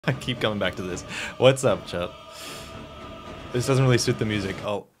I keep coming back to this. What's up, chat? This doesn't really suit the music.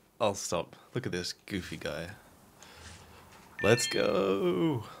 I'll stop. Look at this goofy guy. Let's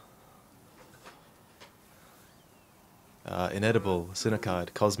go. Inedible,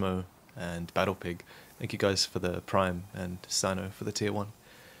 Cinecard, Cosmo, and Battlepig. Thank you guys for the Prime, and Sino for the tier 1.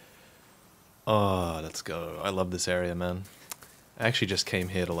 Oh, let's go. I love this area, man. I actually just came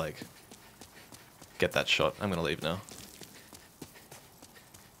here to, like, get that shot. I'm gonna leave now.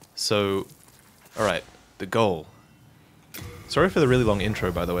 So, alright, the goal. Sorry for the really long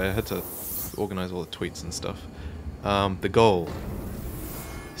intro, by the way. I had to organize all the tweets and stuff. The goal.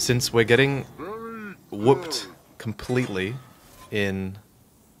 Since we're getting whooped completely in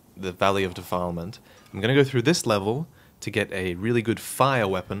the Valley of Defilement, I'm gonna go through this level to get a really good fire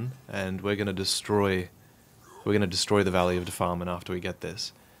weapon, and we're gonna destroy the Valley of Defilement after we get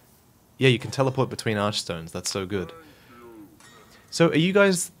this. Yeah, you can teleport between archstones. That's so good. So, are you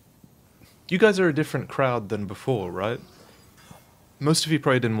guys... You guys are a different crowd than before, right? Most of you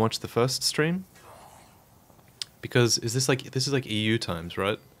probably didn't watch the first stream. Because this is like EU times,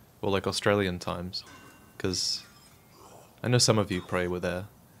 right? Or like Australian times. Because I know some of you probably were there.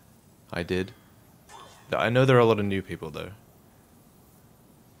 I did. I know there are a lot of new people though.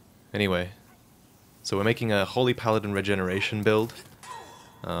 Anyway, so we're making a Holy Paladin regeneration build.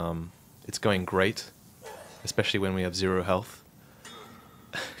 It's going great, especially when we have 0 health.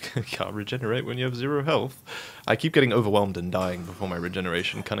 Can't regenerate when you have 0 health. I keep getting overwhelmed and dying before my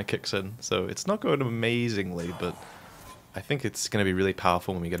regeneration kind of kicks in, so it's not going amazingly, but I think it's going to be really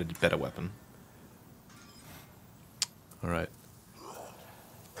powerful when we get a better weapon. Alright.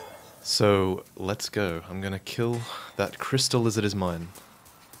 So, let's go. I'm going to kill that crystal lizard is mine.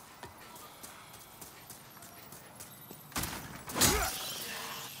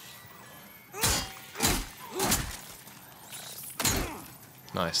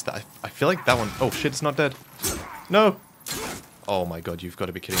 Nice. I feel like that one... Oh shit, it's not dead. No! Oh my god, you've got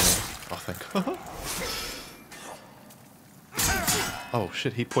to be kidding me. Oh, thank god. Oh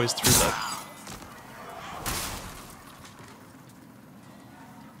shit, he poised through that.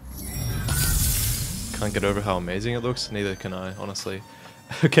 Can't get over how amazing it looks. Neither can I, honestly.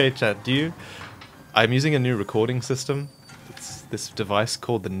 Okay, chat, I'm using a new recording system. It's this device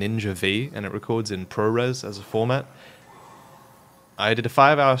called the Ninja V, and it records in ProRes as a format. I did a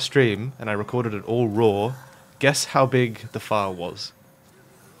 5-hour stream, and I recorded it all raw. Guess how big the file was?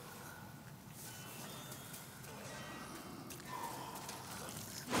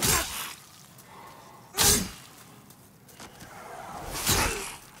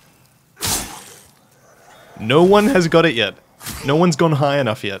 No one has got it yet. No one's gone high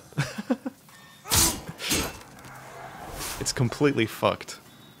enough yet. It's completely fucked.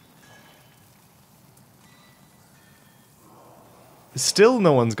 Still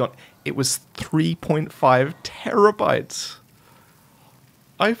no one's got... It was 3.5 terabytes.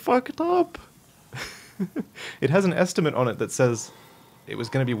 I fucked up. It has an estimate on it that says it was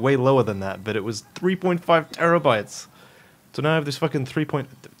going to be way lower than that, but it was 3.5 terabytes. So now I have this fucking 3.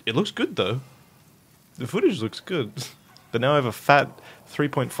 It looks good though. The footage looks good. But now I have a fat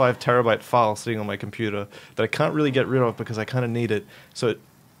 3.5 terabyte file sitting on my computer that I can't really get rid of because I kind of need it. So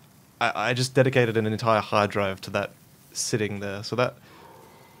I just dedicated an entire hard drive to that sitting there, so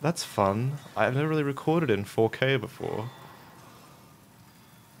that's fun. I've never really recorded in 4K before.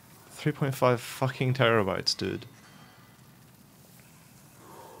 3.5 fucking terabytes, dude.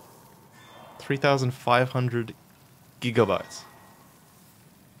 3,500 gigabytes.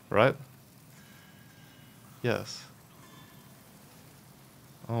 Right? Yes.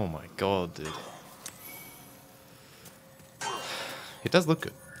 Oh my god, dude. It does look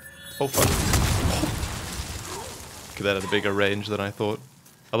good. Oh fuck. That at a bigger range than I thought.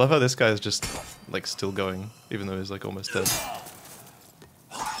 I love how this guy is just like still going, even though he's like almost dead.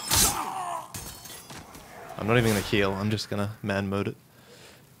 I'm not even gonna heal, I'm just gonna man mode it.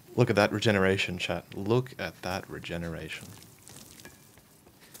 Look at that regeneration, chat. Look at that regeneration.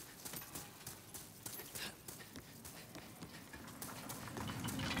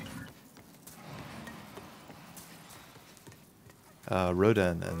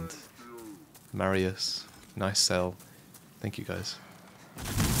 Rodan and Marius, nice sell. Thank you guys.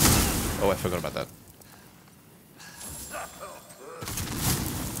 Oh, I forgot about that.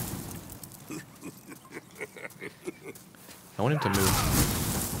 I want him to move.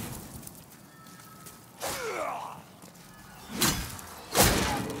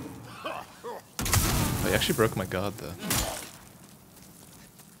 Oh, he actually broke my guard there.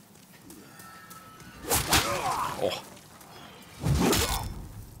 Oh.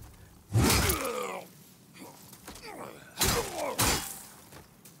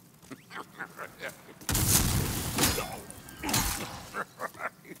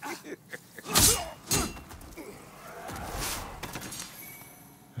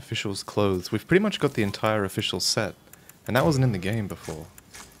 Official's clothes. We've pretty much got the entire official set. And that wasn't in the game before.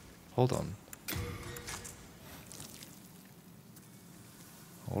 Hold on.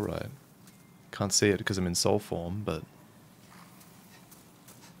 Alright. Can't see it because I'm in soul form, but...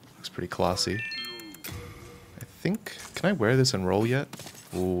 looks pretty classy. I think... can I wear this and roll yet?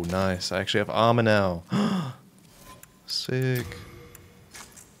 Ooh, nice. I actually have armor now. Sick.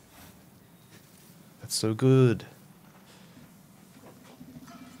 That's so good.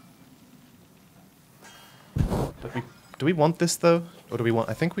 Do we want this though? Or do we want...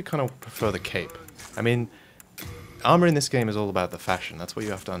 I think we kind of prefer the cape. I mean, armor in this game is all about the fashion. That's what you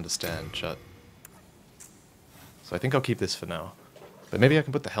have to understand, chat. So I think I'll keep this for now. But maybe I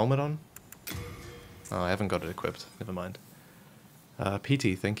can put the helmet on? Oh, I haven't got it equipped. Never mind.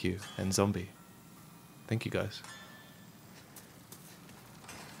 PT, thank you. And Zombie. Thank you, guys.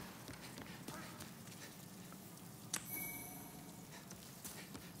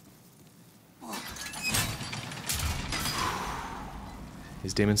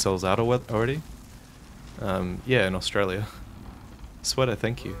 Is Demon Souls out already? Yeah, in Australia. Sweater,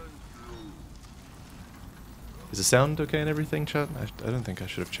 thank you. Is the sound okay and everything, chat? I don't think I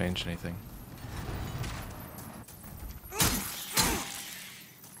should have changed anything.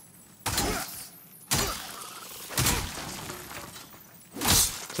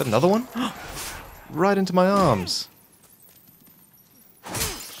 Is that another one? Right into my arms.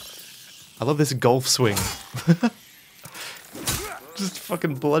 I love this golf swing. Just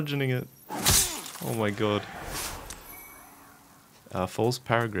fucking bludgeoning it. Oh my god. False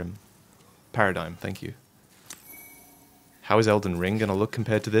Paradigm, thank you. How is Elden Ring gonna look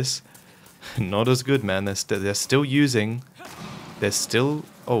compared to this? Not as good, man. They're still using... they're still...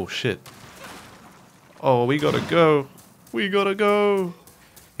 oh shit. Oh, we gotta go. We gotta go.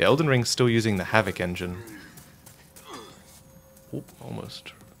 Yeah, Elden Ring's still using the Havoc engine. Oop,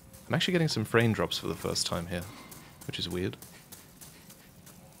 almost. I'm actually getting some frame drops for the first time here, which is weird.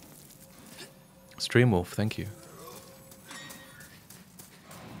 Streamwolf, thank you.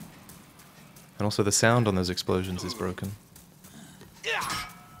 And also the sound on those explosions is broken.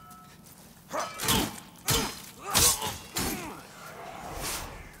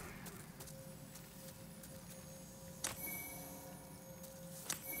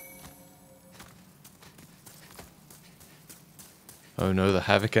 Oh no, the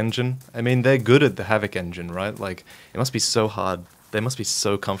Havoc engine? I mean, they're good at the Havoc engine, right? Like, it must be so hard. They must be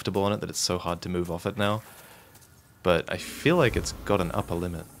so comfortable on it that it's so hard to move off it now. But I feel like it's got an upper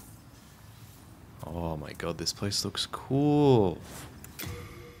limit. Oh my god, this place looks cool.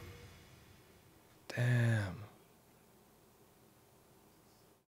 Damn.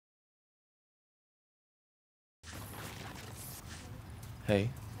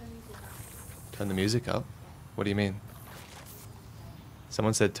 Hey. Turn the music up? What do you mean?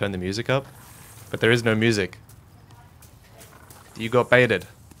 Someone said turn the music up? But there is no music. You got baited.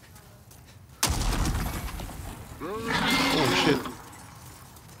 Oh shit.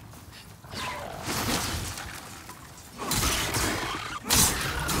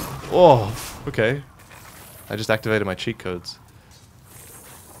 Oh, okay. I just activated my cheat codes.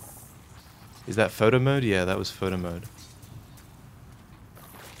 Is that photo mode? Yeah, that was photo mode.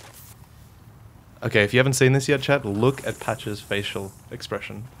 Okay, if you haven't seen this yet, chat, look at Patch's facial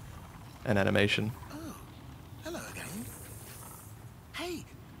expression and animation. Oh, hello again. Hey,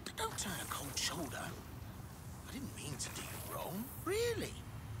 don't turn a cold shoulder. I didn't mean to do you wrong, really.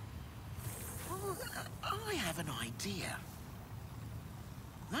 Well, I have an idea.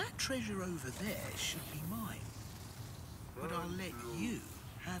 That treasure over there should be mine, but I'll let you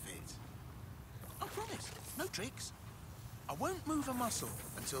have it. I promise, no tricks. I won't move a muscle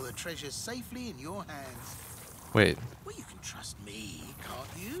until the treasure's safely in your hands. Wait. Well, you can trust me, can't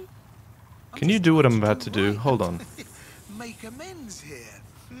you? Can you do what I'm about to do? Hold on. Make amends here.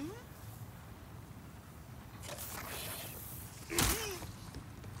 Hmm?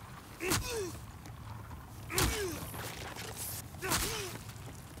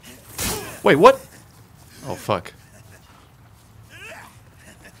 Wait, what? Oh, fuck.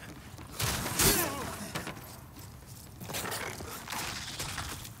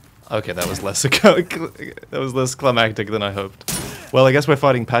 Okay, that was less climactic than I hoped. Well, I guess we're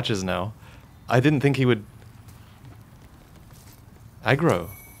fighting Patches now. I didn't think he would aggro.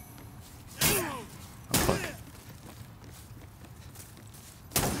 Oh, fuck.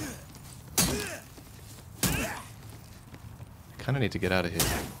 Kinda need to get out of here.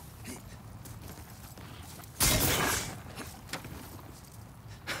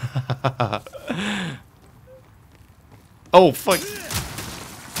 Oh, fuck.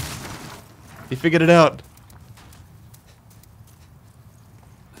 He figured it out.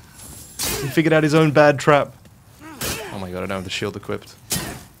 figured out his own bad trap. Oh my god, I don't have the shield equipped.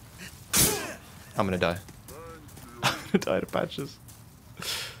 I'm gonna die. I'm gonna die to patches.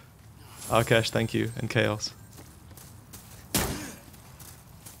 Arkash, thank you, and Chaos.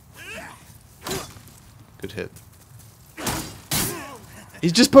 Good hit.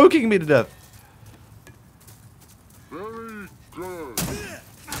 He's just poking me to death. Very good.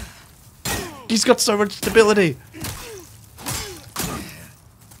 He's got so much stability.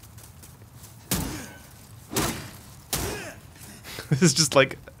 This is just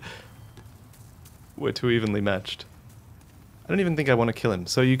like... We're too evenly matched. I don't even think I want to kill him.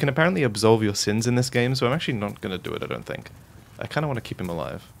 So you can apparently absolve your sins in this game, so I'm actually not going to do it, I don't think. I kind of want to keep him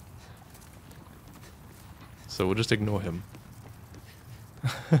alive. So we'll just ignore him.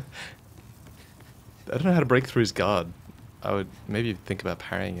 I don't know how to break through his guard. I would maybe think about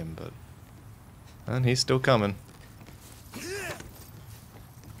parrying him, but... And he's still coming.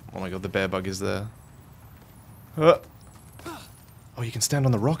 Oh my god, the bear bug is there. Oh, you can stand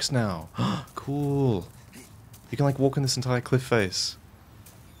on the rocks now. Cool. You can like walk on this entire cliff face.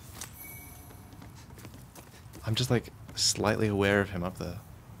 I'm just like slightly aware of him up there.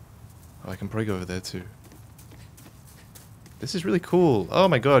 Oh, I can probably go over there too. This is really cool. Oh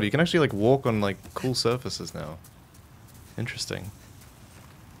my god, you can actually like walk on like cool surfaces now. Interesting.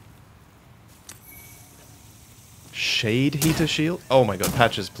 Shade heater shield? Oh my god,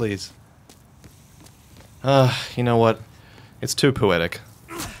 patches, please. You know what? It's too poetic.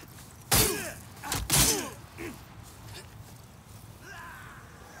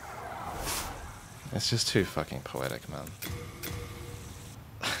 It's just too fucking poetic, man.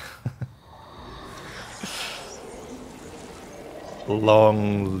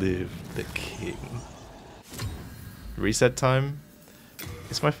 Long live the king. Reset time?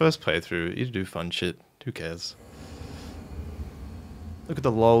 It's my first playthrough. You do fun shit. Who cares? Look at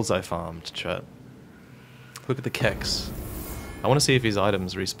the lols I farmed, chat. Look at the keks. I want to see if his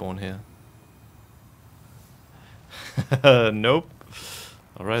items respawn here. Nope.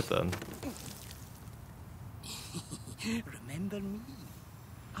 Alright then. Remember me?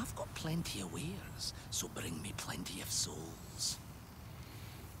 I've got plenty of wares, so bring me plenty of souls.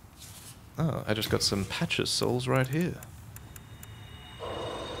 Oh, I just got some patches souls right here.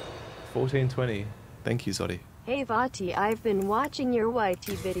 1420. Thank you, Zodi. Hey Vaati, I've been watching your YT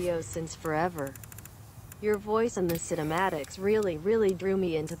videos since forever. Your voice and the cinematics really drew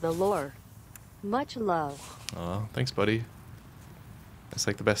me into the lore. Much love. Oh, thanks, buddy. That's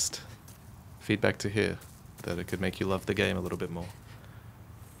like the best feedback to hear. That it could make you love the game a little bit more.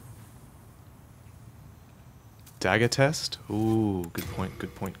 Dagger test? Ooh, good point,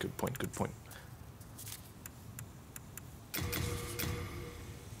 good point, good point, good point.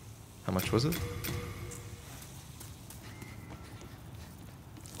 How much was it?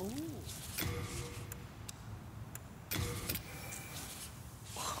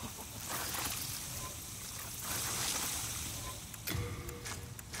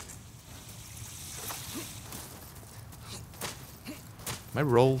 My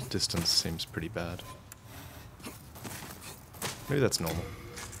roll distance seems pretty bad. Maybe that's normal.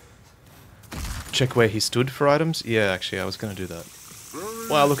 Check where he stood for items? Yeah, actually, I was gonna do that.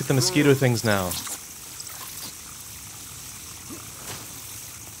 Wow, look at the mosquito things now.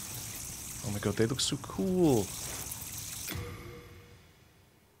 Oh my god, they look so cool.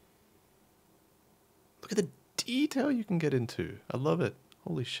 Look at the detail you can get into. I love it.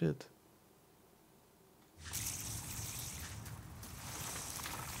 Holy shit.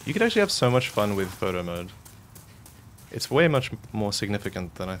 You could actually have so much fun with photo mode. It's way much more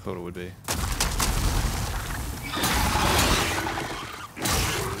significant than I thought it would be.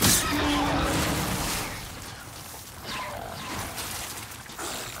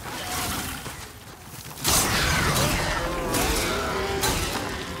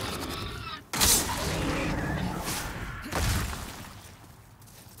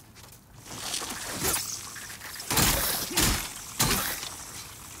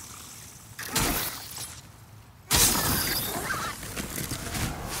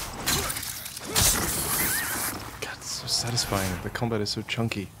 Satisfying. The combat is so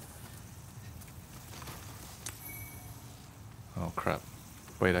chunky. Oh crap.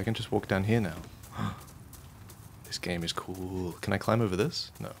 Wait, I can just walk down here now. This game is cool. Can I climb over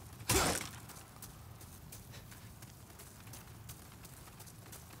this? No.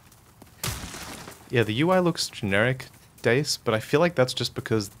 Yeah, the UI looks generic, Dace, but I feel like that's just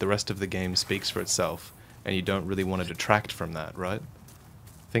because the rest of the game speaks for itself, and you don't really want to detract from that, right?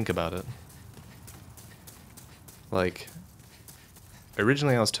 Think about it. Like,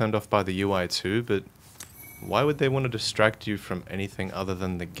 originally I was turned off by the UI too, but Why would they want to distract you from anything other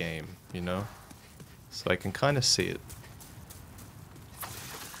than the game, you know? So I can kind of see it.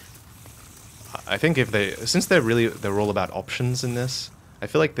 I think if they, since they're all about options in this, I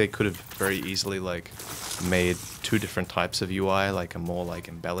feel like they could have very easily like made two different types of UI, like a more like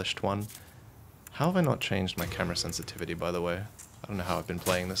embellished one. How have I not changed my camera sensitivity, by the way? I don't know how I've been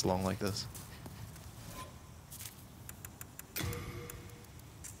playing this long like this.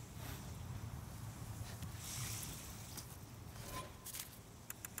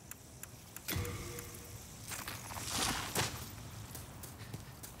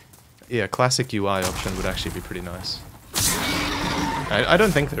 Yeah, classic UI option would actually be pretty nice. I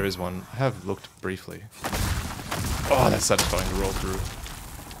don't think there is one. I have looked briefly. Oh, that's satisfying to roll through.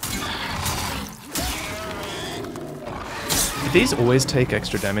 Do these always take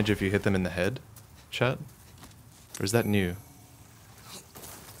extra damage if you hit them in the head, chat? Or is that new?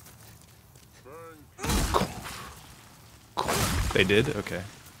 They did? Okay.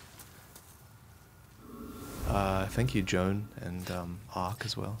 Thank you, Joan, and Ark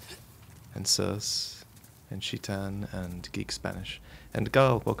as well. And Circe, and Shitan, and Geek Spanish. And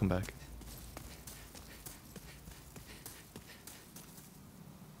Gal, welcome back.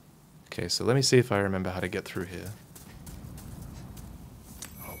 Okay, so let me see if I remember how to get through here.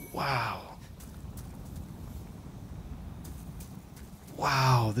 Oh, wow.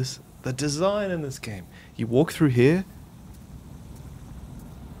 Wow, the design in this game. You walk through here,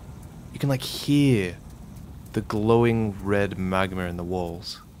 you can like hear the glowing red magma in the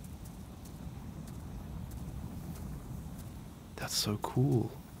walls. That's so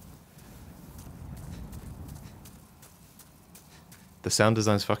cool. The sound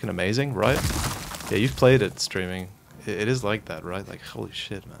design's fucking amazing, right? Yeah, you've played it streaming. It is like that, right? Like, holy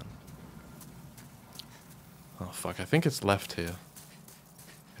shit, man. Oh, fuck. I think it's left here.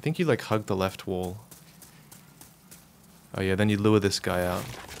 I think you, like, hug the left wall. Oh, yeah, then you lure this guy out.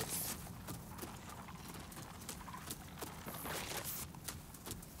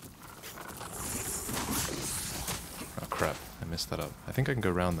 Oh, crap. I messed that up. I think I can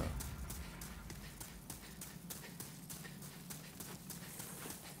go around, though.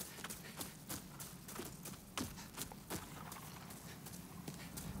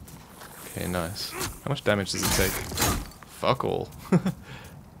 Okay, nice. How much damage does it take? Fuck all.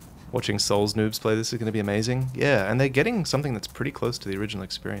 Watching Souls noobs play this is going to be amazing. Yeah, and they're getting something that's pretty close to the original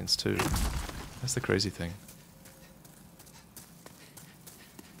experience too. That's the crazy thing.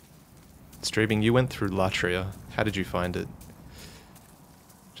 Streaming, you went through Latria. How did you find it?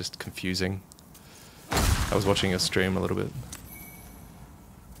 Just confusing. I was watching your stream a little bit.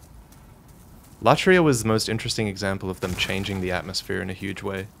 Latria was the most interesting example of them changing the atmosphere in a huge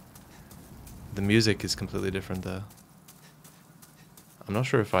way. The music is completely different there. I'm not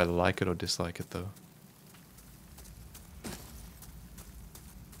sure if I like it or dislike it though.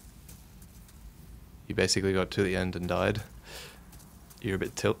 You basically got to the end and died. You're a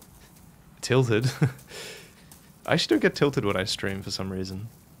bit tilted. I actually don't get tilted when I stream for some reason.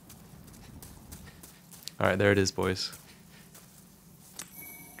 Alright, there it is, boys.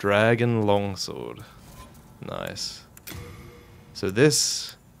 Dragon Longsword. Nice. So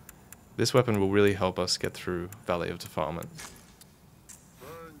this weapon will really help us get through Valley of Defilement.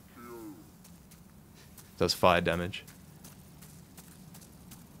 Does fire damage.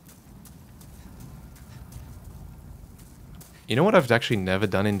 You know what I've actually never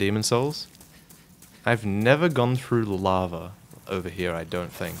done in Demon Souls? I've never gone through lava over here, I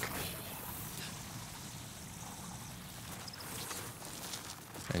don't think.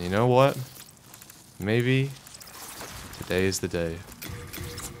 And you know what? Maybe today is the day.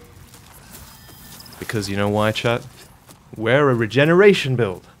 Because you know why, chat? We're a regeneration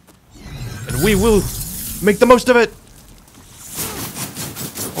build. And we will make the most of it!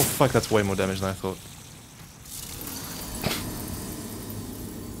 Oh fuck, that's way more damage than I thought.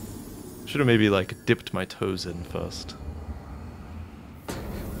 Should have maybe like dipped my toes in first.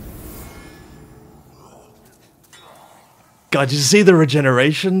 God, did you see the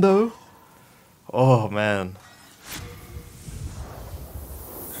regeneration though? Oh man.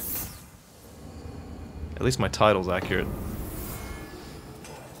 At least my title's accurate.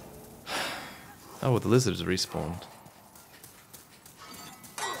 Oh, the lizards respawned.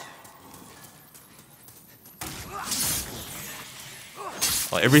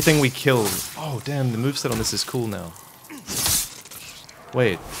 Oh, everything we kill. Oh, damn, the moveset on this is cool now.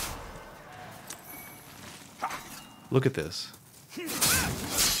 Wait. Look at this.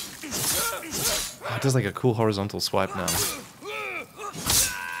 Oh, it does like a cool horizontal swipe now.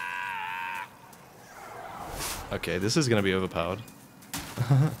 Okay, this is gonna be overpowered.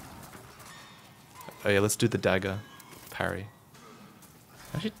 Oh yeah, let's do the dagger parry.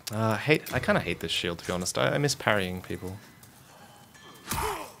 Actually, I kind of hate this shield, to be honest. I miss parrying people.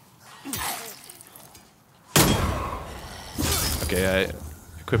 Okay, I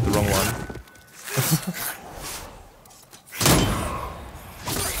equipped the wrong one.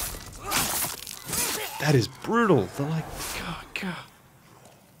 That is brutal. They're like, God.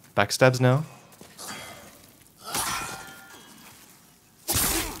 Backstabs now.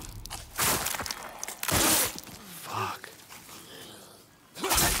 Fuck.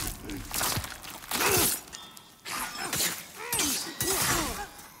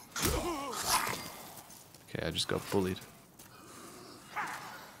 Okay, I just got bullied.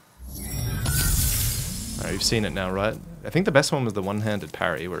 Alright, you've seen it now, right? I think the best one was the one-handed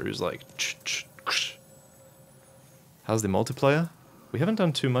parry, where it was like... How's the multiplayer? We haven't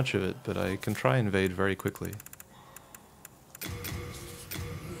done too much of it, but I can try and invade very quickly.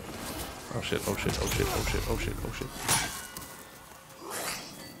 Oh shit, oh shit, oh shit, oh shit, oh shit, oh shit.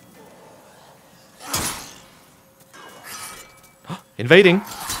 Invading!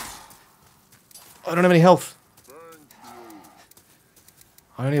 I don't have any health.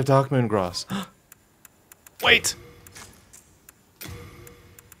 I only have Dark Moon Grass. Wait!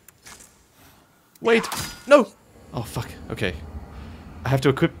 Wait! No! Oh fuck, okay. I have to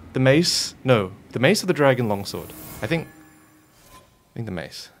equip the mace. No, the mace or the dragon longsword? I think the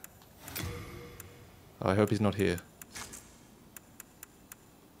mace. Oh, I hope he's not here.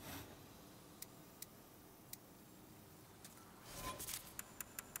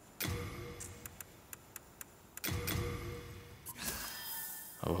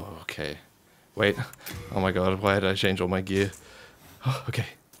 Oh, okay. Wait. Oh my god, why did I change all my gear? Oh, okay.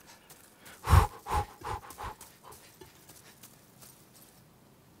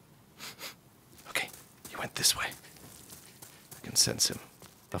 Okay, he went this way. I can sense him.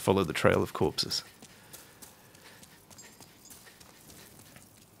 I follow the trail of corpses.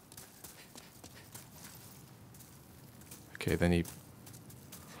 Okay, then he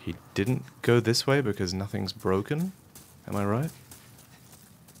didn't go this way because nothing's broken. Am I right?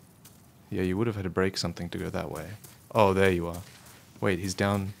 Yeah, you would have had to break something to go that way. Oh, there you are. Wait, he's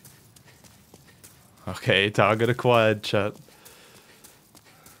down. Okay, target acquired, chat.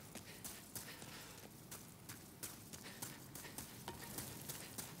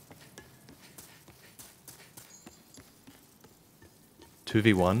 Two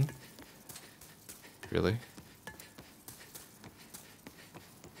v one? Really?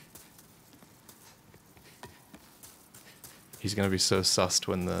 He's gonna be so sussed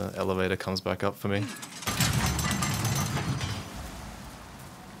when the elevator comes back up for me.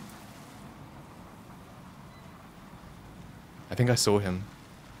 I think I saw him.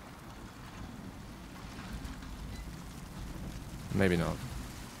 Maybe not.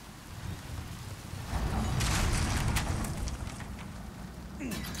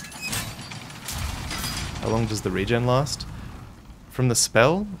 How long does the regen last? From the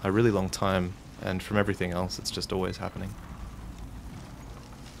spell, a really long time, and from everything else, it's just always happening.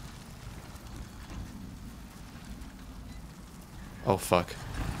 Oh fuck.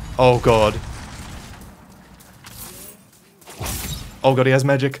 Oh god. Oh god, he has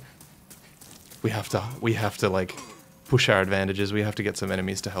magic. We have to like push our advantages. We have to get some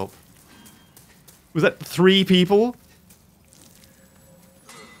enemies to help. Was that 3 people?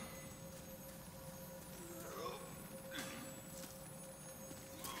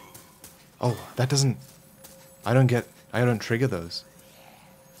 Oh, that doesn't... I don't trigger those.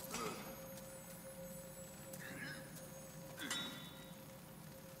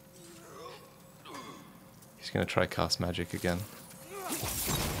 He's gonna try cast magic again.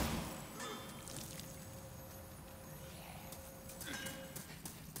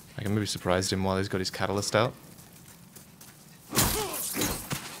 I can maybe surprise him while he's got his catalyst out.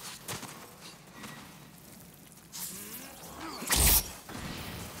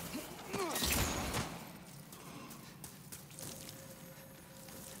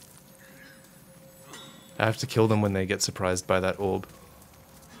 I have to kill them when they get surprised by that orb.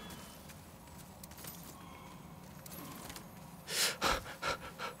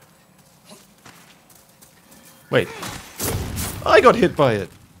 Wait. I got hit by it.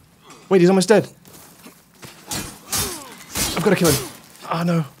 Wait, he's almost dead. I've got to kill him. Oh,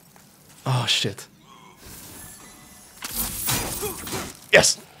 no. Oh, shit.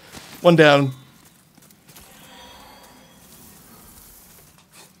 Yes! 1 down.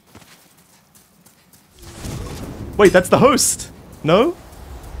 Wait, that's the host! No?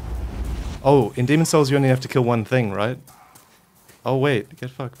 Oh, in Demon Souls you only have to kill 1 thing, right? Oh, wait. Get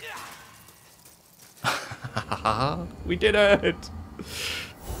fucked. We did it!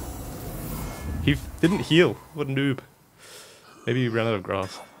 He didn't heal. What a noob. Maybe he ran out of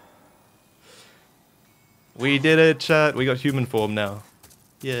grass. We did it, chat. We got human form now.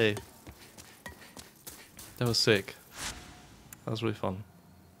 Yay. That was sick. That was really fun.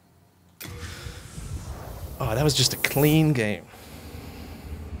 Oh, that was just a clean game.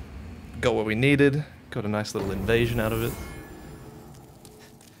 Got what we needed. Got a nice little invasion out of it.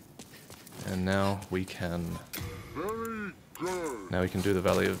 And now we can... Now we can do the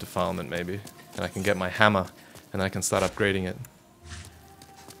Valley of Defilement, maybe. And I can get my hammer, and I can start upgrading it.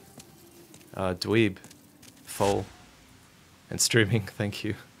 Dweeb. Foal. And streaming, thank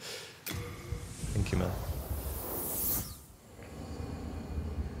you. Thank you, man.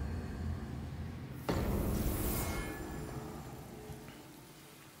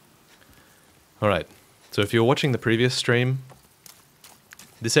 Alright, so if you're watching the previous stream,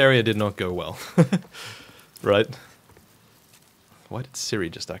 this area did not go well. Right? Why did Siri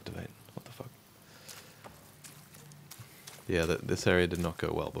just activate? What the fuck? Yeah, this area did not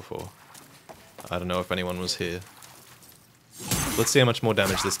go well before. I don't know if anyone was here. Let's see how much more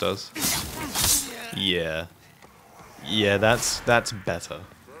damage this does. Yeah. Yeah, that's better.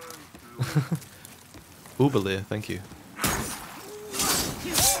 Uberlear, thank you.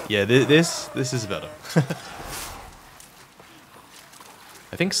 Yeah, this is better.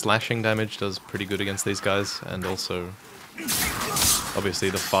 I think slashing damage does pretty good against these guys, and also, obviously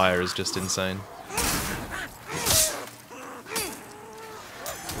the fire is just insane.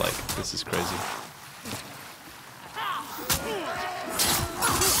 Like, this is crazy.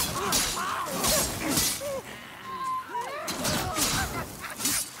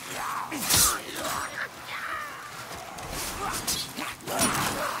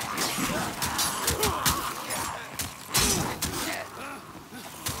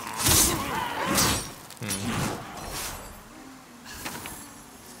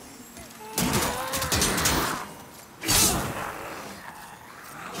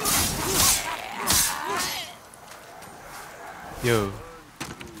 Yo.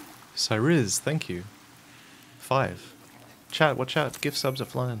 Cyriz, thank you. 5. Chat, watch out. Gift subs are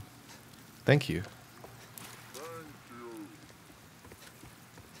flying. Thank you.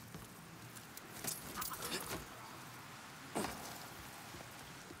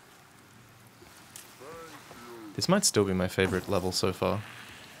 This might still be my favorite level so far.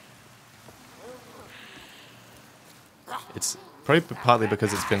 It's probably partly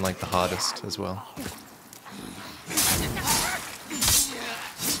because it's been like the hardest as well.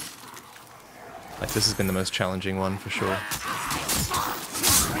 Like, this has been the most challenging one, for sure.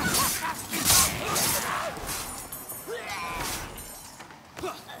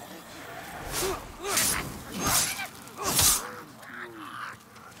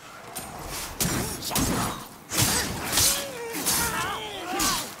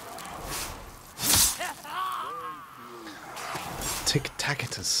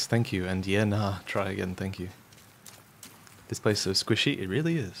 Tic-tacitus, thank you, and yeah, nah, try again, thank you. This place is so squishy, it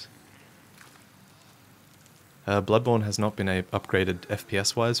really is. Bloodborne has not been upgraded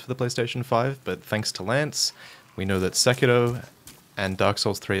FPS-wise for the PlayStation 5, but thanks to Lance, we know that Sekiro and Dark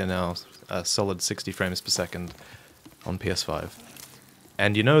Souls 3 are now a solid 60 frames per second on PS5.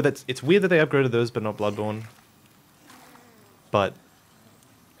 And you know that it's weird that they upgraded those, but not Bloodborne. But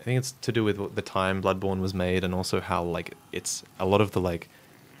I think it's to do with the time Bloodborne was made, and also how, like, it's a lot of the, like,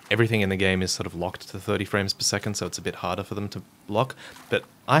 everything in the game is sort of locked to 30 frames per second, so it's a bit harder for them to lock. But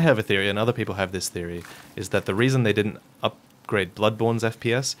I have a theory, and other people have this theory, is that the reason they didn't upgrade Bloodborne's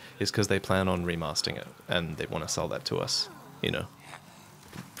FPS is because they plan on remastering it, and they want to sell that to us, you know,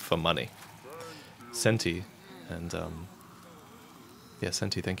 for money. Senti, and, yeah,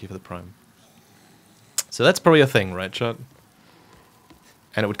 Senti, thank you for the Prime. So that's probably a thing, right, chat?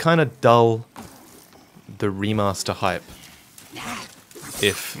 And it would kind of dull the remaster hype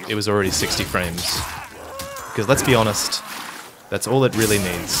if it was already 60 frames. Because let's be honest, that's all it really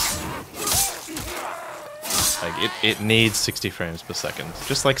needs. Like, it needs 60 frames per second.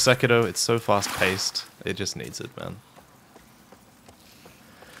 Just like Sekiro, it's so fast-paced, it just needs it, man.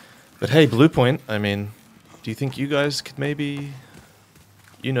 But hey, Bluepoint, I mean, do you think you guys could maybe,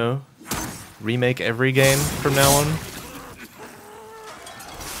 you know, remake every game from now on?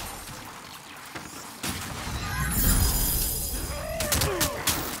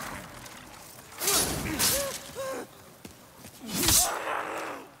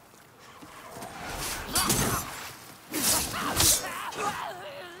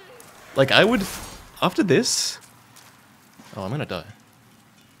 Like, I would... After this... Oh, I'm gonna die.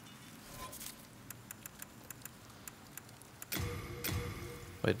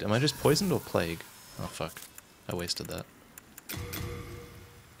 Wait, am I just poisoned or plague? Oh, fuck. I wasted that.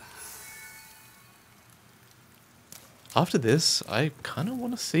 After this, I kind of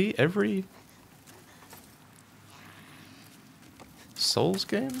want to see every Souls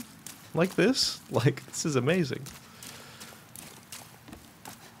game like this. Like, this is amazing.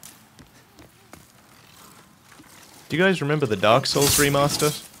 Do you guys remember the Dark Souls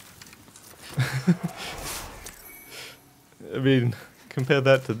remaster? I mean, compare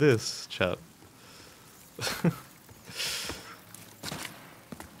that to this, chat.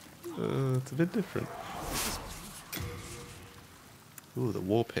 It's a bit different. Ooh, the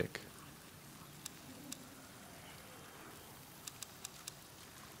war pick.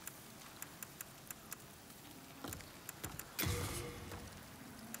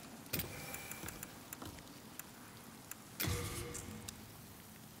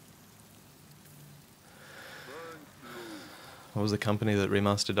 What was the company that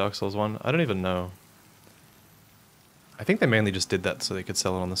remastered Dark Souls 1? I don't even know. I think they mainly just did that so they could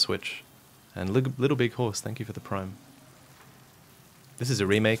sell it on the Switch. And Little Big Horse, thank you for the Prime. This is a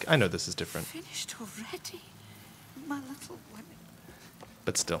remake. I know this is different. Finished already? My little one.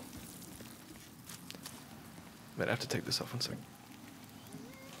 But still. Wait, I have to take this off one second.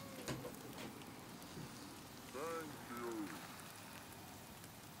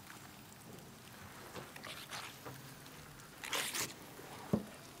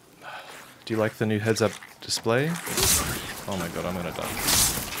 Do you like the new heads-up display? Oh my god, I'm gonna die.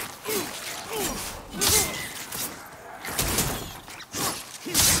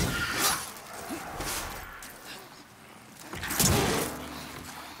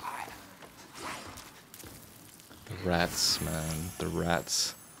 The rats, man. The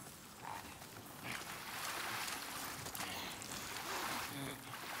rats.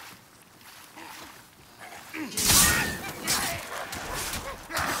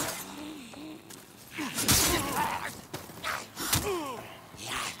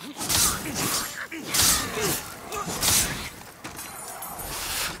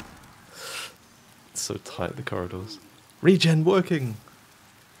 So tight, the corridors. Regen working!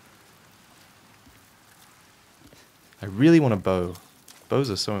 I really want a bow. Bows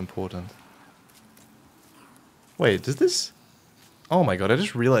are so important. Wait, does this... Oh my god, I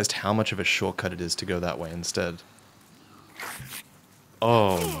just realized how much of a shortcut it is to go that way instead.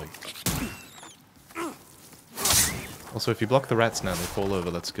 Oh my... Also, if you block the rats now, they fall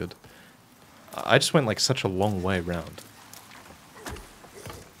over, that's good. I just went like such a long way round.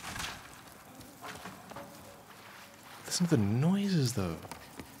 Listen to the noises, though.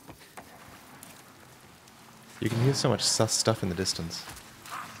 You can hear so much sus stuff in the distance.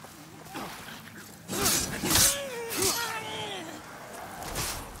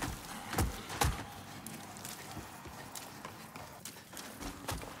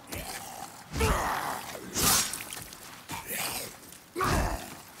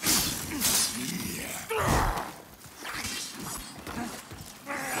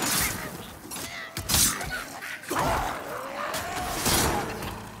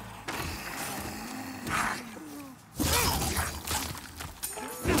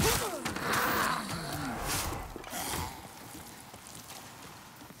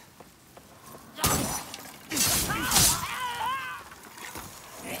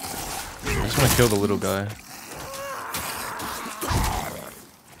 I just want to kill the little guy.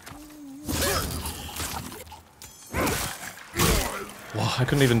 Wow, I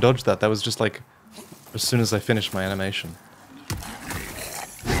couldn't even dodge that. That was just like as soon as I finished my animation.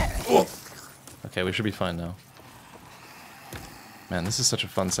 Okay, we should be fine now. Man, this is such a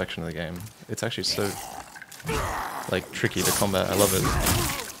fun section of the game. It's actually so like tricky to combat. I love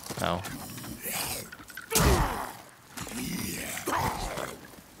it. Ow.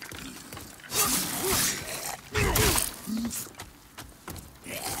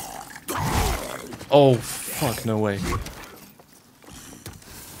 Oh, fuck, no way.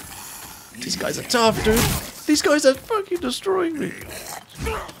 These guys are tough, dude. These guys are fucking destroying me.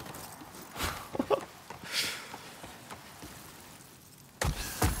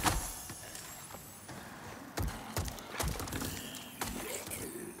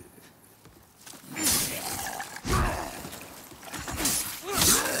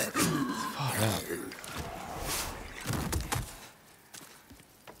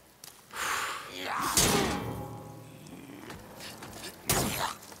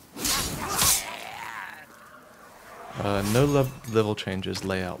 No level changes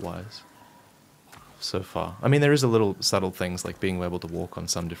layout-wise so far. I mean, there is a little subtle things like being able to walk on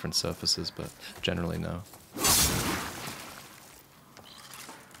some different surfaces, but generally no.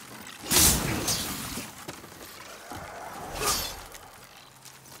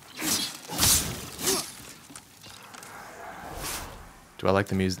 Do I like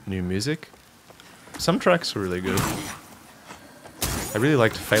the new music? Some tracks are really good. I really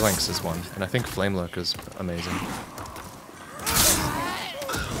liked Phalanx's one, and I think Flame Lurker's amazing.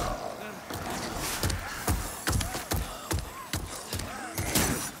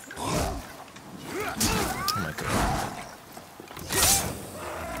 Oh my god.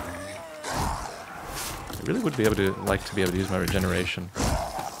 I really would be able to like to be able to use my regeneration.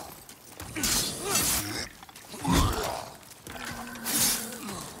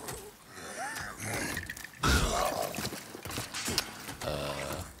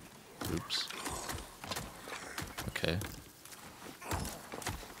 Oops. Okay.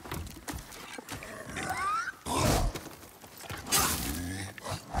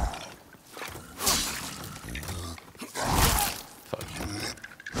 Fuck.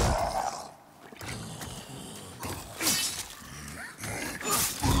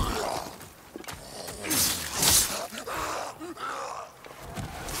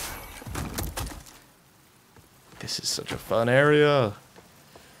 This is such a fun area.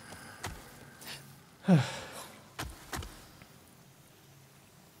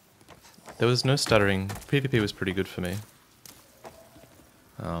 There was no stuttering. PvP was pretty good for me.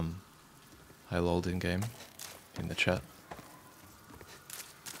 I lolled in game in the chat.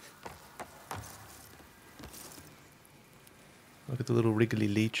 Look at the little wriggly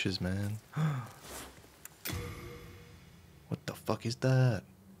leeches, man. What the fuck is that?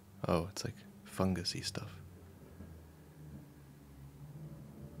 Oh, it's like fungusy stuff.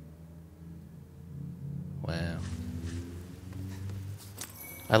 Wow.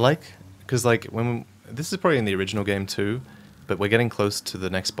 I like, because like this is probably in the original game too, but we're getting close to the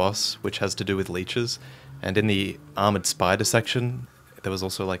next boss, which has to do with leeches. And in the armored spider section, there was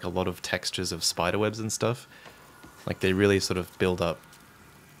also like a lot of textures of spider webs and stuff. Like they really sort of build up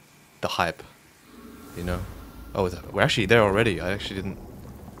the hype, you know? Oh, we're actually there already. I didn't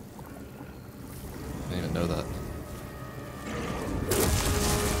even know that.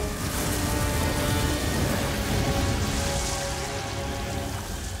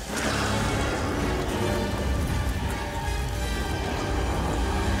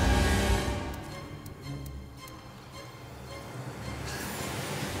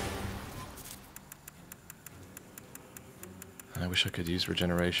 I wish I could use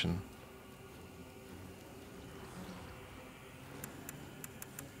regeneration.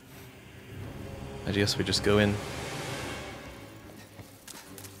 I guess we just go in.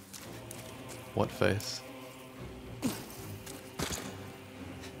 What face?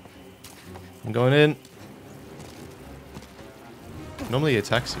 I'm going in. Normally he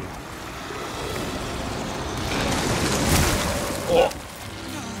attacks you. Oh!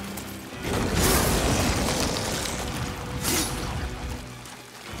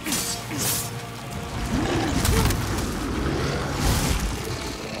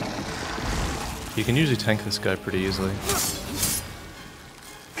 You can usually tank this guy pretty easily.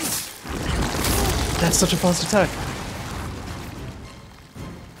 That's such a fast attack!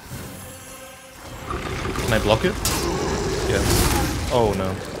 Can I block it? Yeah. Oh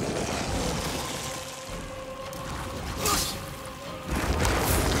no.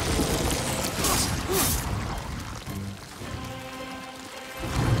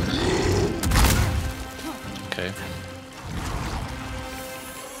 Okay.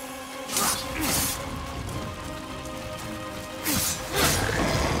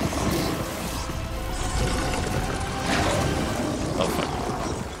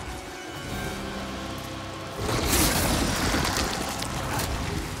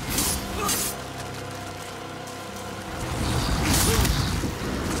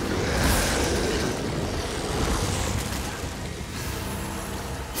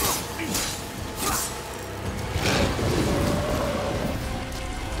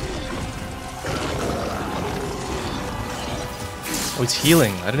 Oh, it's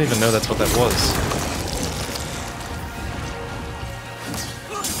healing. I didn't even know that's what that was.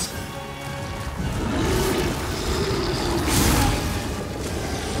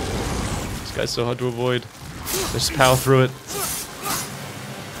 This guy's so hard to avoid. Just power through it.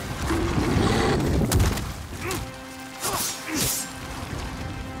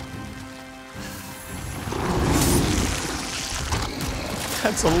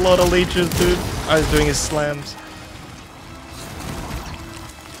 That's a lot of leeches, dude. I was doing his slams.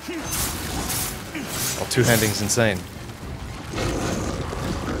 Oh, two-handing's insane.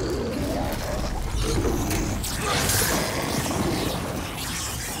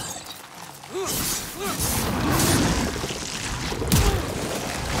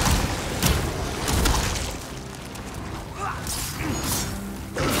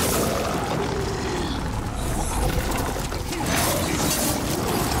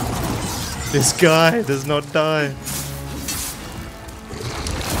 This guy does not die.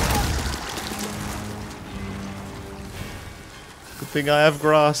 thing. I have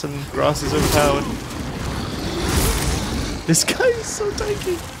grass, and grass is overpowered. This guy is so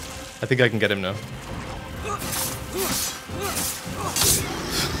tanky. I think I can get him now.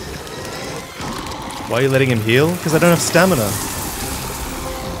 Why are you letting him heal? Because I don't have stamina.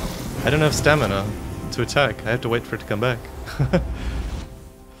 I don't have stamina to attack. I have to wait for it to come back.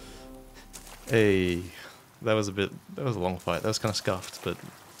 Hey, that was a long fight. That was kind of scuffed, but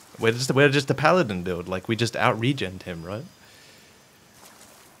we're just a paladin build. Like, we just out-regened him, right?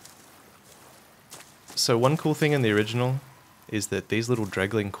 So one cool thing in the original is that these little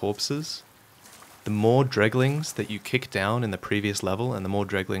dregling corpses, the more dreglings that you kick down in the previous level and the more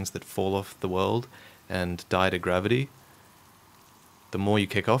dreglings that fall off the world and die to gravity, the more you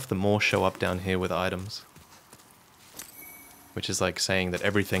kick off, the more show up down here with items. Which is like saying that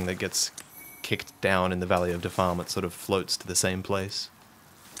everything that gets kicked down in the Valley of Defilement sort of floats to the same place.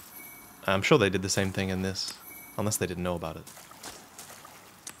 I'm sure they did the same thing in this, unless they didn't know about it.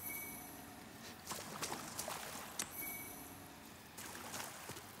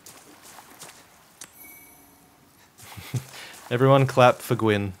 Everyone clap for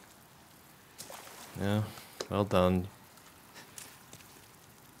Gwyn. Yeah, well done.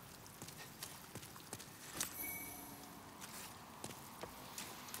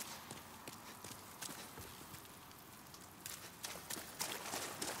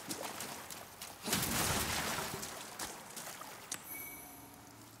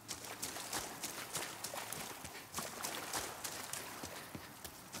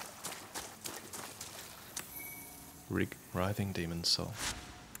 Writhing Demon's Soul.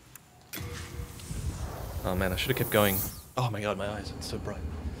 Oh man, I should have kept going. Oh my god, my eyes, it's so bright.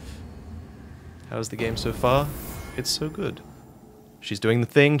 How's the game so far? It's so good. She's doing the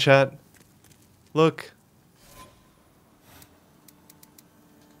thing, chat. Look.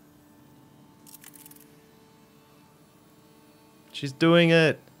 She's doing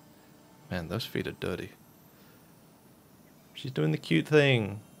it. Man, those feet are dirty. She's doing the cute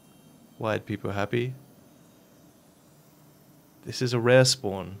thing. Wide people happy. This is a rare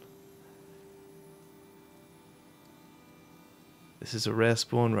spawn. This is a rare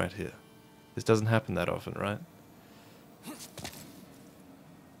spawn right here. This doesn't happen that often, right?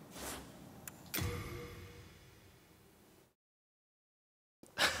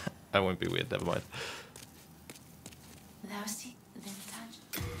 I won't be weird, never mind.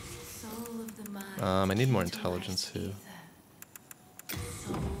 I need more intelligence here.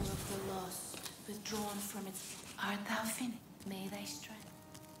 Soul of the lost, withdrawn from its art thou finished? May thy strength.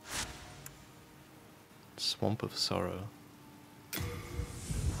 Swamp of Sorrow.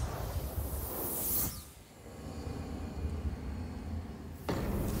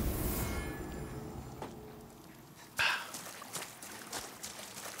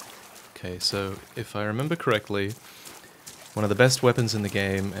 Okay, so if I remember correctly, one of the best weapons in the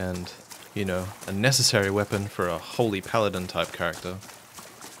game and, you know, a necessary weapon for a holy paladin type character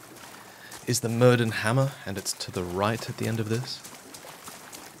is the Murden Hammer, and it's to the right at the end of this.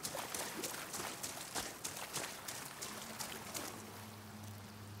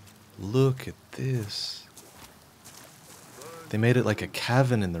 Look at this. They made it like a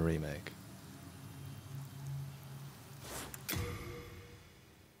cavern in the remake.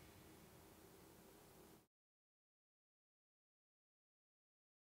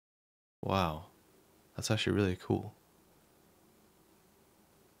 Wow. That's actually really cool.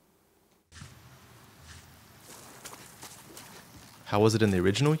 How was it in the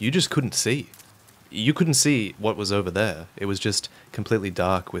original? You just couldn't see. You couldn't see what was over there. It was just completely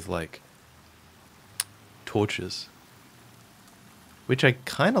dark with, like, torches. Which I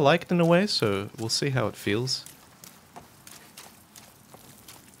kind of liked in a way, so we'll see how it feels.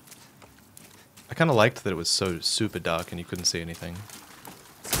 I kind of liked that it was so super dark and you couldn't see anything.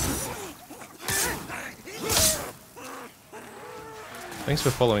 Thanks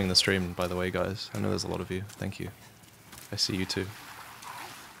for following the stream, by the way, guys. I know there's a lot of you. Thank you. I see you too.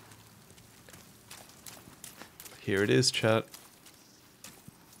 Here it is, chat.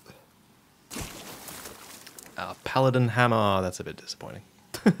 Paladin Hammer. That's a bit disappointing.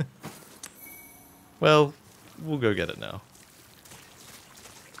 Well, we'll go get it now.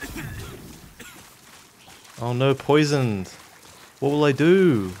 Oh no, poisoned. What will I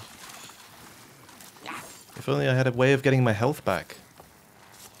do? If only I had a way of getting my health back.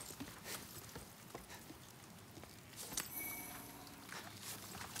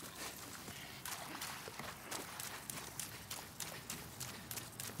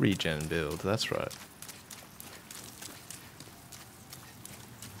 Regen build, that's right.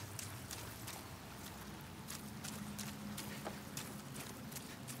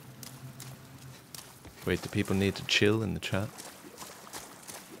 Wait, do people need to chill in the chat?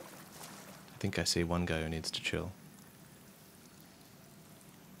 think I see one guy who needs to chill.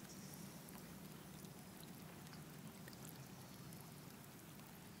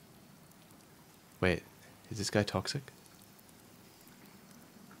 Wait, is this guy toxic?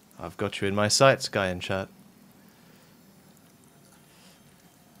 I've got you in my sights, guy in chat.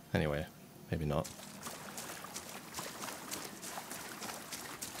 Anyway, maybe not.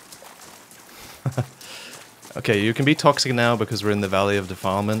 Okay, you can be toxic now because we're in the Valley of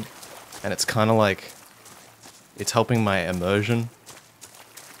Defilement, and it's kind of like it's helping my immersion.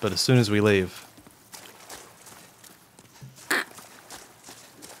 But as soon as we leave,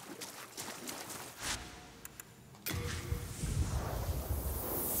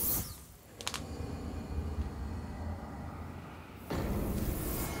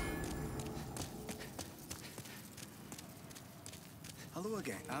 Hello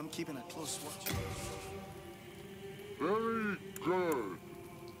again. I'm keeping a close watch. Very good.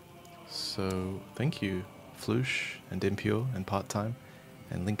 so thank you, Floosh and Impure and Part-Time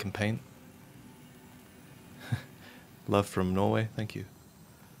and Lincoln Paint. Love from Norway, thank you.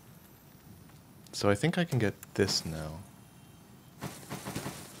 So I think I can get this now.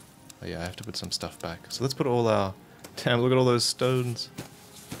 Oh yeah, I have to put some stuff back. So let's put all our... Damn, look at all those stones.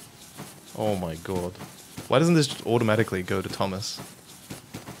 Oh my god. Why doesn't this just automatically go to Thomas?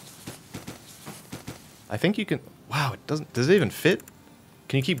 I think you can... Wow, it doesn't... Does it even fit?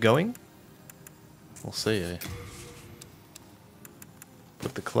 Can you keep going? We'll see, eh?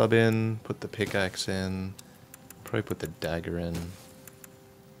 Put the club in, put the pickaxe in, probably put the dagger in.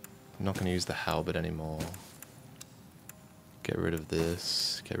 I'm not going to use the halberd anymore. Get rid of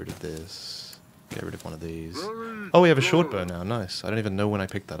this, get rid of this, get rid of one of these. Oh, we have a short bow now, nice. I don't even know when I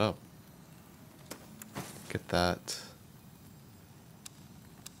picked that up. Get that.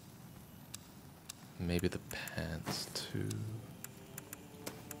 Maybe the pants too.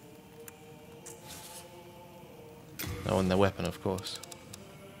 Oh, and the weapon, of course.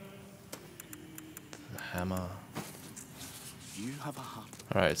 The hammer. You have a heart.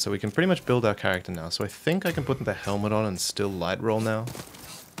 Alright, so we can pretty much build our character now. So I think I can put the helmet on and still light roll now.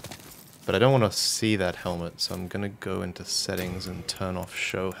 But I don't want to see that helmet, so I'm going to go into settings and turn off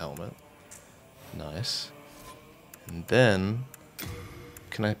show helmet. Nice. And then,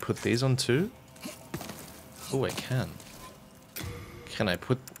 can I put these on too? Oh, I can. Can I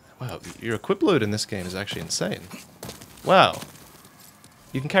put... Wow, your equip load in this game is actually insane. Wow.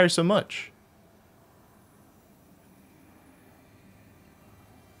 You can carry so much.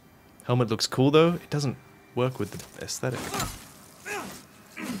 Helmet looks cool though. It doesn't work with the aesthetic.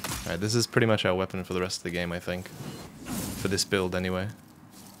 Alright, this is pretty much our weapon for the rest of the game, I think. For this build, anyway.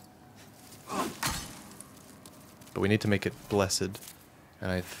 But we need to make it blessed.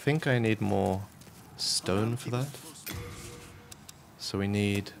 And I think I need more stone for that. So we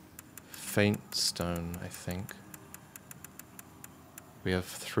need faint stone, I think. We have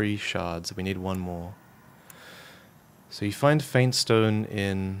 3 shards. We need 1 more. So you find faint stone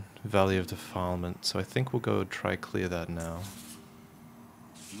in Valley of Defilement. So I think we'll go try clear that now.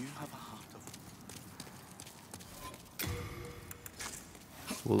 You have a heart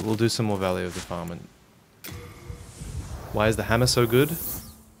of... We'll do some more Valley of Defilement. Why is the hammer so good?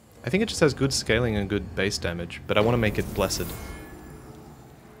 I think it just has good scaling and good base damage, but I want to make it blessed.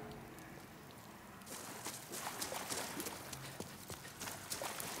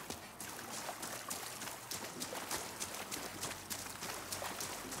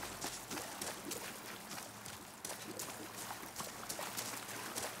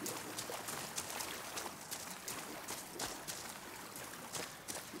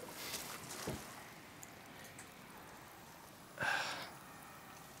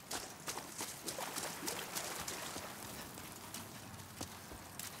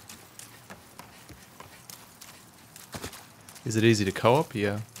 Is it easy to co-op?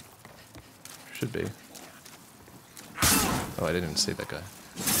 Yeah. Should be. Oh, I didn't even see that guy.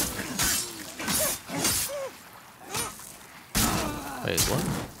 Wait, what?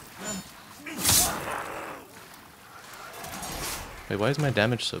 Wait, why is my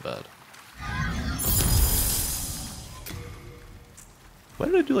damage so bad? Why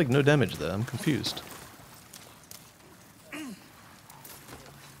did I do like no damage there? I'm confused.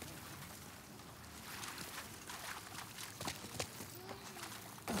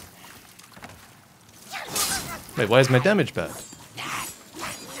 Wait, why is my damage bad?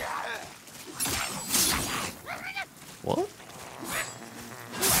 What?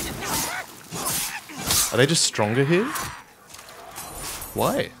 Are they just stronger here?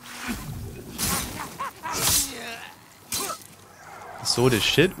 Why? The sword is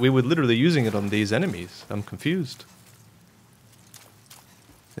shit? We were literally using it on these enemies. I'm confused.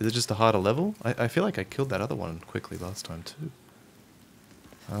 Is it just a harder level? I feel like I killed that other one quickly last time too.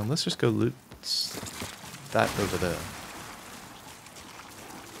 Let's just go loot that over there.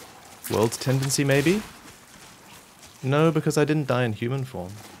 World's tendency maybe? No, because I didn't die in human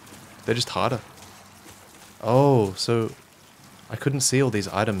form. They're just harder. Oh, so I couldn't see all these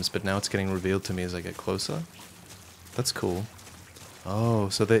items, but now it's getting revealed to me as I get closer. That's cool. Oh,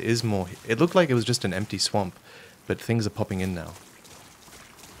 so there is more. It looked like it was just an empty swamp, but things are popping in now.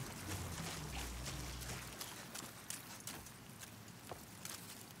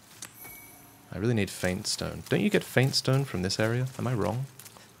 I really need faint stone. Don't you get faint stone from this area? Am I wrong?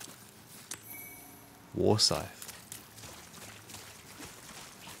 War scythe.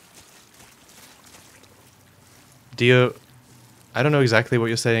 Dio, I don't know exactly what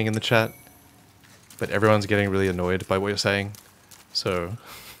you're saying in the chat, but everyone's getting really annoyed by what you're saying, so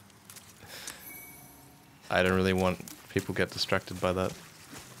I don't really want people get distracted by that.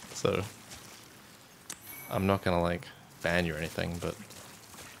 So I'm not gonna like ban you or anything, but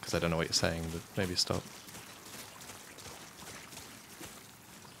because I don't know what you're saying, but maybe stop.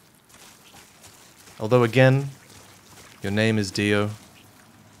 Although again, your name is Dio,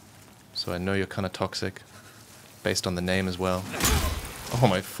 so I know you're kind of toxic, based on the name as well. Oh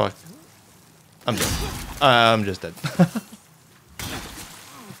my fuck. I'm dead. I'm just dead.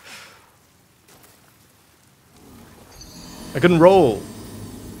 I couldn't roll.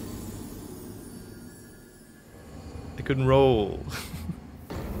 I couldn't roll.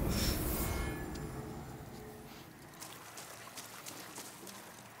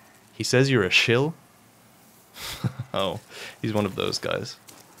 He says you're a shill? Oh, he's one of those guys.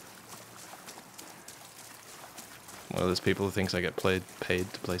 One of those people who thinks I get paid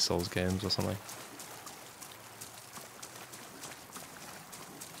to play Souls games or something.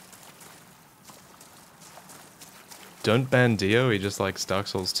 Don't ban Dio, he just likes Dark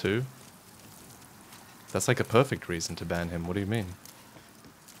Souls 2? That's like a perfect reason to ban him, what do you mean?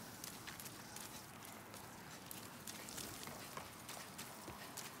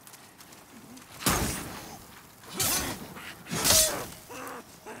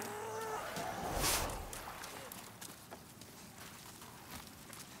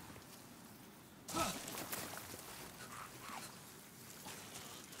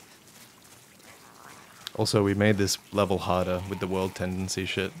 Also, we made this level harder with the world tendency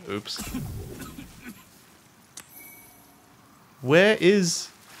shit. Oops. Where is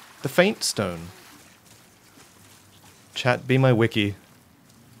the faint stone? Chat, be my wiki.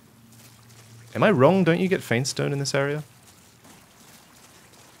 Am I wrong? Don't you get faint stone in this area?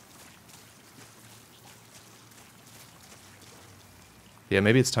 Yeah,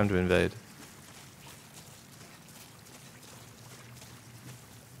 maybe it's time to invade.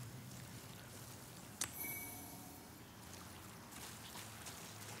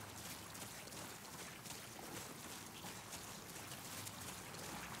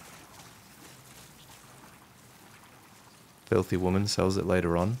 Filthy woman sells it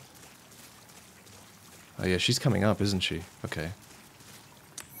later on. Oh yeah, she's coming up, isn't she? Okay.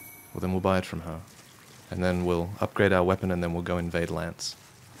 Well then we'll buy it from her. And then we'll upgrade our weapon and then we'll go invade Lance.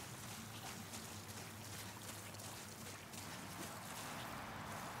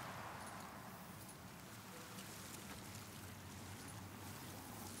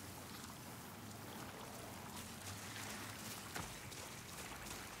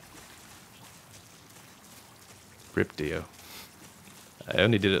 Rip Dio. I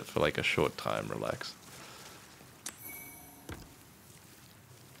only did it for like a short time, relax.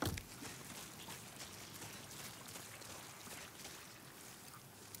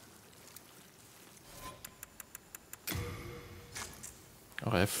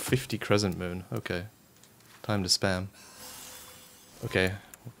 Oh, I have 50 Crescent Moon. Okay. Time to spam. Okay,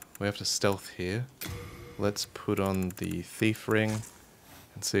 we have to stealth here. Let's put on the Thief Ring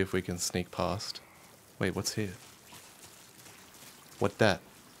and see if we can sneak past. Wait, what's here? What that?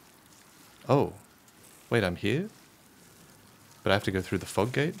 Oh. Wait, I'm here? But I have to go through the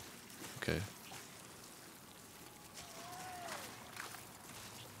fog gate? Okay.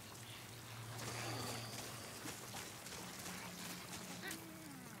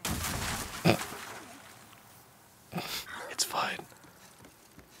 It's fine.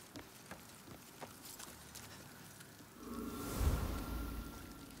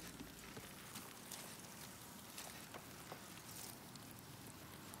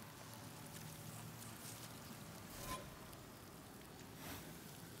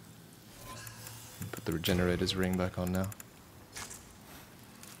 Put the regenerator's ring back on now.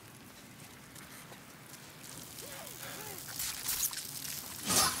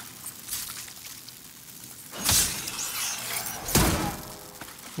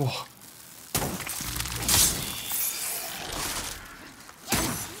 Whoa.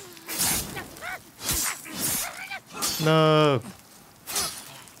 No.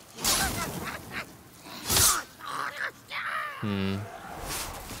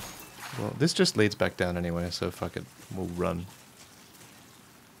 Well, this just leads back down anyway, so fuck it. We'll run.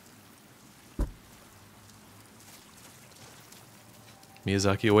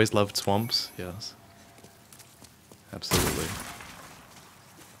 Miyazaki always loved swamps. Yes. Absolutely.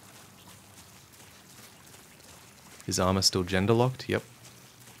 Is armor still gender locked? Yep.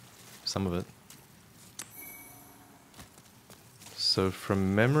 Some of it. So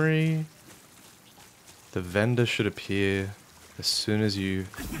from memory, the vendor should appear as soon as you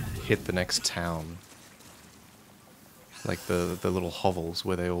hit the next town. Like the little hovels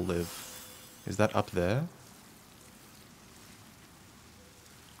where they all live. Is that up there?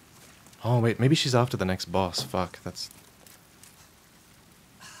 Oh wait, maybe she's after the next boss. Fuck, that's...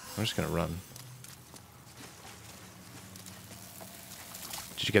 I'm just gonna run.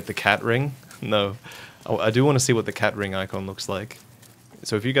 Did you get the cat ring? No. Oh, I do want to see what the cat ring icon looks like.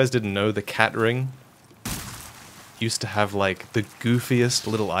 So if you guys didn't know, the cat ring used to have like the goofiest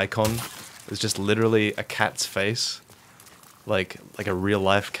little icon. It's just literally a cat's face. Like a real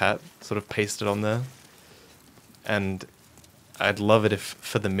life cat sort of pasted on there. And I'd love it if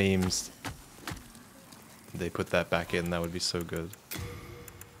for the memes they put that back in. That would be so good.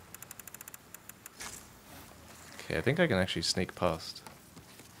 Okay, I think I can actually sneak past.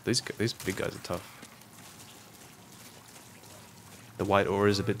 These big guys are tough. The white aura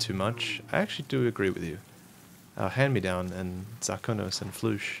is a bit too much. I actually do agree with you. Hand Me Down and Zakonos and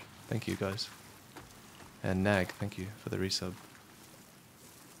Flush, thank you guys. And Nag, thank you for the resub.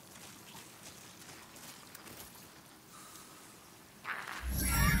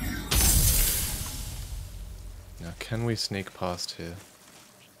 Now, can we sneak past here?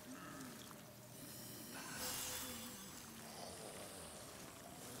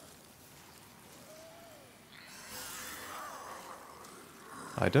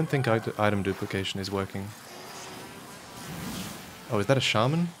 I don't think item duplication is working. Oh, is that a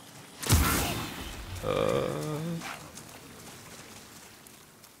shaman?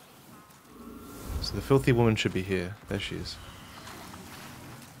 So the filthy woman should be here. There she is.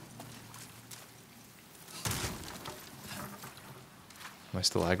 Am I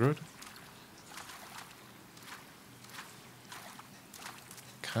still aggroed?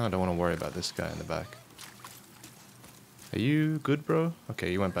 Kinda don't want to worry about this guy in the back. Are you good, bro?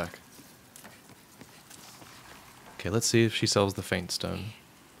 Okay, you went back. Okay, let's see if she sells the faint stone.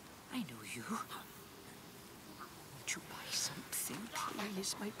 I know you. Would you buy something,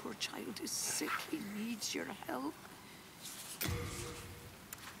 please? My poor child is sick. He needs your help.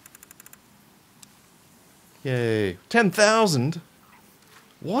 Yay. 10,000?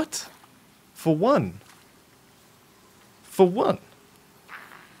 What? For one? For one?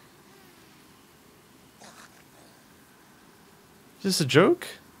 Is this a joke?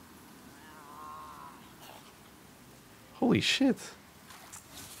 Holy shit.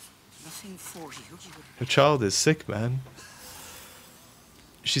 Nothing for you. Her child is sick, man.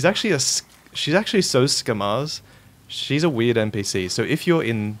 She's actually so skamaz. She's a weird NPC. So if you're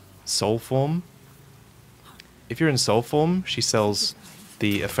in soul form, she sells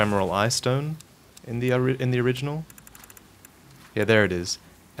the ephemeral eye stone in the original. Yeah, there it is.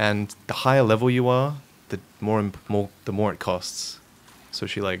 And the higher level you are, the more it costs. So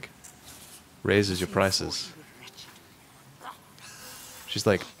she like raises your prices. She's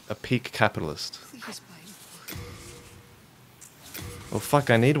like a peak capitalist. Oh fuck,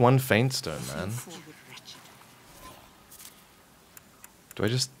 I need one faint stone, man. Do I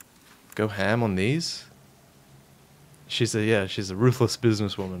just go ham on these? She's a ruthless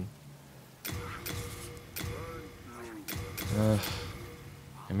businesswoman.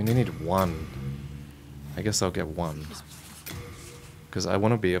 I mean, I need one. I guess I'll get one. Because I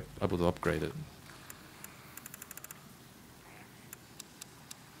want to be able to upgrade it.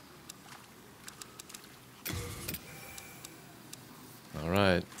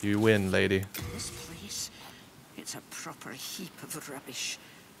 Alright, you win, lady. This place, it's a proper heap of rubbish.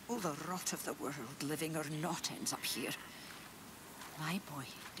 All the rot of the world, living or not, ends up here. My boy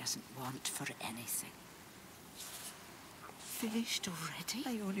doesn't want for anything. Finished already?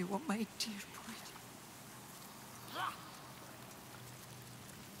 I only want my dear boy.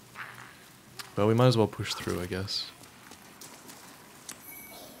 Well, we might as well push through, I guess.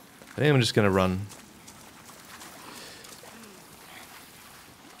 I think I'm just gonna run.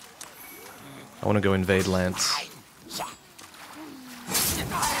 I want to go invade Lance.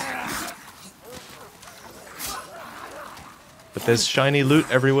 The But there's shiny loot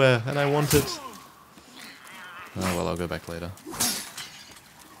everywhere, and I want it. Oh well, I'll go back later.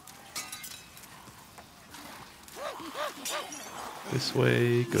 This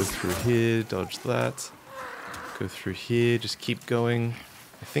way, go through here, dodge that. Go through here, just keep going.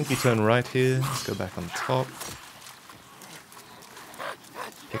 I think you turn right here. Let's go back on top.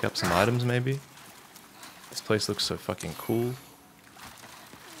 Pick up some items, maybe. This place looks so fucking cool.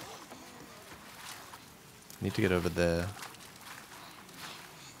 Need to get over there.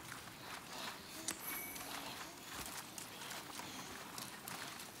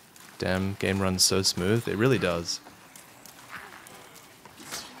 Damn, game runs so smooth. It really does.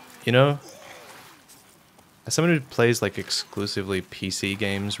 You know, as someone who plays like exclusively PC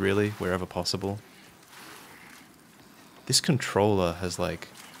games, really, wherever possible, this controller has like...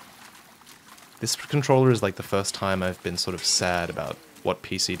 This controller is like the first time I've been sort of sad about what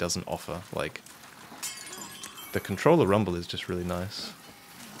PC doesn't offer. Like, the controller rumble is just really nice.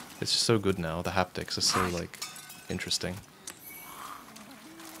 It's just so good now. The haptics are so like interesting.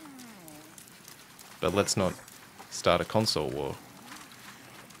 But let's not start a console war.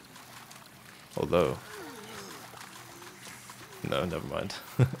 Although... No, never mind.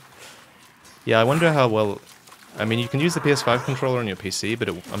 Yeah, I wonder how well... I mean, you can use the PS5 controller on your PC, but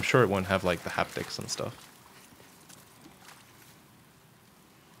I'm sure it won't have, like, the haptics and stuff.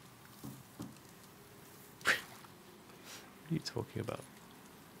 What are you talking about?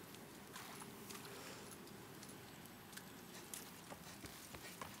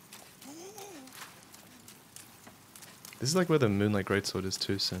 This is like where the Moonlight Greatsword is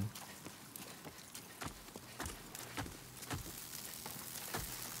too soon.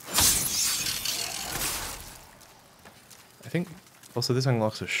 I think also this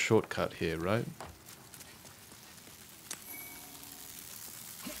unlocks a shortcut here, right?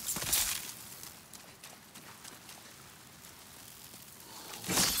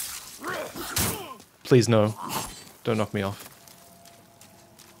 Please no. Don't knock me off.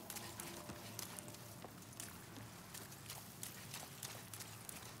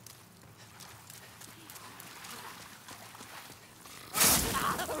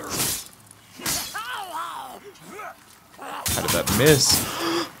 How did that miss?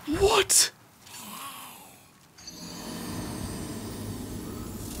 What?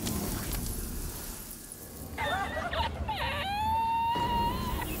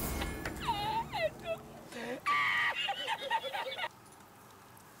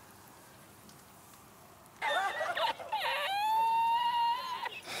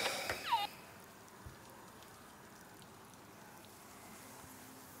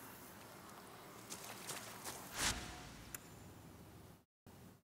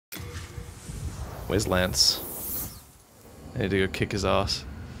 Where's Lance? I need to go kick his ass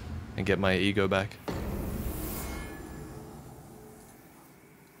and get my ego back.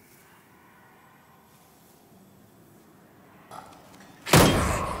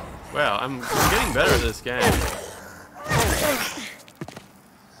 Wow, I'm getting better at this game.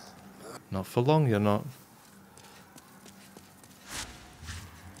 Not for long, you're not.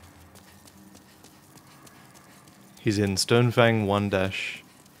 He's in Stonefang 1-1.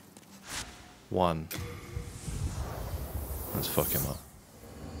 Let's fuck him up.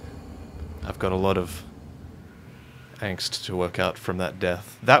 I've got a lot of angst to work out from that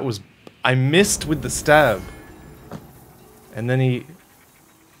death. That was... I missed with the stab. And then he...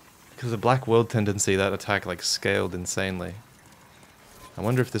 Because of Black World tendency, that attack like scaled insanely. I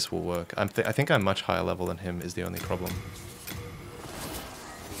wonder if this will work. I think I'm much higher level than him is the only problem.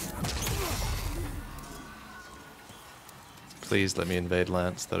 Please let me invade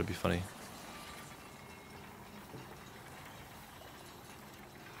Lance, that would be funny.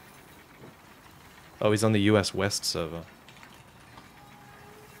 Oh, he's on the US West server.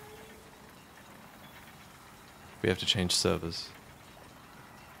 We have to change servers.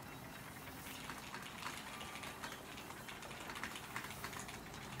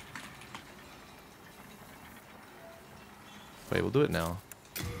 Wait, we'll do it now.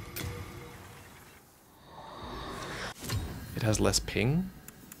 It has less ping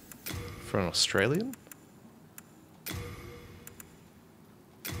for an Australian?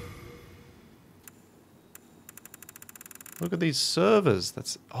 Look at these servers.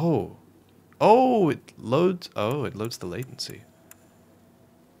 That's... Oh. Oh, it loads... Oh, it loads the latency.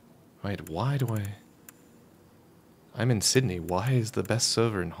 Wait, why do I... I'm in Sydney. Why is the best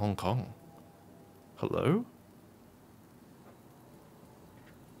server in Hong Kong? Hello?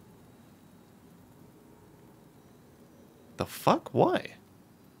 The fuck? Why?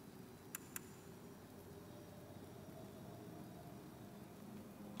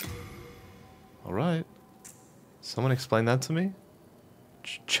 Alright. Someone explain that to me?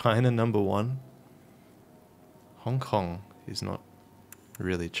 China #1? Hong Kong is not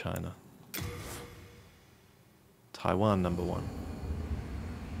really China. Taiwan #1.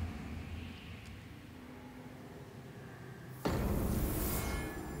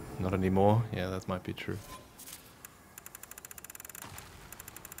 Not anymore? Yeah, that might be true.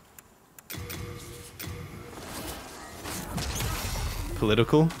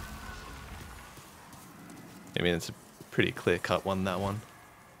 Political? I mean, it's a pretty clear-cut one, that one.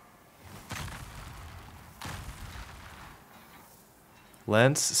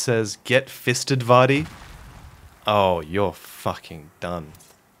 Lance says, get fisted, Vaati. Oh, you're fucking done.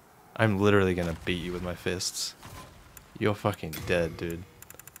 I'm literally gonna beat you with my fists. You're fucking dead, dude.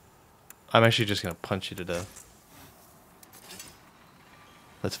 I'm actually just gonna punch you to death.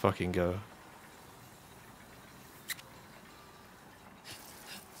 Let's fucking go.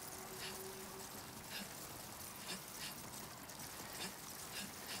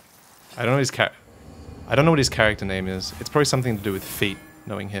 I don't know what his character name is. It's probably something to do with feet,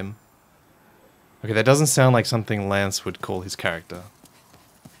 knowing him. Okay, that doesn't sound like something Lance would call his character.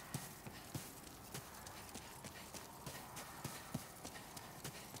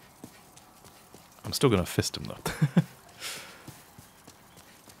 I'm still gonna fist him though.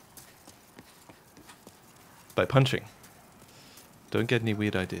 By punching. Don't get any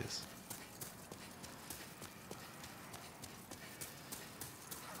weird ideas.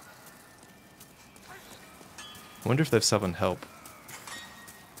 I wonder if they've summoned help.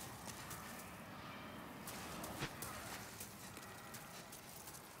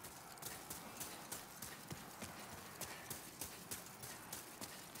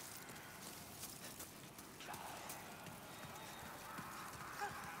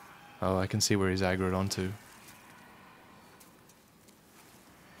 Oh, I can see where he's aggroed onto.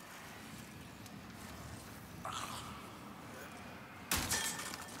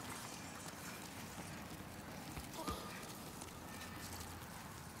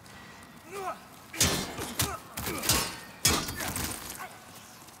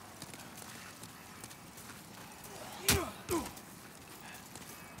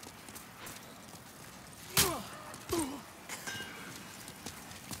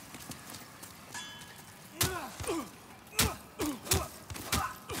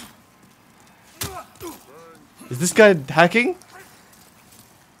 Is this guy hacking?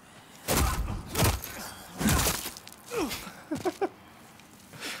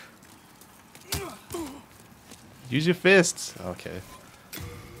 Use your fists. Okay.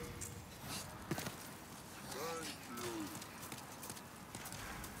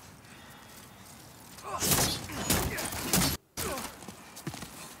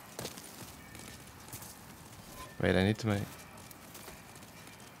 Wait, I need to make...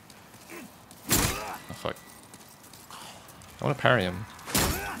 Oh, fuck. I want to parry him.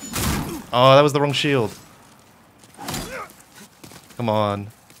 Oh, that was the wrong shield. Come on.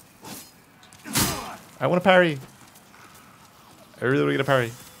 I want to parry. I really want to get a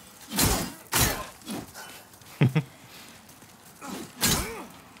parry.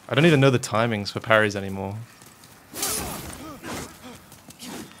 I don't even know the timings for parries anymore.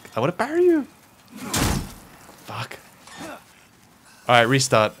 I want to parry you. Fuck. Alright,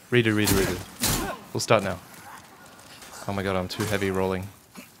 restart. Redo. We'll start now. Oh my god, I'm too heavy rolling.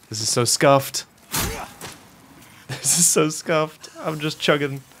 This is so scuffed. This is so scuffed. I'm just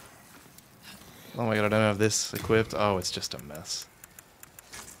chugging. Oh my god, I don't have this equipped. Oh, it's just a mess.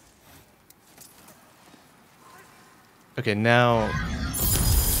 Okay, now...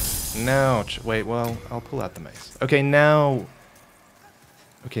 Wait, well, I'll pull out the mace. Okay, now...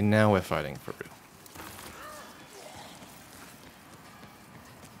 Okay, now we're fighting for real.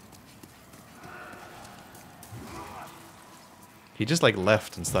 He just like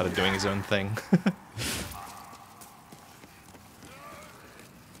left and started doing his own thing.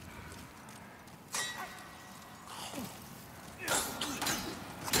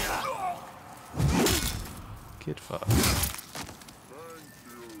 Get fucked.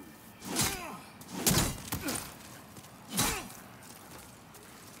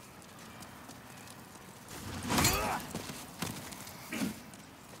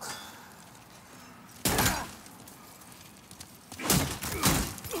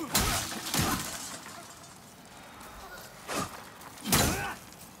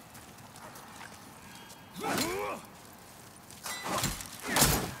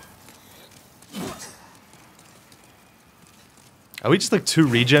 Are we just like 2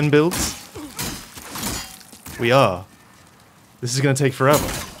 regen builds? We are. This is gonna take forever.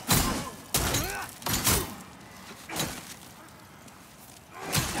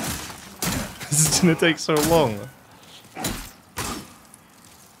 This is gonna take so long.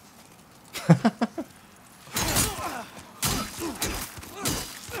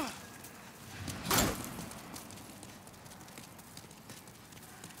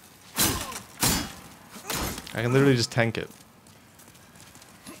 I can literally just tank it.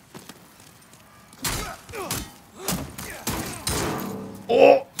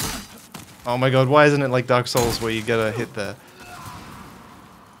 Oh! Oh my god, why isn't it like Dark Souls where you get a hit there?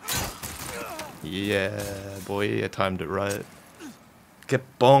 Yeah, boy, I timed it right. Get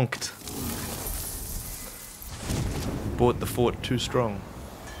bonked. Bought the fort too strong.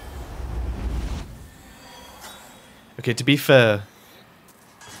 Okay, to be fair,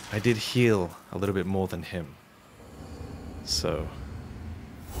 I did heal a little bit more than him. So.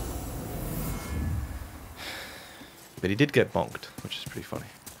 But he did get bonked, which is pretty funny.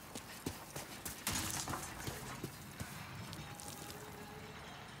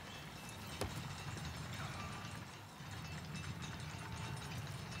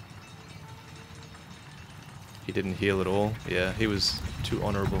 He didn't heal at all. Yeah, he was too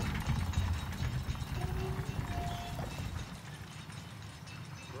honorable.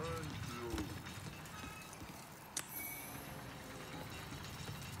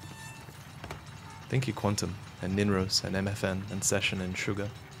 Thank you, Quantum, and Ninros, and MFN, and Session, and Sugar.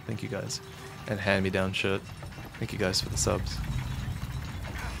 Thank you guys. And Hand Me Down Shirt. Thank you guys for the subs.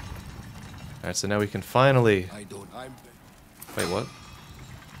 Alright, so now we can finally... Wait, what?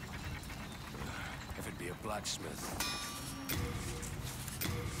 If it be a blacksmith.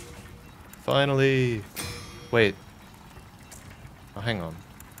 Finally! Wait. Oh, hang on.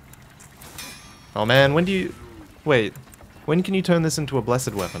 Oh man, when do you... Wait. When can you turn this into a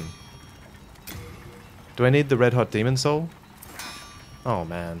blessed weapon? Do I need the Red Hot Demon Soul? Oh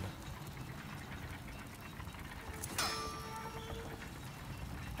man.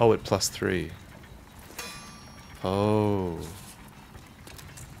 Oh, at +3. Oh.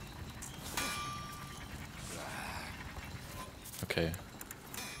 Okay.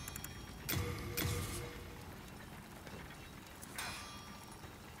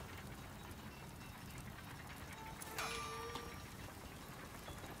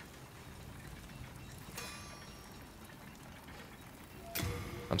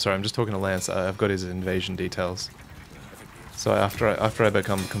 I'm sorry, I'm just talking to Lance. I've got his invasion details. So after I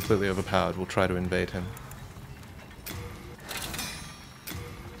become completely overpowered, we'll try to invade him.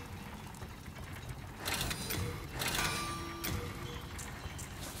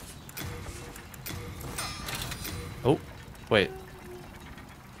 Oh, wait.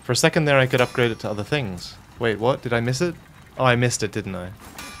 For a second there I could upgrade it to other things. Wait, what? Did I miss it? Oh, I missed it, didn't I?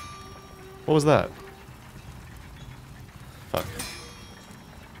 What was that? Fuck.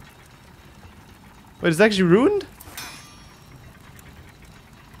 Wait, is it actually ruined?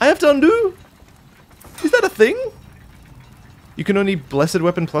 I have to undo? Is that a thing? You can only Blessed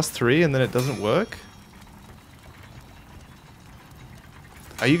Weapon +3 and then it doesn't work?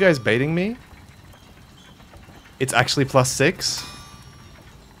 Are you guys baiting me? It's actually +6?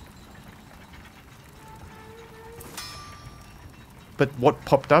 But what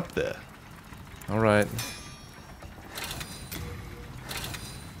popped up there? Alright.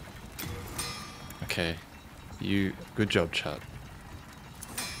 Okay. You... Good job, chat.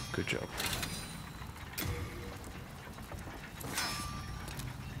 Good job.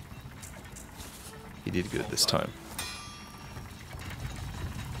 He did good this time.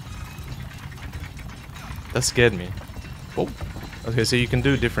 That scared me. Oh. Okay, so you can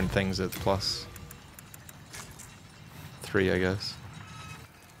do different things at +3, I guess.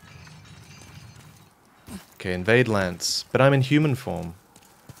 Okay, invade Lance. But I'm in human form.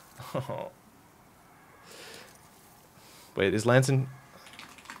 Wait, is Lance in...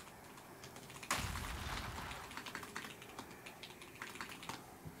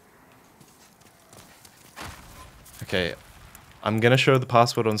 Okay, I'm gonna show the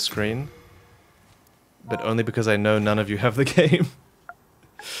password on screen, but only because I know none of you have the game.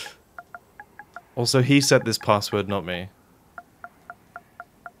 Also, he set this password, not me.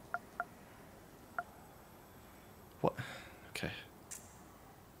 What? Okay.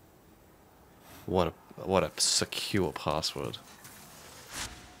 What a secure password.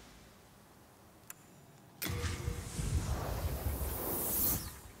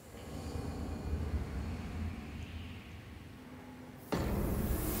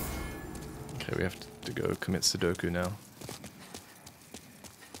 Okay, we have to go commit Sudoku now.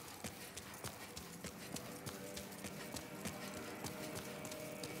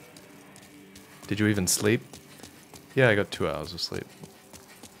 Did you even sleep? Yeah, I got 2 hours of sleep.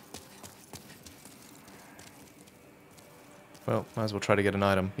 Well, might as well try to get an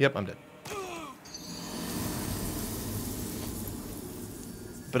item. Yep, I'm dead.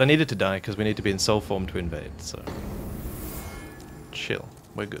 But I needed to die because we need to be in soul form to invade, so... Chill.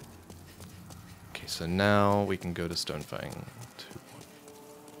 We're good. Okay, so now we can go to Stonefang.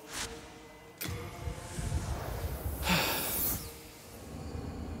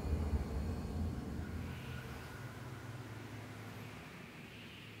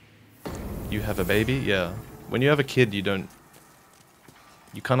 You have a baby? Yeah. When you have a kid, you don't...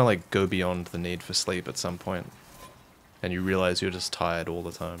 You kind of like go beyond the need for sleep at some point. And you realize you're just tired all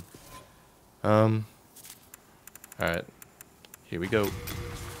the time. Alright. Here we go.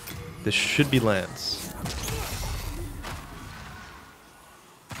 This should be Lance.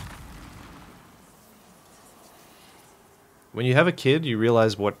 When you have a kid, you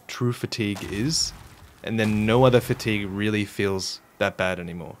realize what true fatigue is. And then no other fatigue really feels that bad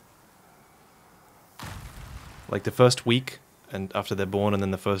anymore. Like the first week, and after they're born, and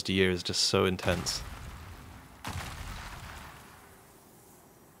then the first year is just so intense.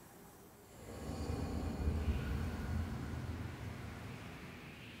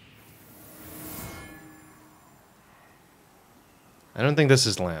 I don't think this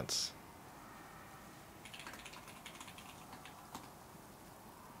is Lance.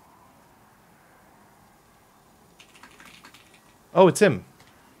 Oh, it's him.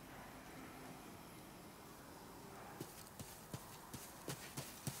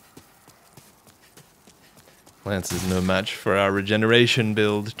 Lance is no match for our regeneration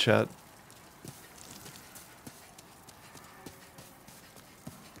build, chat.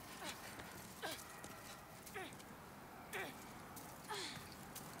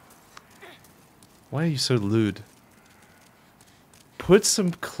 Why are you so lewd? Put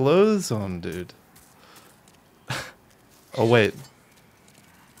some clothes on, dude. Oh, wait.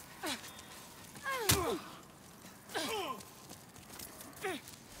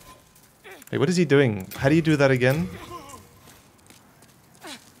 Hey, what is he doing? How do you do that again?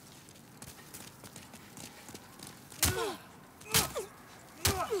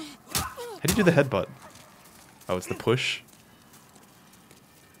 How do you do the headbutt? Oh, it's the push.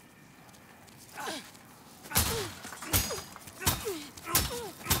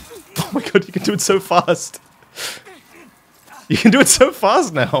 Oh my god, you can do it so fast. You can do it so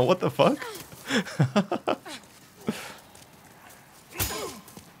fast now. What the fuck?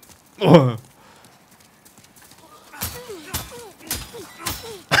 Oh.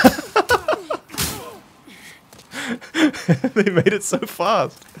 They made it so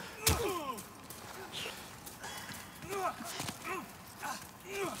fast.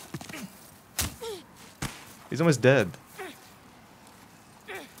 He's almost dead.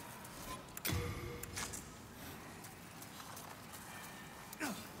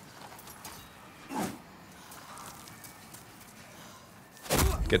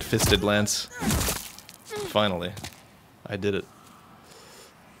 Get fisted, Lance. Finally. I did it.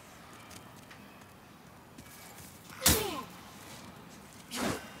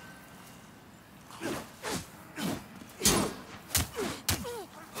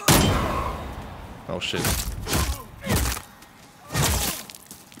 Oh shit.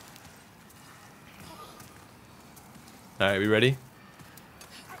 Alright, we ready?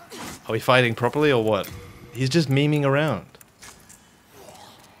 Are we fighting properly or what? He's just memeing around.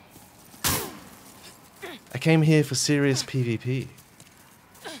 I came here for serious PvP.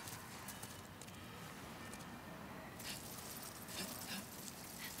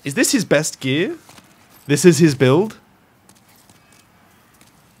 Is this his best gear? This is his build?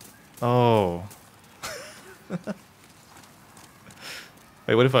 Oh.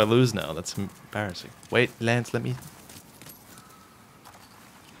 Wait, what if I lose now? That's embarrassing. Wait, Lance, let me...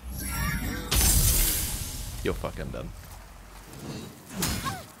 You're fucking done.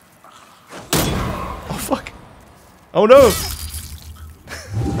 Oh, fuck. Oh, no!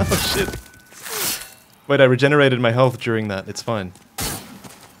 Oh, shit. Wait, I regenerated my health during that. It's fine.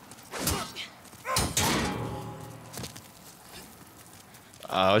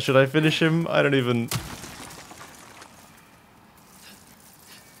 Should I finish him? I don't even...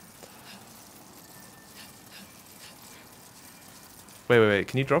 Wait.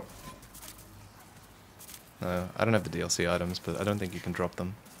 Can you drop? No, I don't have the DLC items, but I don't think you can drop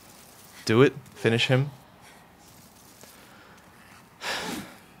them. Do it. Finish him.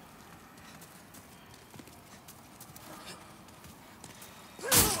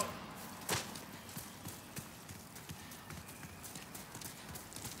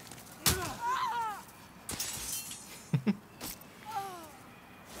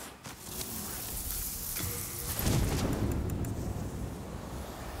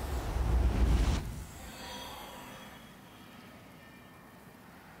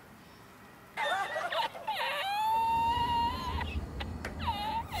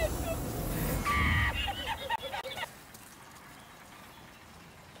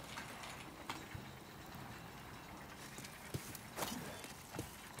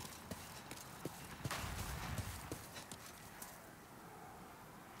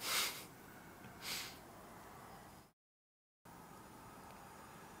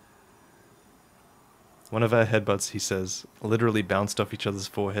 One of our headbutts, he says, literally bounced off each other's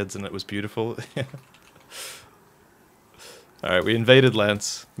foreheads and it was beautiful. Alright, we invaded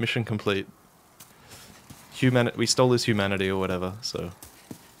Lance. Mission complete. We stole his humanity or whatever, so...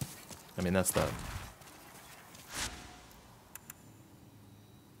 I mean, that's that.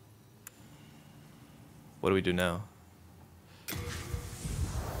 What do we do now?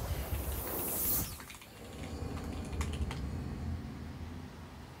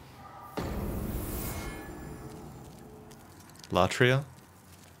 Latria?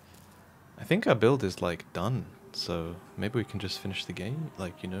 I think our build is, like, done, so maybe we can just finish the game,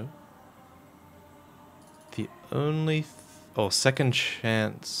 like, you know? The only... oh, second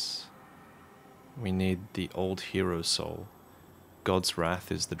chance... We need the old hero soul. God's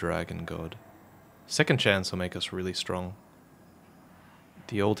Wrath is the dragon god. Second chance will make us really strong.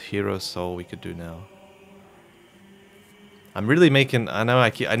 The old hero soul we could do now. I'm really making... I know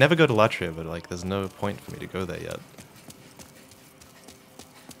I never go to Latria, but, like, there's no point for me to go there yet.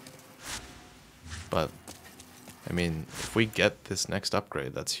 But, I mean, if we get this next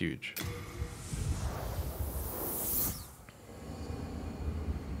upgrade, that's huge.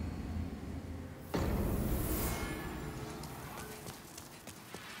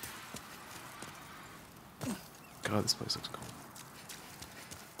 God, this place looks cool.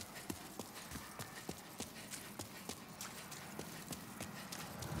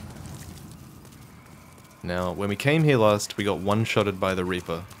 Now, when we came here last, we got one-shotted by the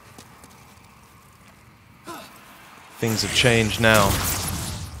Reaper. Things have changed now.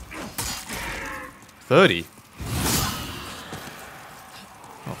 30?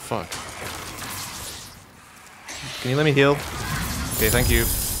 Oh, fuck. Can you let me heal? Okay, thank you.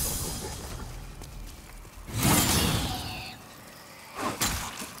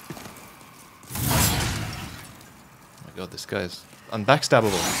 Oh my god, this guy's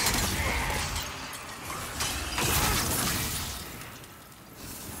unbackstabbable.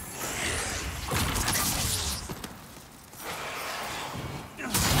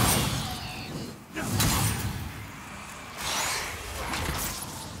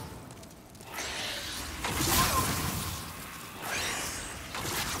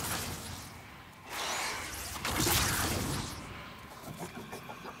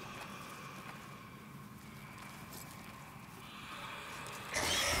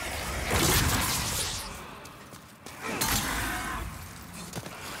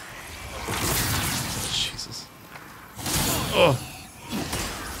 Oh.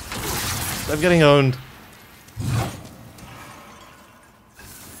 I'm getting owned.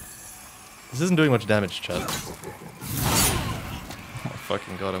 This isn't doing much damage, chat. Oh my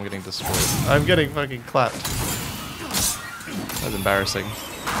fucking god, I'm getting destroyed. I'm getting fucking clapped. That's embarrassing.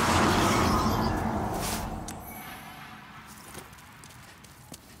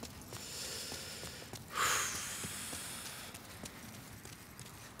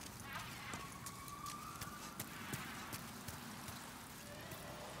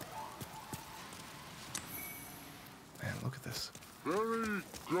 Look at this. Very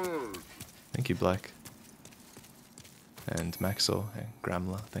good. Thank you, Black. And Maxor and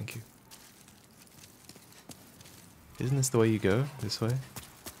Gramla, thank you. Isn't this the way you go? This way?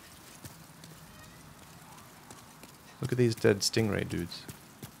 Look at these dead stingray dudes.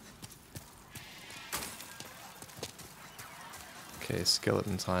 Okay,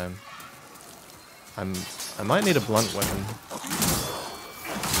 skeleton time. I might need a blunt weapon.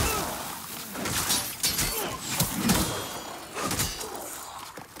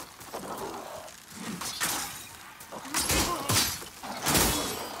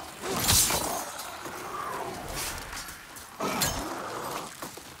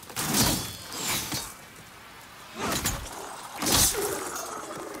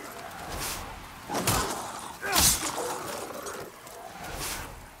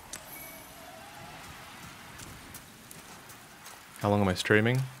 How long am I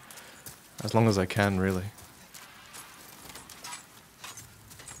streaming? As long as I can, really.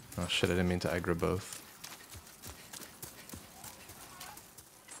 Oh shit, I didn't mean to aggro both.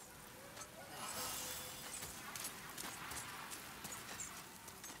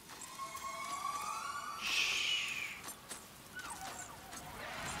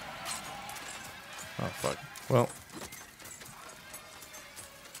 Oh fuck. Well.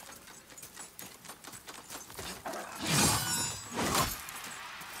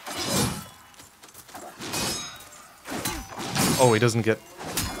 Oh, he doesn't get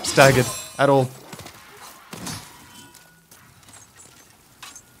staggered at all.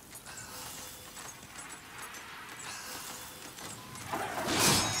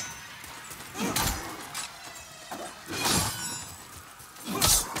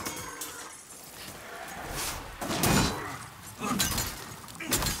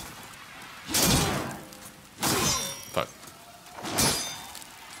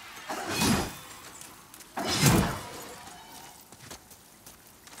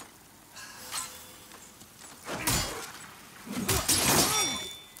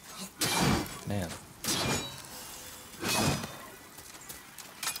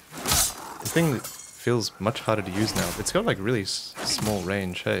 This thing feels much harder to use now. It's got like really small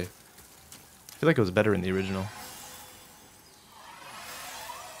range, hey. I feel like it was better in the original.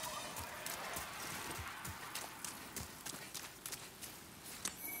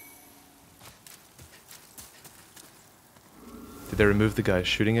 Did they remove the guy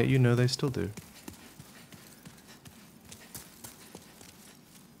shooting at you? No, they still do.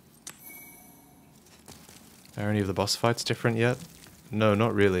 Are any of the boss fights different yet? No,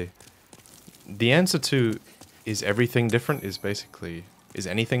 not really. The answer to is everything different is basically... Is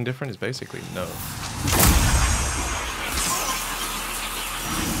anything different is basically no.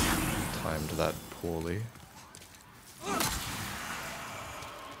 Timed that poorly.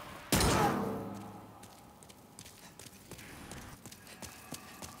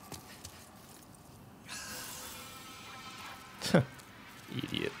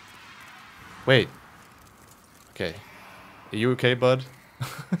 Idiot. Wait. Okay. Are you okay, bud?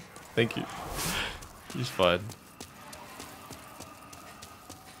 Thank you. He's fine.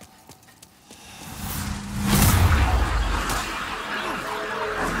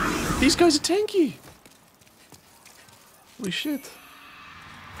 These guys are tanky! Holy shit.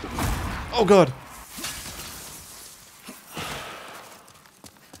 Oh god!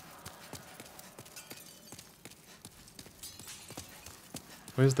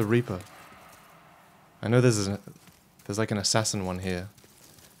 Where's the Reaper? I know there's like an assassin one here,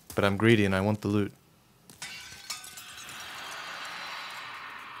 but I'm greedy and I want the loot.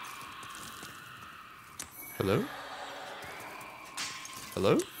 Hello?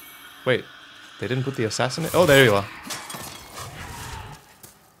 Hello? Wait, they didn't put the assassin in? Oh, there you are.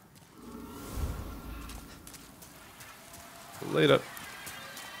 Later.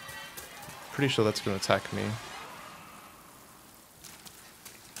 Pretty sure that's gonna attack me.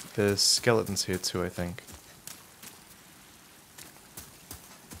 There's skeletons here too, I think.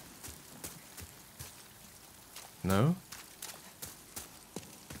 No?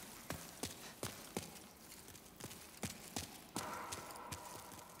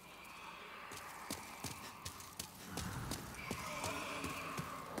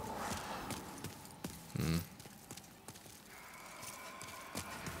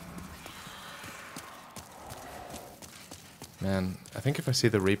 Man, I think if I see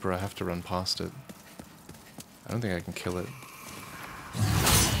the Reaper, I have to run past it. I don't think I can kill it.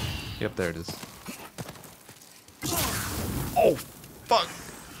 Yep, there it is. Oh, fuck!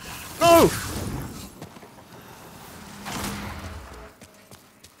 No!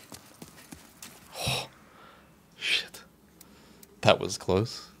 Oh, shit. That was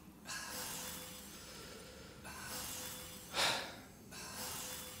close.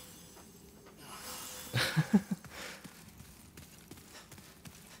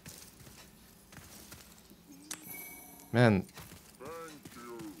 Man.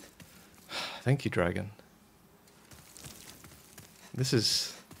 Thank you, Dragon. This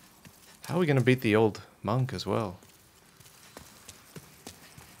is... How are we gonna beat the old monk as well?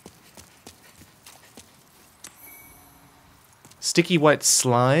 Sticky white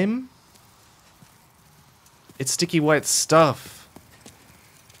slime? It's sticky white stuff.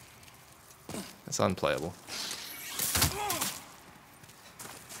 That's unplayable.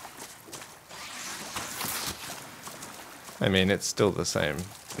 I mean, it's still the same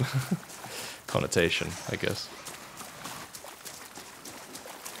connotation, I guess.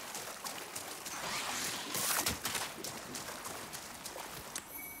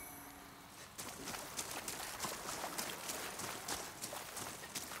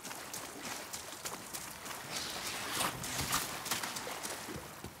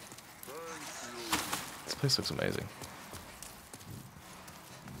 This place looks amazing.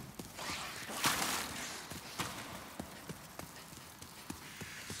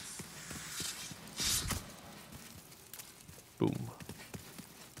 Boom.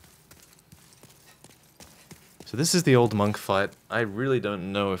 So this is the old monk fight. I really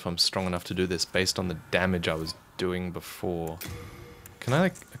don't know if I'm strong enough to do this based on the damage I was doing before. Can I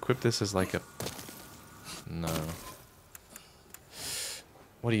like equip this as like a... No.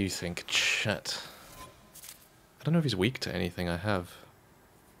 What do you think, chat? I don't know if he's weak to anything I have.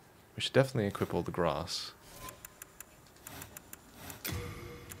 We should definitely equip all the grass.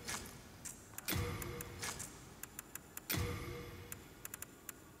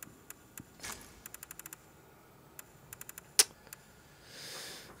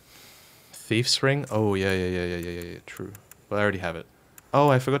 Thief's ring? Oh, yeah, true. But I already have it. Oh,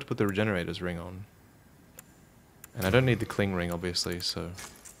 I forgot to put the regenerator's ring on. And I don't need the cling ring, obviously, so...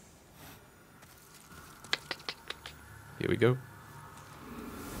 Here we go.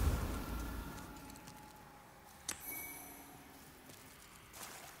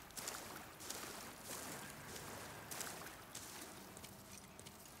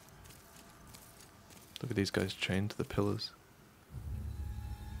 Look at these guys chained to the pillars.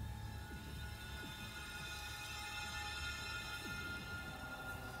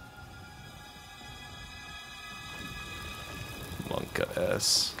 Monka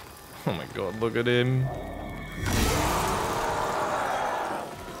S. Oh my god, look at him.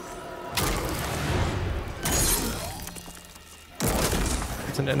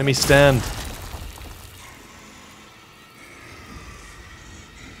 It's an enemy stand.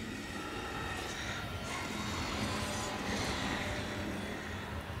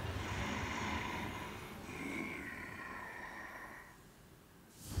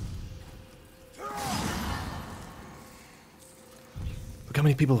 Look how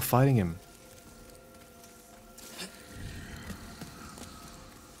many people are fighting him.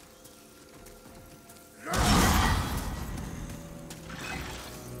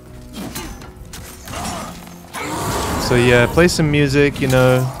 So yeah, play some music, you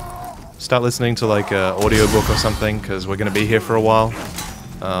know, start listening to like an audiobook or something, because we're going to be here for a while.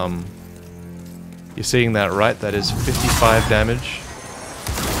 You're seeing that, right? That is 55 damage.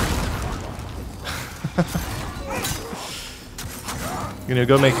 You know,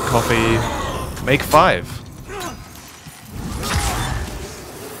 go make a coffee, make 5.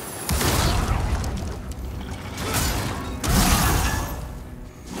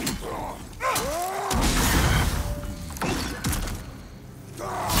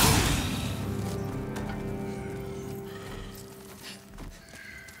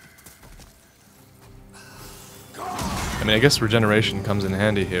 I mean, I guess regeneration comes in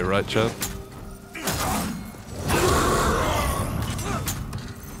handy here, right, chat?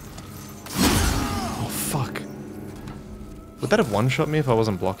 Oh, fuck. Would that have one-shot me if I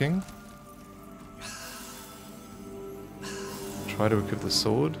wasn't blocking? Try to equip the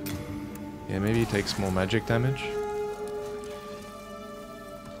sword. Yeah, maybe he takes more magic damage.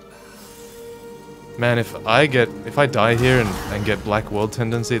 Man, if I die here and get Black World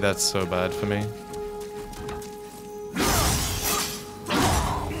tendency, that's so bad for me.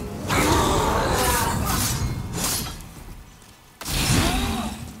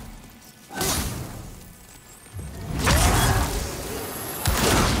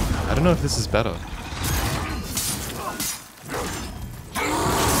 I don't know if this is better.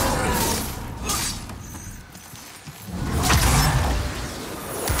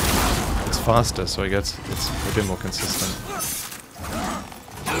 It's faster, so I guess it's a bit more consistent.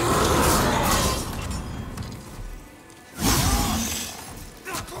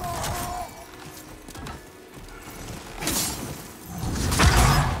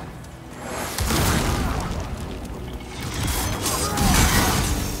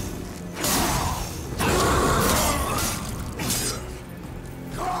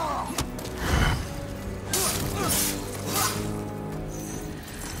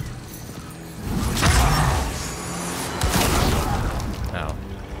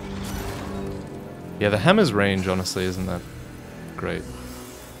 Yeah, the hammer's range, honestly, isn't that great.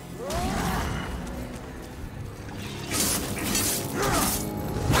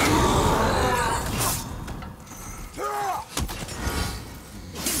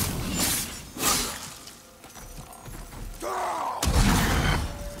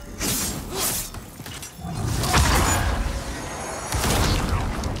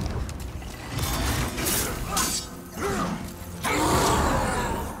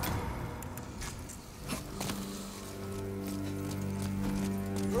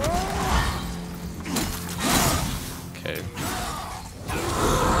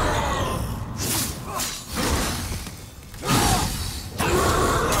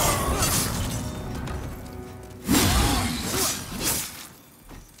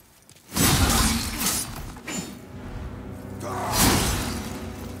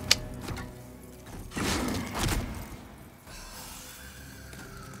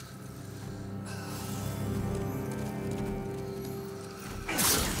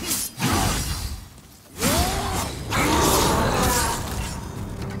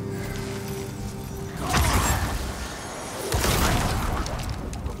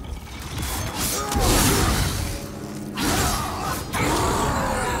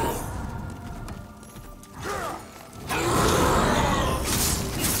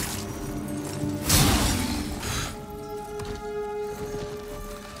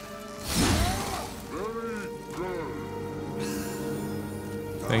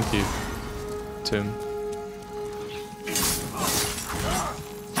 Thank you, Tim.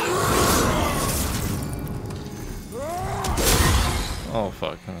 Oh,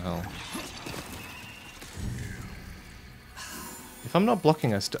 fucking hell. If I'm not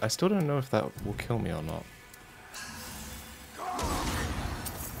blocking, I still don't know if that will kill me or not.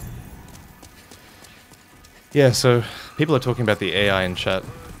 Yeah, so people are talking about the AI in chat.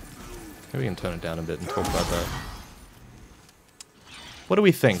 Maybe we can turn it down a bit and talk about that. What do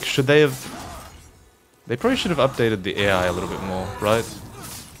we think? Should they have... They probably should have updated the AI a little bit more, right?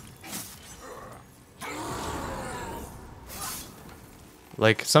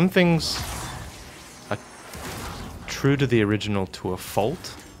 Like, some things are true to the original to a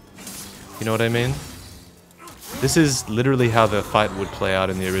fault. You know what I mean? This is literally how the fight would play out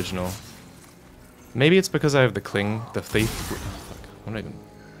in the original. Maybe it's because I have the cling, the thief... Fuck, I'm not even...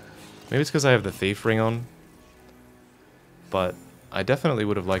 Maybe it's because I have the thief ring on. But I definitely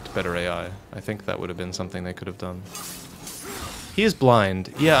would have liked better AI. I think that would have been something they could have done. He is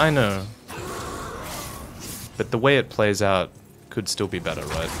blind. Yeah, I know. But the way it plays out could still be better,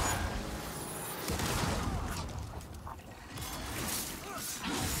 right?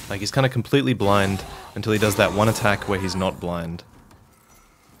 Like, he's kind of completely blind until he does that one attack where he's not blind.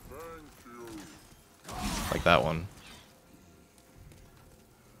 Like that one.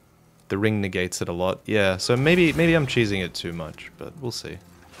 The ring negates it a lot. Yeah, so maybe I'm cheesing it too much, but we'll see.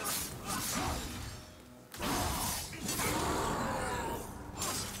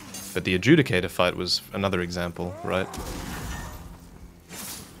 But the adjudicator fight was another example, right?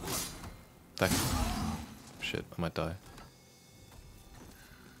 That... Shit, I might die.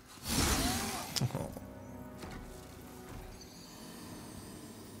 Oh.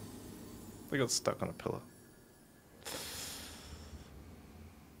 I got stuck on a pillar.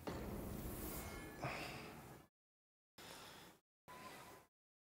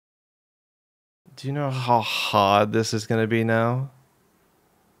 Do you know how hard this is gonna be now?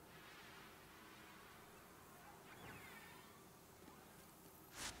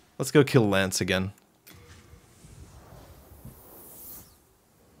 Let's go kill Lance again.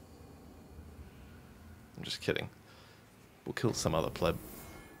 I'm just kidding. We'll kill some other pleb.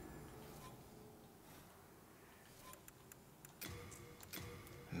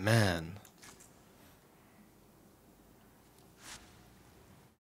 Man.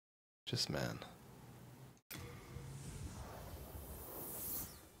 Just man.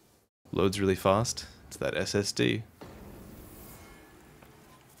 Loads really fast. It's that SSD.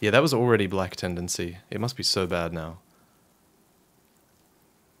 Yeah, that was already Black Tendency. It must be so bad now.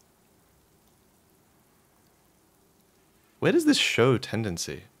 Where does this show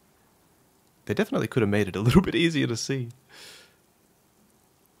Tendency? They definitely could have made it a little bit easier to see.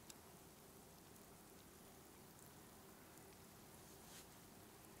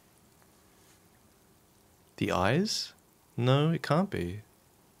 The eyes? No, it can't be.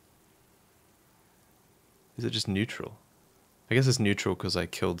 Is it just neutral? I guess it's neutral because I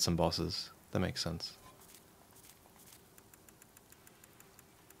killed some bosses. That makes sense.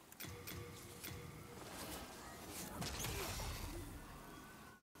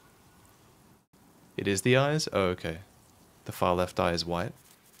 It is the eyes? Oh, okay. The far left eye is white.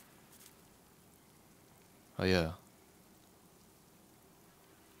 Oh, yeah.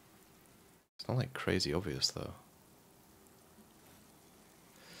 It's not like crazy obvious, though.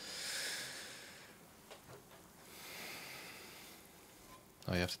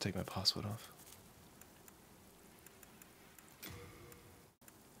 Oh, you have to take my password off.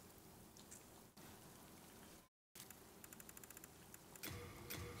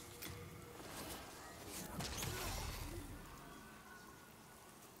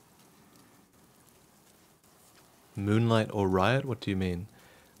 Moonlight or Riot? What do you mean?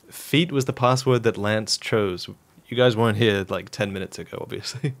 Feet was the password that Lance chose. You guys weren't here like 10 minutes ago,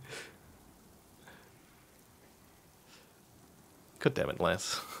 obviously. God damn it,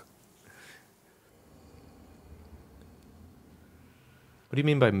 Lance. What do you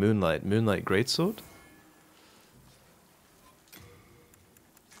mean by Moonlight? Moonlight Greatsword?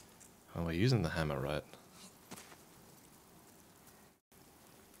 Oh, we're using the hammer, right?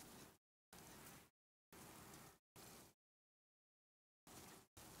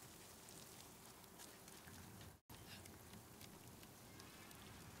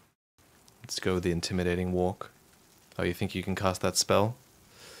 Let's go with the intimidating walk. Oh, you think you can cast that spell?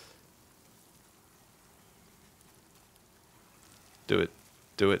 Do it.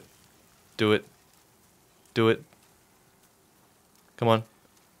 Do it. Do it. Do it. Come on.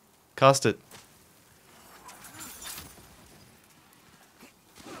 Cast it.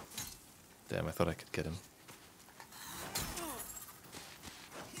 Damn, I thought I could get him.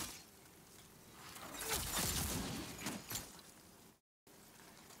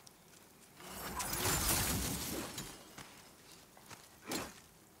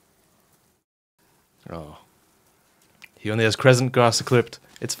 Oh. He only has Crescent Grass equipped.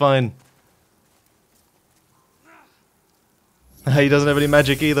 It's fine. He doesn't have any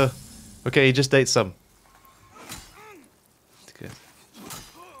magic either. Okay, he just ate some.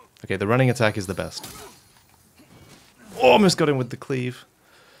 Okay, the running attack is the best. Oh, almost got him with the cleave.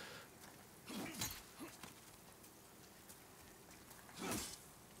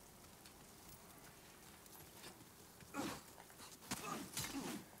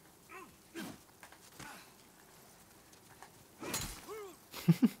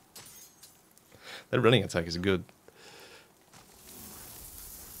 That running attack is good.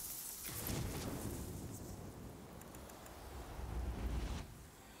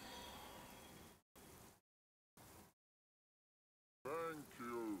 Thank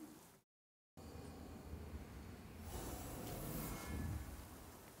you.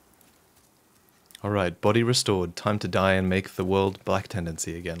 Alright, body restored. Time to die and make the world black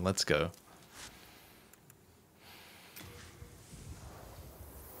tendency again. Let's go.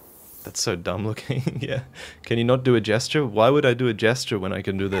 That's so dumb looking. Yeah. Can you not do a gesture? Why would I do a gesture when I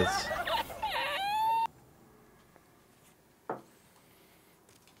can do this?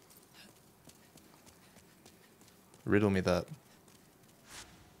 Riddle me that.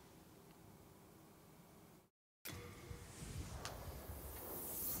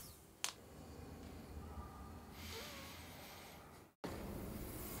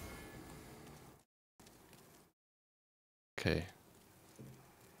 Okay.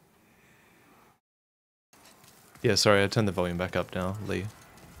 Yeah, sorry, I turned the volume back up now, Lee.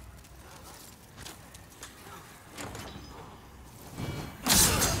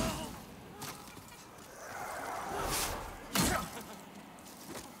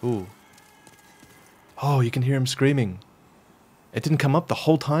 Ooh. Oh, you can hear him screaming. It didn't come up the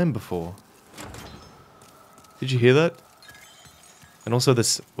whole time before. Did you hear that? And also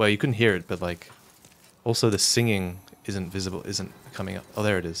this, well, you couldn't hear it, but like, also the singing isn't visible, isn't coming up. Oh,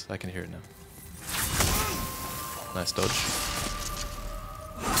 there it is. I can hear it now. Nice dodge.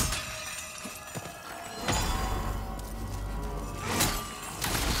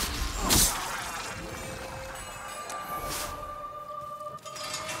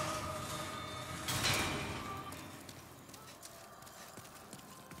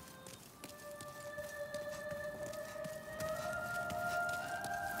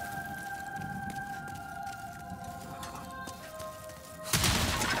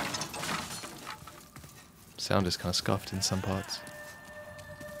 Sound is kind of scuffed in some parts.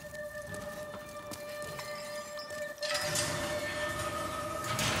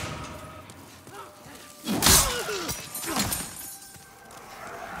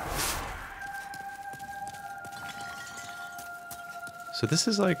 So this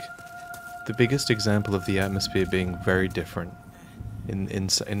is like the biggest example of the atmosphere being very different in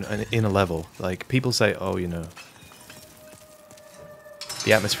a level. Like people say, oh, you know,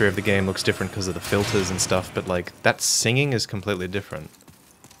 the atmosphere of the game looks different because of the filters and stuff, but like that singing is completely different.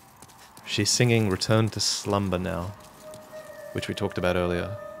 She's singing Return to Slumber now, which we talked about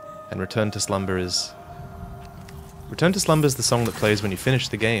earlier. And Return to Slumber is the song that plays when you finish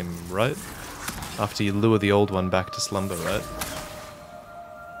the game, right? After you lure the old one back to slumber, right?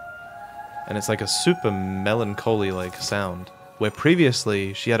 And it's like a super melancholy like sound, where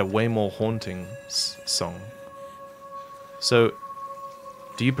previously she had a way more haunting song. So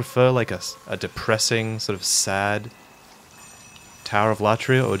do you prefer like a depressing, sort of sad Tower of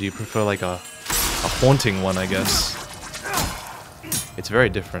Latria, or do you prefer like a haunting one, I guess? It's very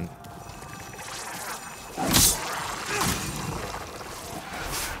different.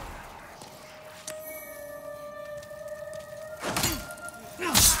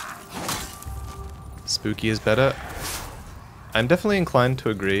 Spooky is better. I'm definitely inclined to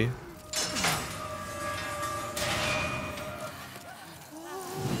agree.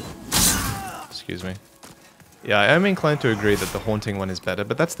 Excuse me. Yeah, I am inclined to agree that the haunting one is better,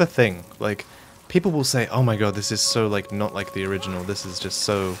 but that's the thing. Like, people will say, oh my god, this is so, like, not like the original. This is just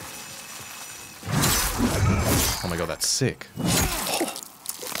so... Oh my god, that's sick.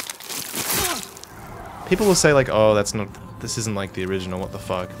 People will say, like, oh, that's not... This isn't like the original, what the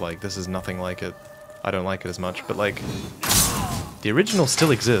fuck? Like, this is nothing like it. I don't like it as much, but, like... The original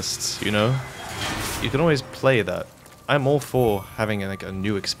still exists, you know? You can always play that. I'm all for having like a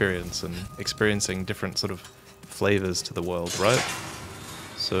new experience and experiencing different sort of flavors to the world, right?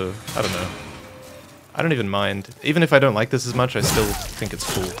 So, I don't know. I don't even mind. Even if I don't like this as much, I still think it's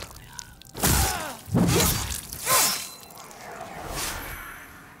cool.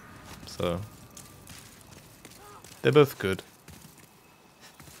 So, they're both good.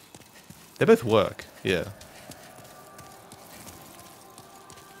 They both work, yeah.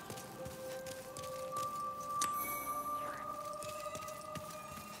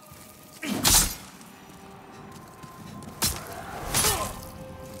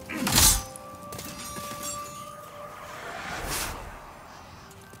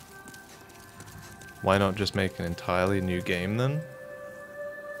 Why not just make an entirely new game then?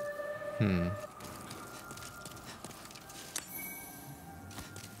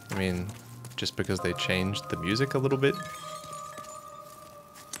 I mean, just because they changed the music a little bit?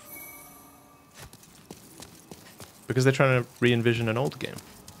 Because they're trying to re-envision an old game.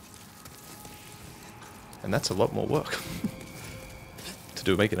 And that's a lot more work.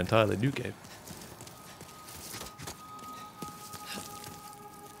 To make an entirely new game.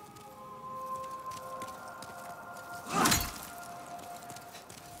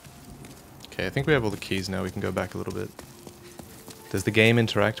 Okay, I think we have all the keys now. We can go back a little bit. Does the game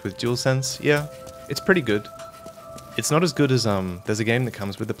interact with DualSense? Yeah, it's pretty good. It's not as good as, there's a game that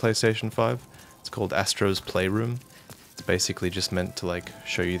comes with the PlayStation 5. It's called Astro's Playroom. It's basically just meant to, like,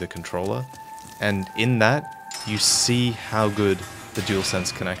 show you the controller. And in that, you see how good the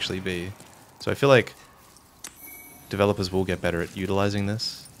DualSense can actually be. So I feel like developers will get better at utilizing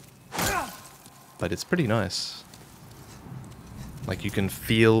this. But it's pretty nice. Like, you can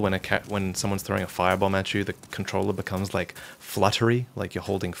feel when someone's throwing a firebomb at you, the controller becomes, like, fluttery, like you're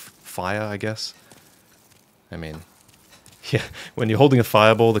holding fire, I guess. I mean, yeah, when you're holding a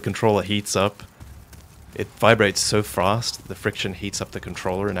fireball, the controller heats up. It vibrates so fast, the friction heats up the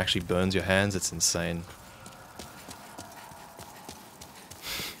controller and actually burns your hands. It's insane.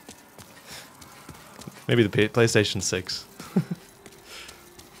 Maybe the PlayStation 6.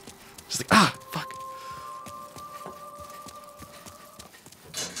 Just like, ah, fuck.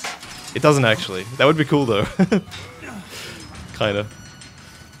 It doesn't actually. That would be cool though. Kinda.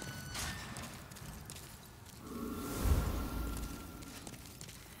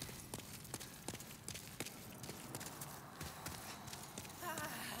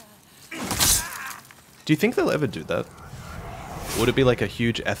 Do you think they'll ever do that? Would it be like a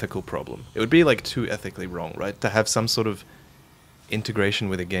huge ethical problem? It would be like too ethically wrong, right? To have some sort of integration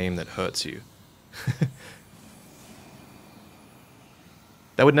with a game that hurts you.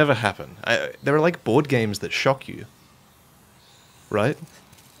 That would never happen. There are like board games that shock you. Right?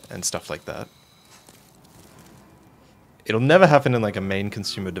 And stuff like that. It'll never happen in like a main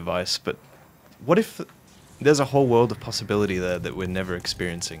consumer device, but what if there's a whole world of possibility there that we're never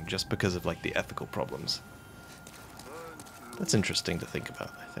experiencing just because of like the ethical problems? That's interesting to think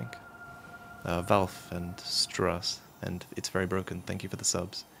about, I think. Valve and Struss, and It's Very Broken, thank you for the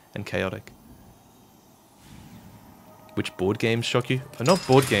subs. And Chaotic. Which board games shock you? Not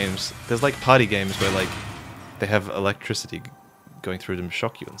board games, there's like party games where like they have electricity going through them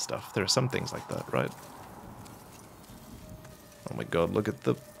shock you and stuff. There are some things like that, right? Oh my god, look at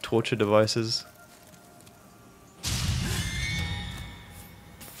the torture devices.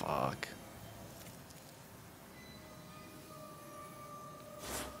 Fuck.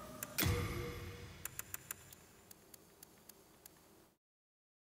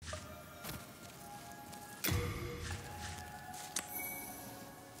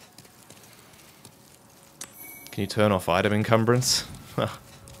 Can you turn off item encumbrance?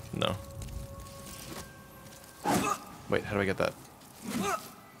 No. Wait, how do I get that?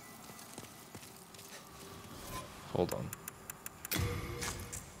 Hold on.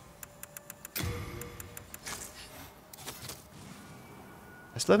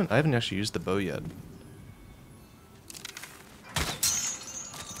 I haven't actually used the bow yet.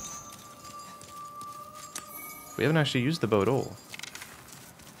 We haven't actually used the bow at all.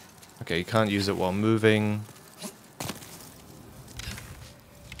 Okay, you can't use it while moving.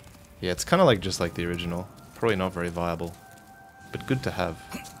 Yeah, it's kind of like just like the original. Probably not very viable, but good to have.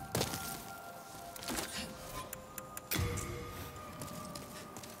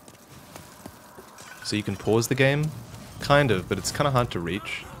 So you can pause the game? Kind of, but it's kind of hard to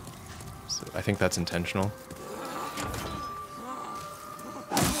reach. So I think that's intentional.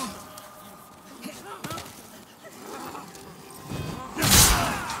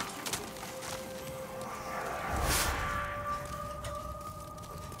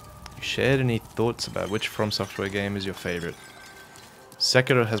 Shared any thoughts about which From Software game is your favorite?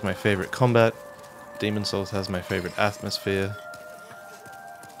 Sekiro has my favorite combat. Demon Souls has my favorite atmosphere.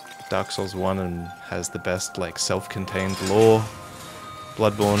 Dark Souls 1 has the best like self-contained lore.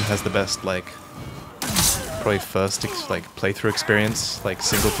 Bloodborne has the best like probably first like playthrough experience, like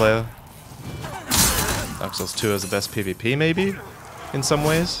single player. Dark Souls 2 has the best PvP maybe in some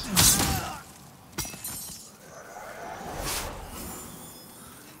ways.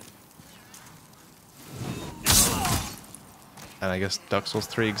 And I guess Dark Souls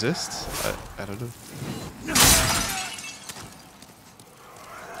 3 exists? I don't know.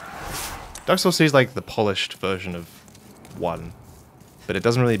 Dark Souls 3 is like the polished version of 1. But it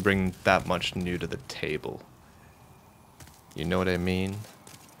doesn't really bring that much new to the table. You know what I mean?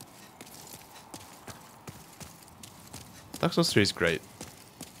 Dark Souls 3 is great.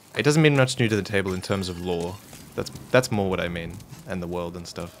 It doesn't mean much new to the table in terms of lore. That's more what I mean, and the world and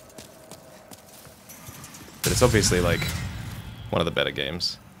stuff. But it's obviously, like, one of the better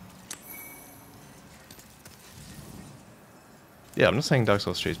games. Yeah, I'm not saying Dark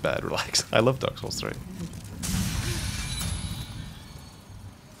Souls 3 is bad, relax. I love Dark Souls 3.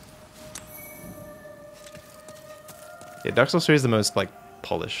 Yeah, Dark Souls 3 is the most, like,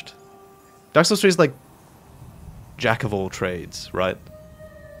 polished. Dark Souls 3 is, like, jack of all trades, right?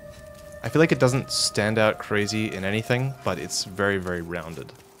 I feel like it doesn't stand out crazy in anything, but it's very, very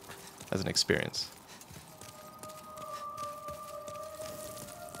rounded as an experience.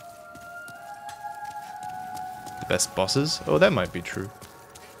 The best bosses? Oh, that might be true.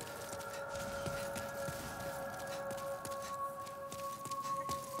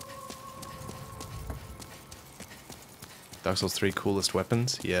 Dark Souls 3 coolest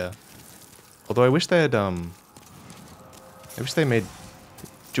weapons? Yeah. Although I wish they had, I wish they made...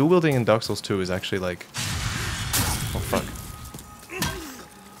 Dual wielding in Dark Souls 2 is actually like... Oh, fuck.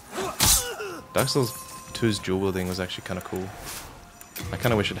 Dark Souls 2's dual wielding was actually kind of cool. I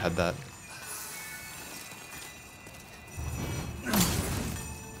kind of wish it had that.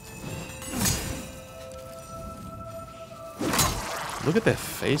 Look at their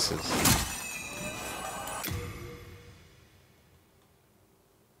faces.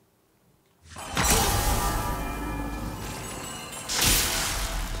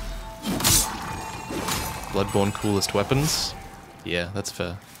 Bloodborne coolest weapons? Yeah, that's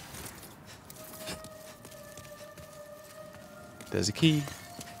fair. There's a key.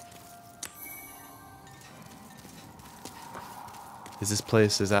 Is this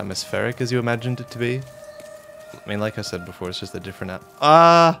place as atmospheric as you imagined it to be? I mean, like I said before, it's just a different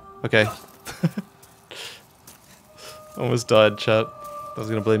okay. Almost died, chat. I was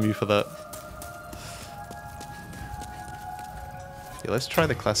gonna blame you for that. Yeah, let's try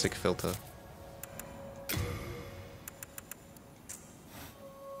the classic filter.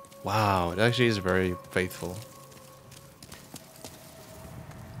 Wow, it actually is very faithful.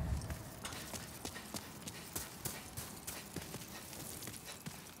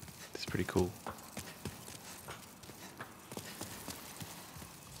 It's pretty cool.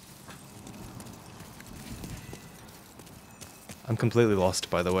 I'm completely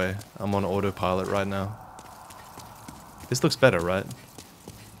lost, by the way. I'm on autopilot right now. This looks better, right?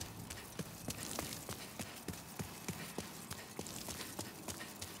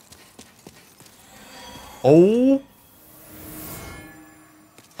 Oh!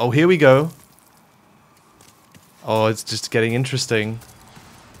 Oh, here we go. Oh, it's just getting interesting.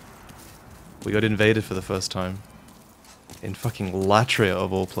 We got invaded for the first time. In fucking Latria,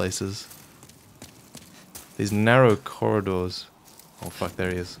 of all places. These narrow corridors. Oh fuck, there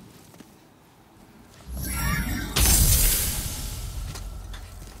he is.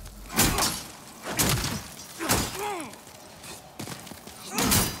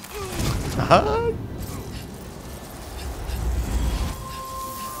 Aha!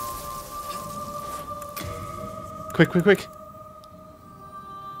 Quick, quick, quick!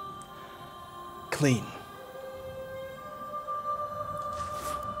 Clean.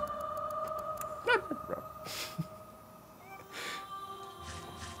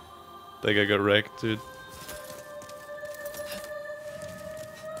 That guy got wrecked, dude.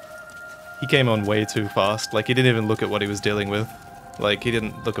 He came on way too fast. Like, he didn't even look at what he was dealing with. Like, he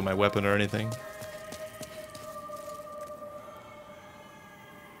didn't look at my weapon or anything.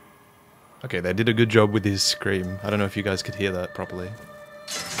 Okay, they did a good job with his scream. I don't know if you guys could hear that properly.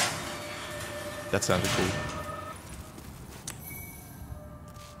 That sounded cool.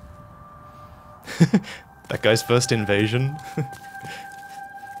 That guy's first invasion.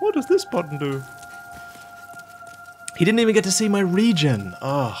 What does this button do? He didn't even get to see my regen.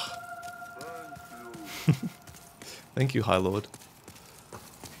 Oh. Thank you, High Lord.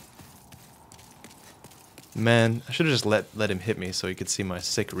 Man, I should have just let him hit me so he could see my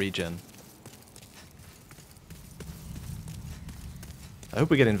sick regen. I hope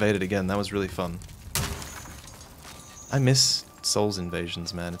we get invaded again. That was really fun. I miss Souls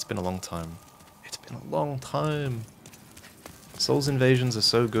invasions, man. It's been a long time. It's been a long time. Souls invasions are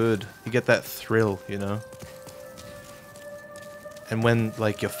so good. You get that thrill, you know? And when,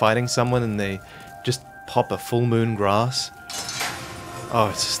 like, you're fighting someone and they just pop a full moon grass. Oh,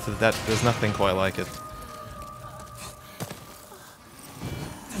 it's just that, there's nothing quite like it.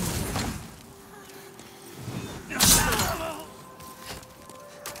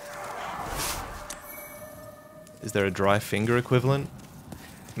 Is there a dry finger equivalent?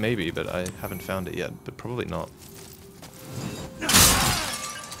 Maybe, but I haven't found it yet, but probably not.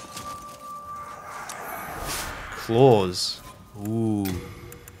 claws. Ooh.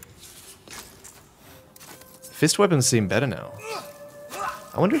 Fist weapons seem better now.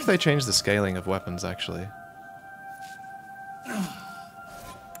 I wonder if they changed the scaling of weapons, actually.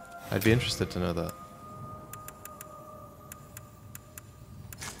 I'd be interested to know that.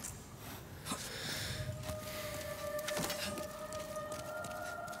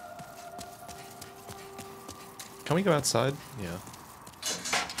 Can we go outside? Yeah.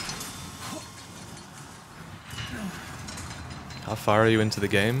 How far are you into the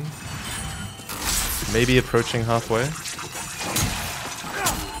game? Maybe approaching halfway?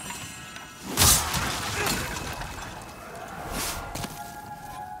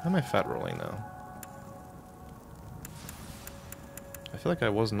 How am I fat rolling now? I feel like I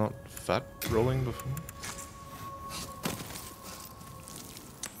was not fat rolling before.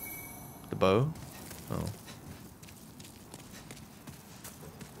 The bow? Oh.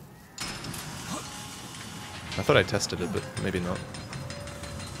 I thought I tested it, but maybe not.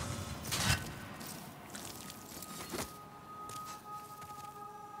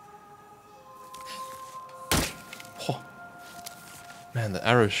 Oh. Man, the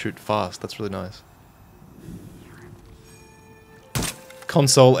arrows shoot fast. That's really nice.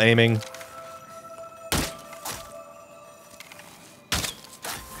 Console aiming.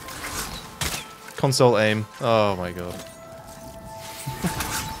 Console aim. Oh my god.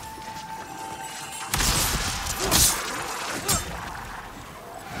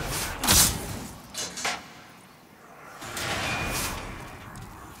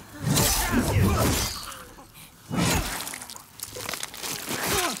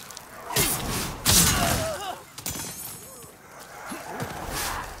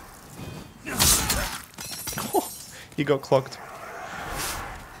 He got clocked.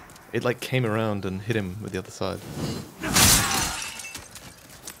 It like came around and hit him with the other side.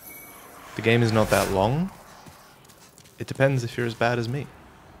 The game is not that long. It depends if you're as bad as me.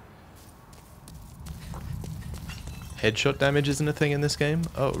 Headshot damage isn't a thing in this game?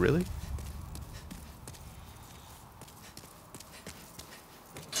 Oh, really?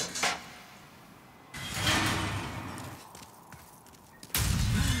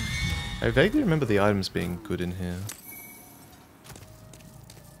 I vaguely remember the items being good in here.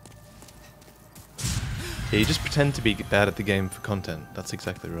 Yeah, you just pretend to be bad at the game for content. That's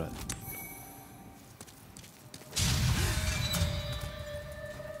exactly right.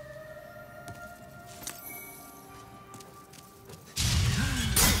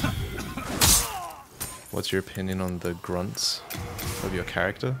 What's your opinion on the grunts of your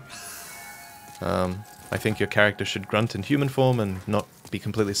character? I think your character should grunt in human form and not be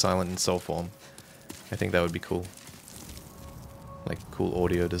completely silent in soul form. I think that would be cool. Like, cool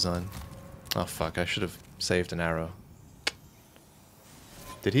audio design. Oh fuck, I should have saved an arrow.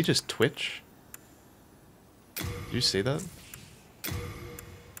 Did he just twitch? Did you see that?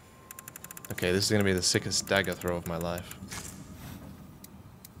 Okay, this is gonna be the sickest dagger throw of my life.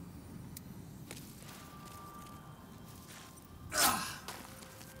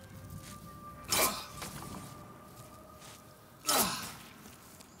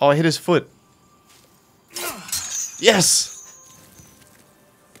 Oh, I hit his foot. Yes!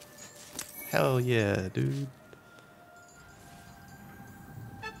 Hell yeah, dude.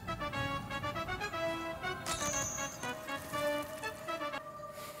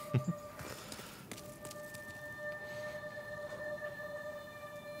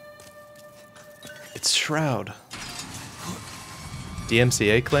 It's Shroud.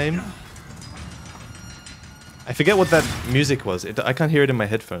 DMCA claim? I forget what that music was. I can't hear it in my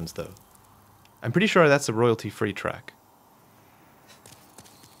headphones, though. I'm pretty sure that's a royalty-free track.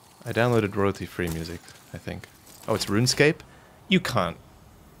 I downloaded royalty-free music, I think. Oh, it's RuneScape? You can't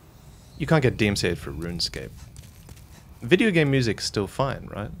get DMCA'd for RuneScape. Video game music's still fine,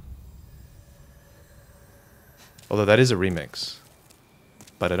 right? Although that is a remix.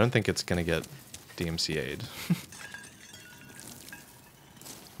 But I don't think it's gonna get DMCA'd.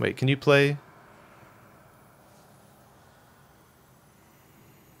 Wait, can you play...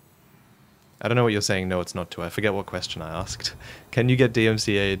 I don't know what you're saying, no it's not to. I forget what question I asked. Can you get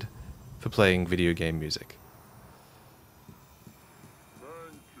DMCA'd for playing video game music?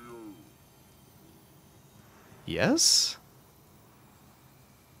 Thank you. Yes?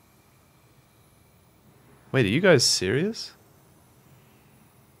 Wait, are you guys serious?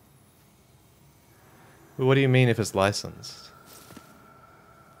 Well, what do you mean if it's licensed?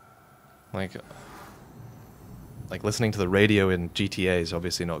 Like listening to the radio in GTA is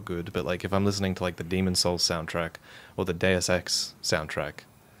obviously not good, but like if I'm listening to like the Demon's Souls soundtrack or the Deus Ex soundtrack,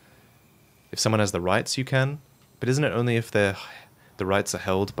 if someone has the rights, you can. But isn't it only if the rights are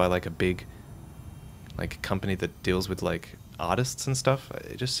held by like a big like a company that deals with like artists and stuff.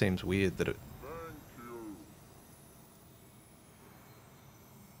 It just seems weird that it. Thank you.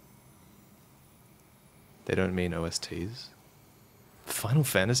 They don't mean OSTs. Final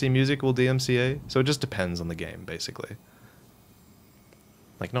Fantasy music will DMCA, so it just depends on the game, basically.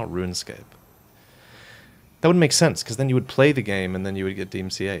 Like, not RuneScape. That would make sense, because then you would play the game and then you would get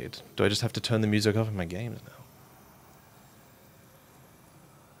DMCA'd. Do I just have to turn the music off in my games now?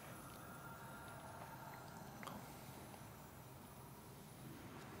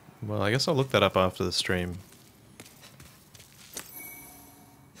 Well, I guess I'll look that up after the stream.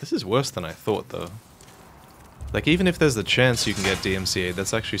 This is worse than I thought, though. Like, even if there's the chance you can get DMCA,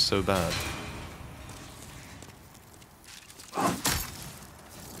 that's actually so bad.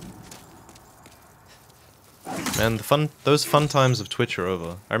 Man, those fun times of Twitch are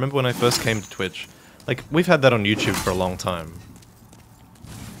over. I remember when I first came to Twitch. Like, we've had that on YouTube for a long time.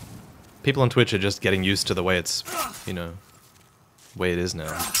 People on Twitch are just getting used to the way it's, you know, way it is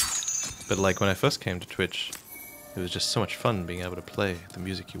now. But like, when I first came to Twitch, it was just so much fun being able to play the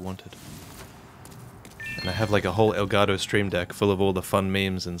music you wanted. And I have like a whole Elgato Stream Deck full of all the fun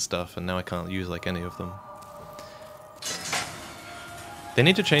memes and stuff, and now I can't use like any of them. They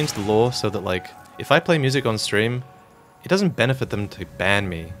need to change the law so that like, if I play music on stream, it doesn't benefit them to ban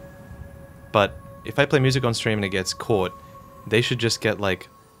me. But if I play music on stream and it gets caught, they should just get like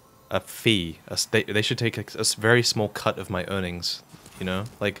a fee. They should take a very small cut of my earnings, you know?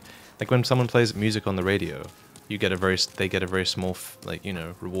 Like when someone plays music on the radio, they get a very small like, you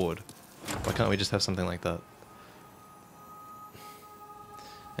know, reward. Why can't we just have something like that?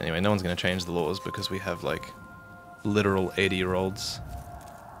 Anyway, no one's gonna change the laws because we have like literal 80-year-olds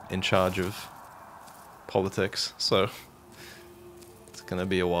in charge of politics, so it's gonna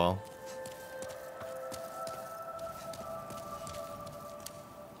be a while.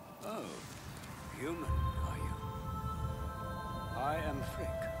 Oh, human, are you? I am Frick.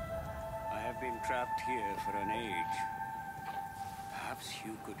 I have been trapped here for an age. Perhaps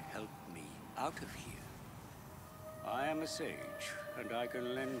you could help me out of here. I am a sage, and I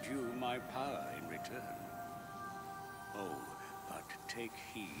can lend you my power in return. Oh, but take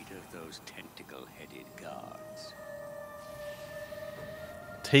heed of those tentacle-headed guards.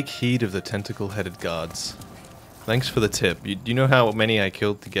 Take heed of the tentacle-headed guards. Thanks for the tip. Do you know how many I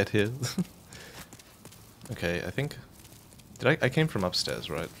killed to get here? Okay, I think... I came from upstairs,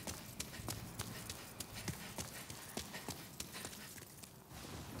 right?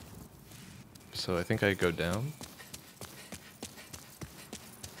 So I think I go down.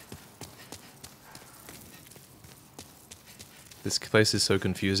 This place is so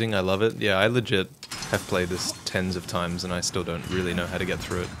confusing, I love it. Yeah, I legit have played this tens of times and I still don't really know how to get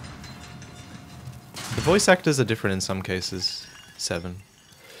through it. The voice actors are different in some cases. 7.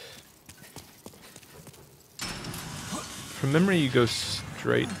 From memory you go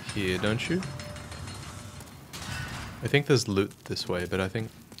straight here, don't you? I think there's loot this way, but I think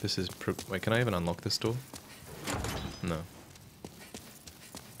this is... Wait, can I even unlock this door? No.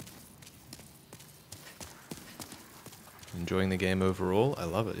 Enjoying the game overall? I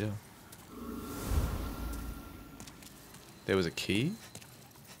love it, yeah. There was a key?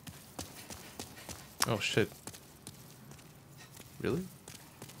 Oh shit. Really?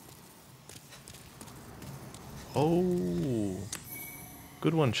 Oh.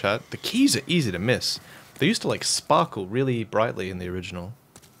 Good one, chat. The keys are easy to miss. They used to like sparkle really brightly in the original.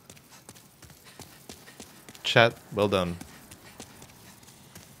 Chat, well done.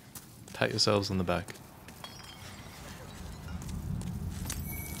 Pat yourselves on the back.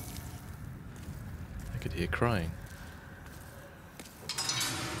 I could hear crying.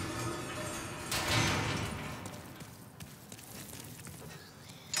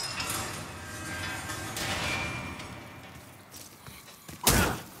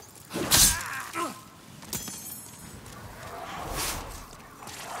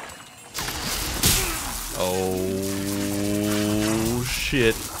 Oh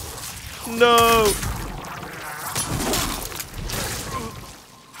shit. No!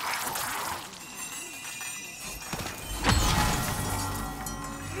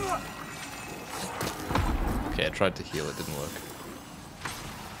 Okay, I tried to heal, it didn't work.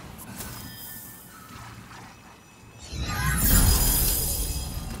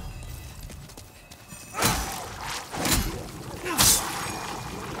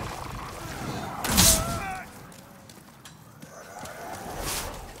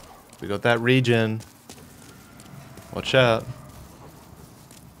 We got that regen. Watch out.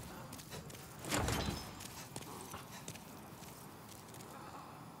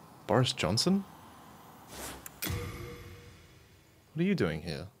 Boris Johnson? What are you doing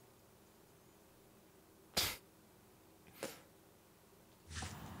here?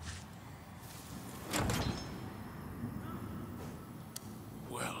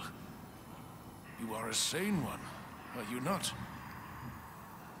 are a sane one, are you not?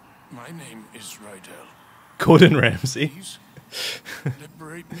 My name is Rydell. Gordon Ramsay. Please,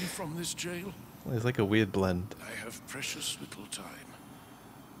 liberate me from this jail. It's like a weird blend. I have precious little time.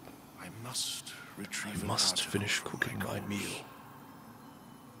 I must retrieve. I must finish from cooking my goals. meal.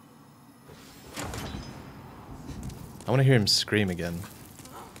 I want to hear him scream again.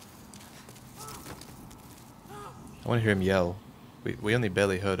 I want to hear him yell. We only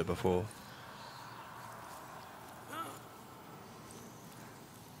barely heard it before.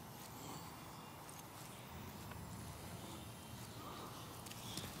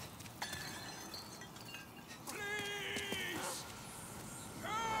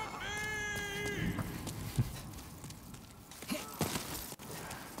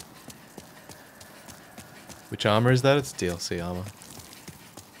 Which armor is that? It's DLC armor.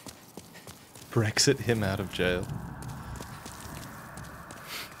 Brexit him out of jail.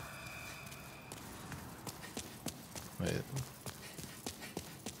 Wait.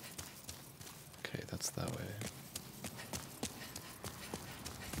 Okay, that's that way.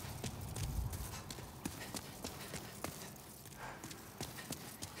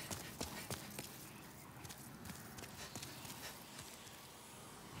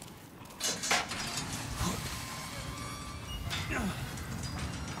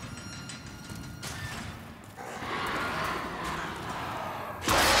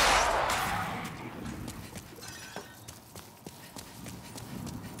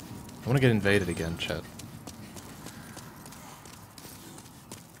 I want to get invaded again, chat.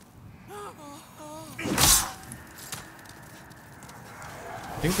 I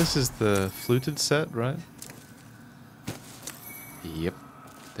think this is the fluted set, right? Yep.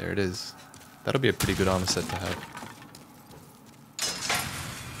 There it is. That'll be a pretty good armor set to have.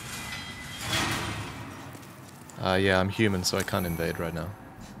 Yeah, I'm human, so I can't invade right now.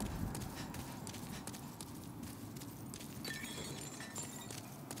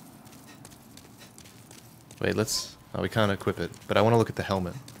 Wait, let's... Oh, we can't equip it, but I want to look at the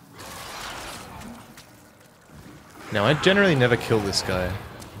helmet. Now, I generally never kill this guy.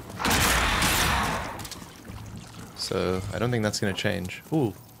 So, I don't think that's going to change.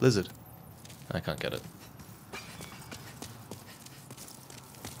 Ooh, lizard. I can't get it.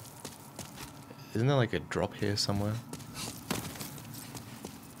 Isn't there like a drop here somewhere?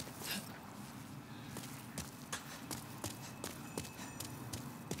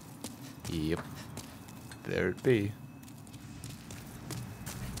 Yep. There it be.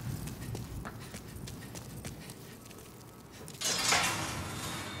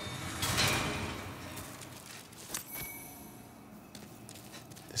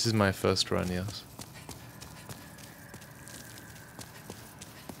 This is my first run, yes.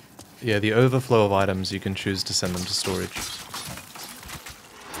 Yeah, the overflow of items, you can choose to send them to storage.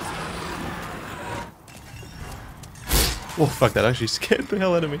 Oh fuck, that actually scared the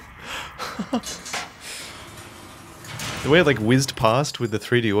hell out of me. The way it like whizzed past with the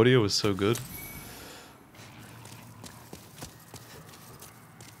 3D audio was so good.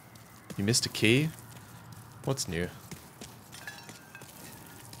 You missed a key? What's new?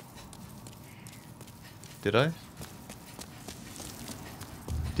 Did I?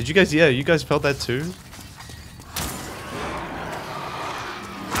 Did you guys, yeah, you guys felt that too?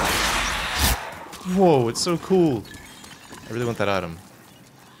 Whoa, it's so cool. I really want that item.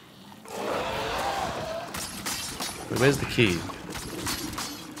 Wait, where's the key?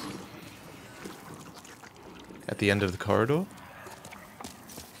 At the end of the corridor?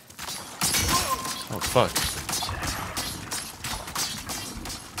 Oh, fuck.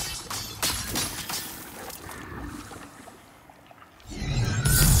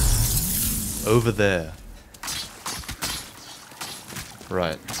 Over there.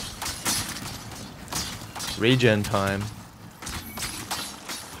 Right. Regen time.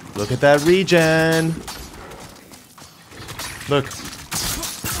 Look at that regen! Look.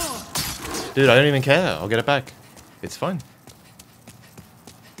 Dude, I don't even care. I'll get it back. It's fine.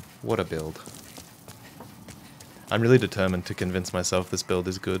 What a build. I'm really determined to convince myself this build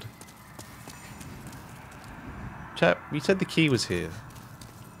is good. Chat, you said the key was here.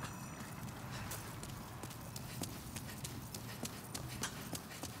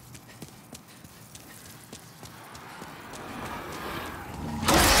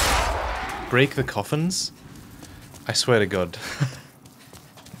 Break the coffins? I swear to God.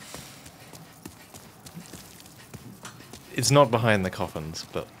 It's not behind the coffins,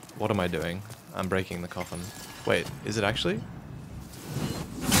 but what am I doing? I'm breaking the coffin. Wait, is it actually?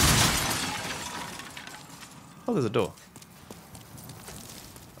 Oh, there's a door.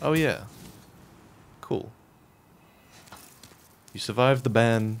 Oh yeah. Cool. You survived the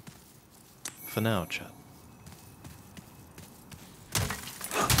ban. for now, chat.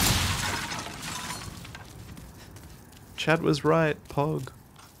 Chad was right, Pog.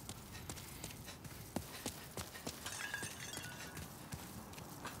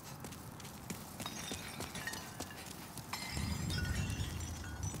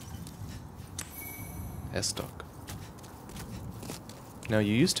 S-Dock. Now,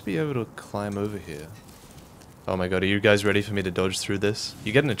 you used to be able to climb over here. Oh my god, are you guys ready for me to dodge through this?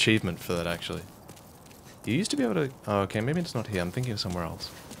 You get an achievement for that, actually. You used to be able to... Oh, okay, maybe it's not here. I'm thinking of somewhere else.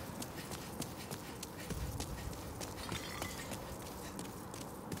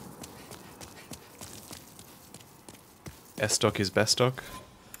 S-Dock is best stock.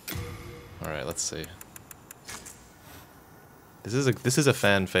 Alright, let's see. This is a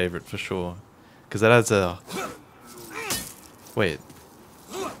fan favorite for sure. Because that adds a... Wait.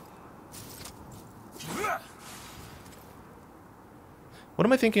 What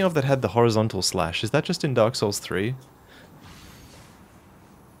am I thinking of that had the horizontal slash? Is that just in Dark Souls 3?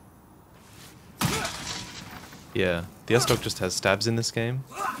 Yeah, the S-Dock just has stabs in this game.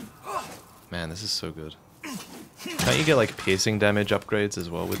 Man, this is so good. Can't you get like piercing damage upgrades as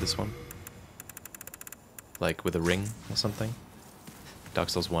well with this one? Like with a ring or something? Dark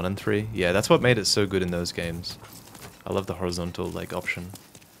Souls 1 and 3? Yeah, that's what made it so good in those games. I love the horizontal like option.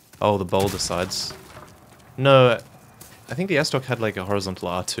 Oh, the boulder sides. No, I think the S-Dock had like a horizontal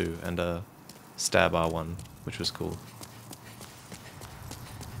R2 and a stab R1, which was cool.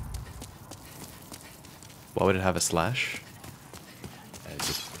 Why would it have a slash? It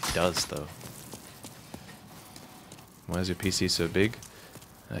just does though. Why is your PC so big?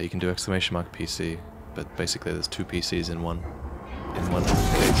 You can do exclamation mark PC, but basically there's two PCs in one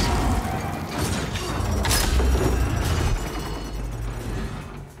case.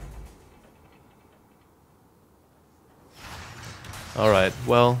 Alright,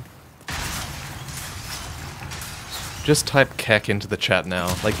 well... Just type kek into the chat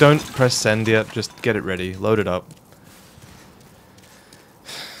now. Like, don't press send yet, just get it ready, load it up.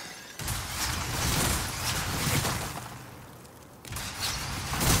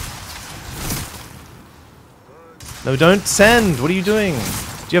 No, don't send! What are you doing?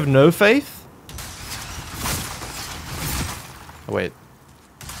 Do you have no faith? Oh, wait.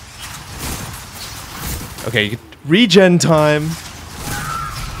 Okay, regen time!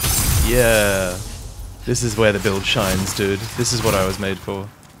 Yeah. This is where the build shines, dude. This is what I was made for.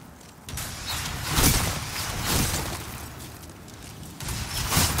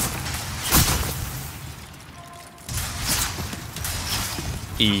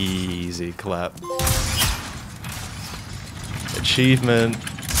 Easy clap. Achievement.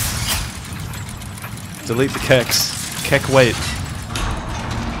 Delete the keks. Kek wait.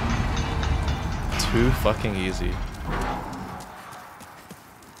 Too fucking easy.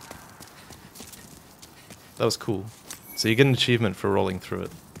 That was cool. So you get an achievement for rolling through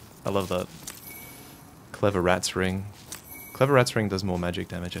it. I love that. Clever Rat's Ring. Clever Rat's Ring does more magic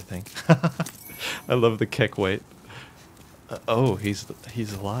damage, I think. I love the kek wait. Oh, he's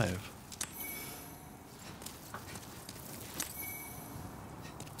alive.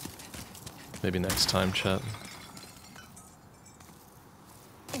 Maybe next time, chat.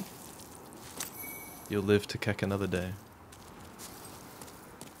 You'll live to kek another day.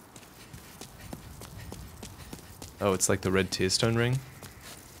 Oh, it's like the red tearstone ring?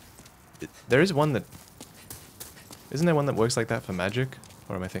 There is one that... Isn't there one that works like that for magic?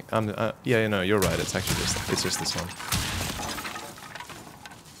 Or am I thinking... yeah, no, you're right. It's actually it's just this one.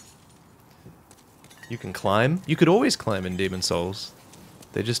 You can climb. You could always climb in Demon Souls.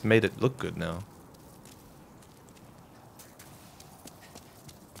 They just made it look good now.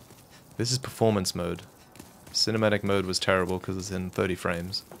 This is performance mode. Cinematic mode was terrible because it's in 30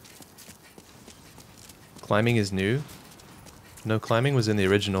 frames. Climbing is new? No, climbing was in the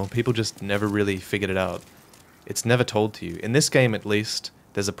original. People just never really figured it out. It's never told to you. In this game, at least,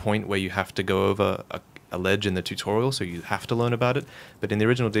 there's a point where you have to go over a ledge in the tutorial, so you have to learn about it. But in the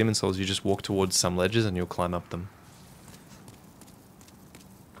original Demon Souls, you just walk towards some ledges and you'll climb up them.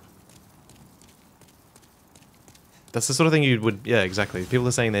 That's the sort of thing you would... Yeah, exactly. People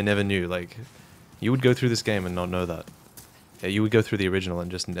are saying they never knew. Like, you would go through this game and not know that. Yeah, you would go through the original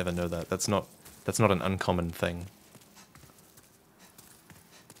and just never know that. That's not an uncommon thing.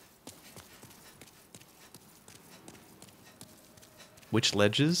 Which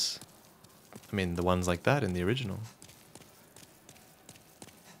ledges? I mean, the ones like that in the original.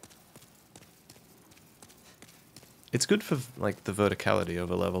 It's good for, like, the verticality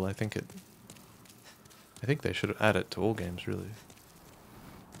of a level. I think they should add it to all games, really.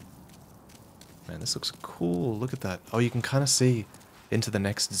 Man, this looks cool. Look at that. Oh, you can kind of see into the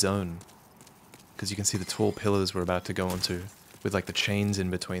next zone. because you can see the tall pillars we're about to go onto, with like the chains in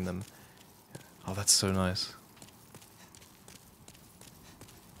between them. Oh, that's so nice.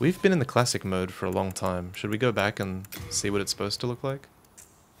 We've been in the classic mode for a long time. Should we go back and see what it's supposed to look like?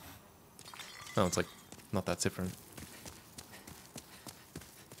 Oh, it's like not that different.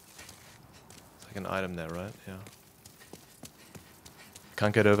 It's like an item there, right? Yeah.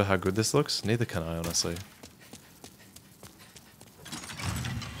 Can't get over how good this looks. Neither can I, honestly.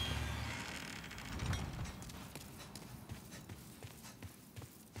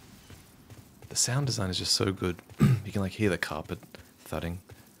 The sound design is just so good. You can like hear the carpet thudding.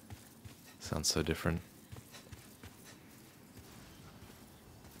 Sounds so different.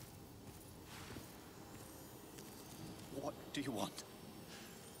 What do you want?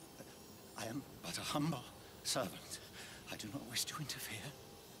 I am but a humble servant. I do not wish to interfere.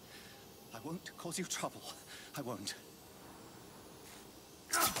 I won't cause you trouble. I won't.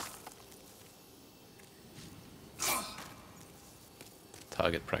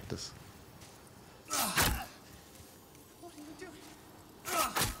 Target practice. What are you doing?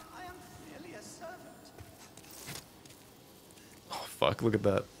 I am merely a servant. Oh fuck, look at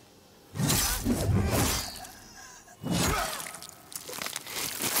that.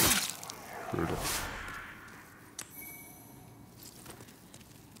 Brutal.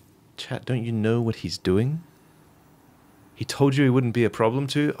 Chat, don't you know what he's doing? He told you he wouldn't be a problem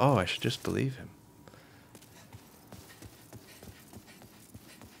to? Oh, I should just believe him.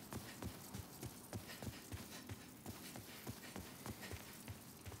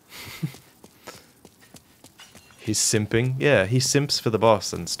 He's simping? Yeah, he simps for the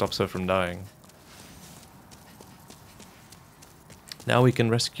boss and stops her from dying. Now we can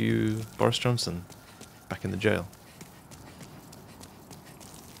rescue Boris Johnson back in the jail.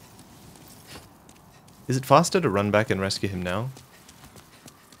 Is it faster to run back and rescue him now?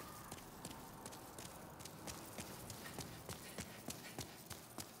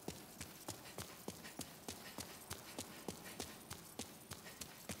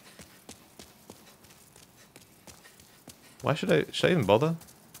 Why should I even bother?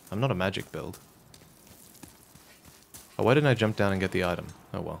 I'm not a magic build. Oh, why didn't I jump down and get the item?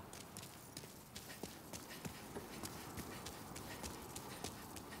 Oh well.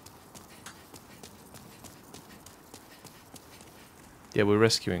 Yeah, we're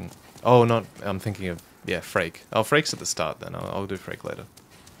rescuing... Oh, not... I'm thinking of... Yeah, Frake. Oh, Frake's at the start then. I'll do Frake later.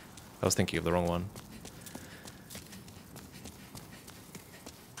 I was thinking of the wrong one.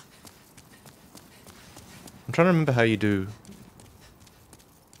 I'm trying to remember how you do...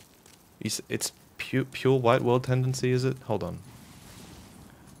 It's pure white world tendency, is it? Hold on.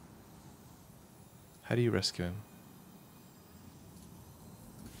 How do you rescue him?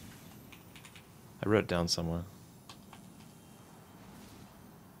 I wrote it down somewhere.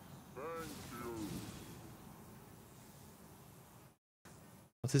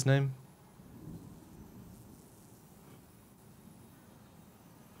 What's his name?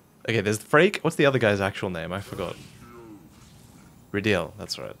 Okay, there's Frake. What's the other guy's actual name? I forgot. Ridiel,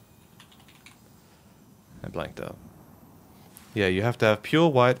 that's right. I blanked out. Yeah, you have to have pure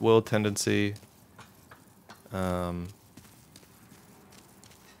white world tendency. And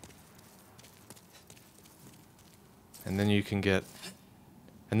then you can get...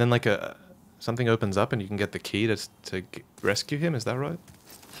 And then like something opens up and you can get the key to rescue him, is that right?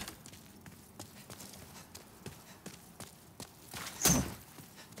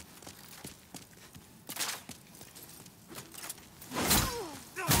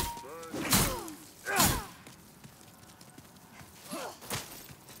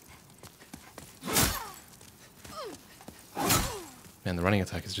 Man, the running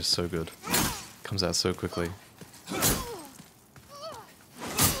attack is just so good. Comes out so quickly.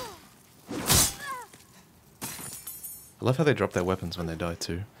 I love how they drop their weapons when they die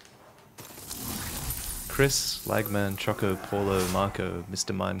too. Chris, Lagman, Choco, Paulo, Marco,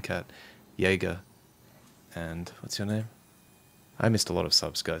 Mr. Mimecat, Jaeger, and what's your name? I missed a lot of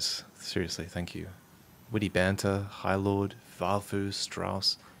subs, guys. Seriously, thank you. Witty Banter, High Lord, Valfu,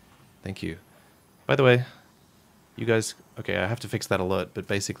 Strauss. Thank you. By the way, you guys... Okay, I have to fix that alert, but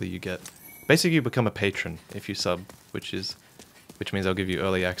basically you get... Basically you become a patron if you sub, which means I'll give you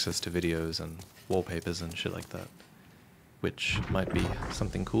early access to videos and wallpapers and shit like that. Which might be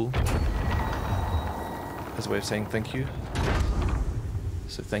something cool. As a way of saying thank you.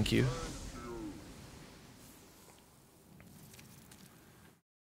 So thank you.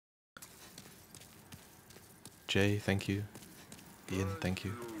 Jay, thank you. Ian, thank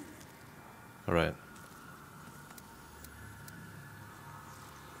you. Alright.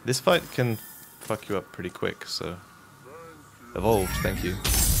 This fight can fuck you up pretty quick, so... Evolved, thank you.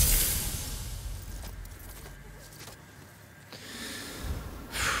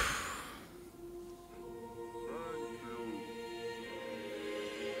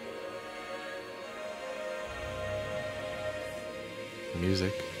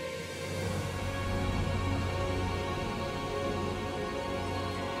 Music.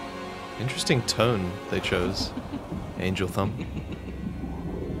 Interesting tone they chose. Angel Thumb.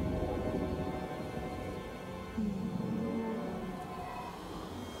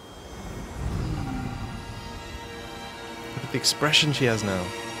 Look at the expression she has now.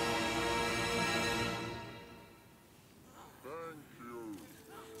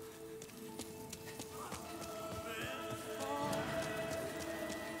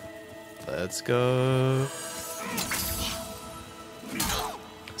 Let's go.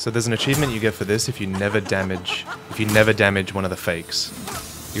 So there's an achievement you get for this if you never damage one of the fakes.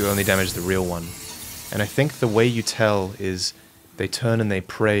 You only damage the real one. And I think the way you tell is they turn and they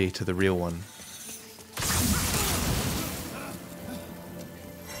pray to the real one.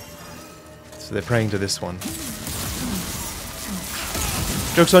 So they're praying to this one.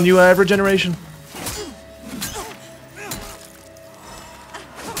 Joke's on you, I have regeneration!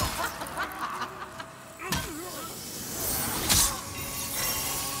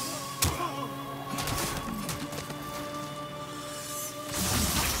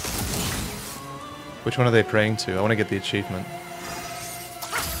 Which one are they praying to? I want to get the achievement.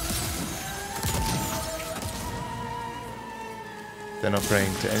 They're not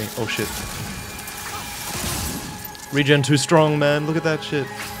praying to any... Oh shit. Regen too strong, man. Look at that shit.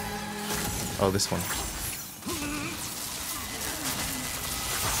 Oh, this one.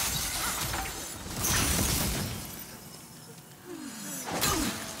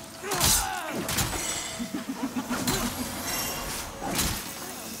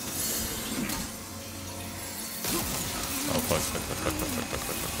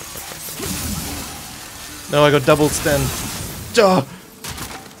 No, I got double stand. Duh!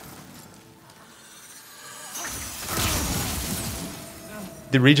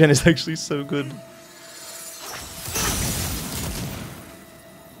 The regen is actually so good.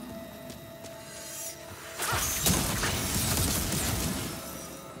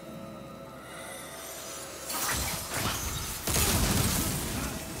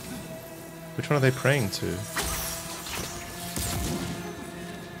 Which one are they praying to?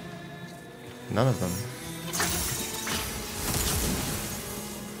 None of them.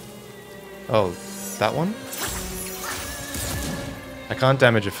 Oh, that one? I can't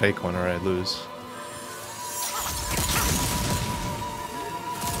damage a fake one or I lose.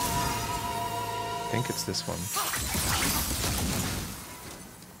 I think it's this one.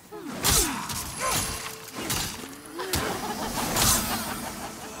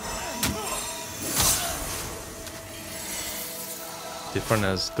 Different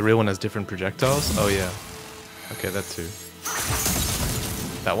as... The real one has different projectiles? Oh yeah. Okay, that too.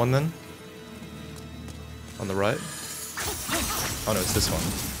 That one then? On the right? Oh no, it's this one.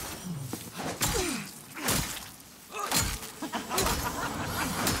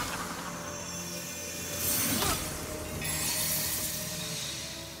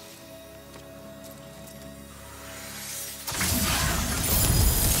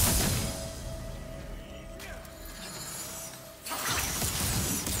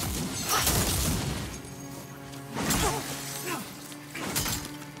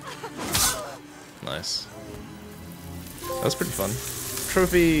 Nice. That was pretty fun.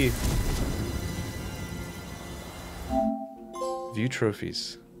 Trophy! View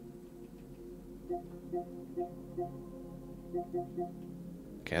trophies.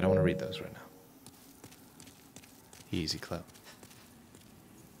 Okay, I don't want to read those right now. Easy clap.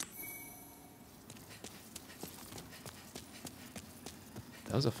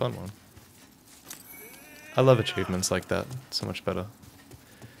 That was a fun one. I love achievements like that. It's so much better.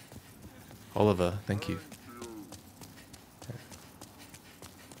 Oliver, thank you.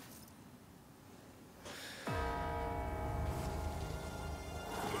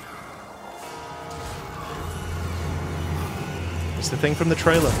 It's the thing from the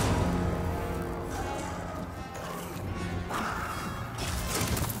trailer.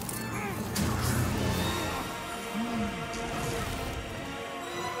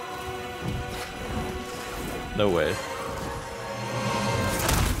 No way.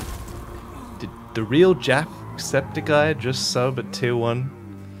 Did the real Jacksepticeye just sub at tier 1?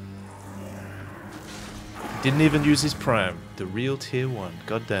 Didn't even use his prime. The real tier 1.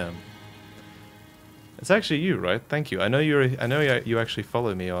 Goddamn. It's actually you, right? Thank you. I know you actually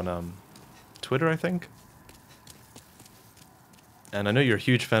follow me on Twitter, I think. And I know you're a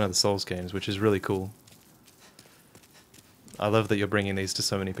huge fan of the Souls games, which is really cool. I love that you're bringing these to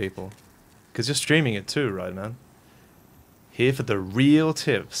so many people. Because you're streaming it too, right, man? Here for the real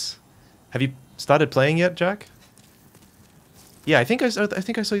tips. Have you started playing yet, Jack? Yeah, I think I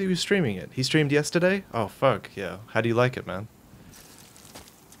saw you streaming it. He streamed yesterday? Oh, fuck, yeah. How do you like it, man?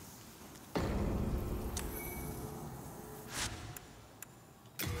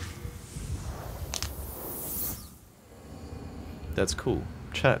 That's cool.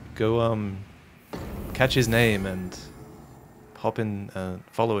 Chat, go catch his name and hop in,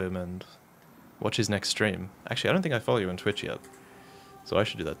 follow him and watch his next stream. Actually, I don't think I follow you on Twitch yet, so I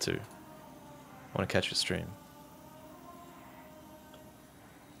should do that too. I want to catch his stream.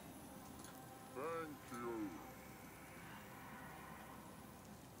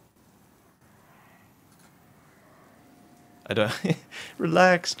 I don't...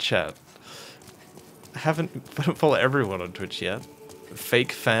 Relax, chat. I don't follow everyone on Twitch yet.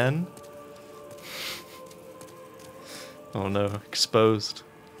 Fake fan? Oh no, exposed.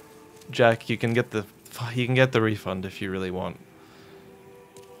 Jack, you can get the refund if you really want.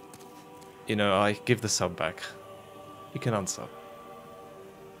 You know, I give the sub back. You can unsub.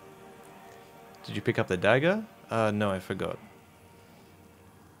 Did you pick up the dagger? No, I forgot.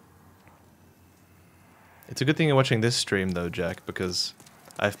 It's a good thing you're watching this stream though, Jack, because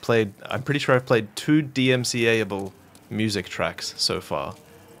I'm pretty sure I've played 2 DMCA-able music tracks so far.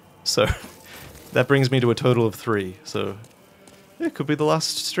 So, that brings me to a total of 3, so it could be the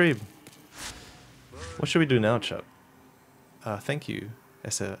last stream. What should we do now, chat? Thank you.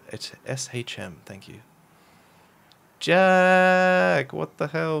 SHM, thank you. Jack! What the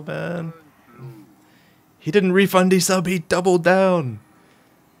hell, man? He didn't refund his sub, he doubled down!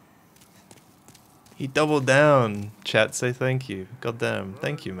 He doubled down. Chat, say thank you. Goddamn,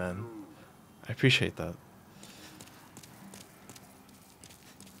 thank you, man. I appreciate that.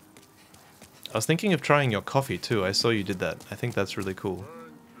 I was thinking of trying your coffee too. I saw you did that. I think that's really cool.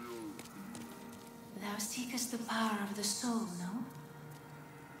 Thou seekest the power of the soul, no?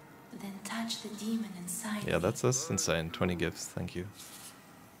 Then touch the demon inside. Yeah, that's insane. 20 gifts, thank you.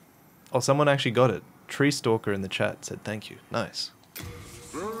 Oh, someone actually got it. Tree Stalker in the chat said thank you. Nice.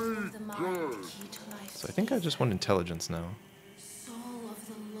 So I think I just want intelligence now. Soul of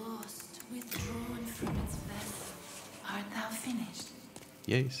the lost, withdrawn from its vessel. Art thou finished?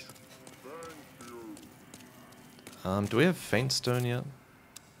 Yes. Do we have Faint Stone yet?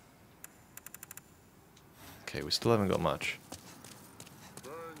 Okay, we still haven't got much.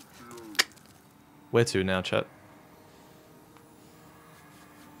 Where to now, chat?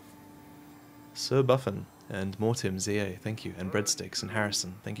 Sir Buffin and Mortim ZA, thank you. And Breadsticks and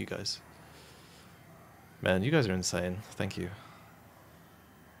Harrison, thank you guys. Man, you guys are insane. Thank you.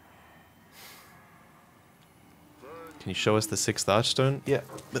 Can you show us the 6th Archstone? Yeah,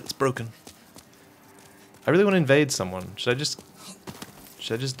 but it's broken. I really want to invade someone. Should I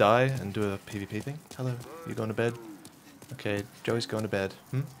just die and do a PvP thing? Hello, you going to bed? Okay, Joey's going to bed.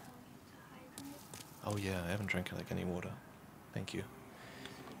 Oh yeah, I haven't drank like any water. Thank you.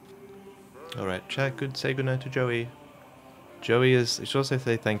 Alright, chat, say goodnight to Joey. Joey is... I should also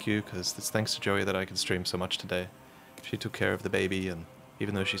say thank you, because it's thanks to Joey that I can stream so much today. She took care of the baby, and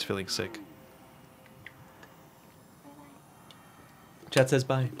even though she's feeling sick. Chat says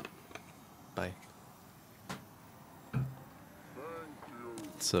bye. Bye.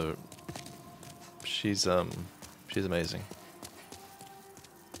 So... She's amazing.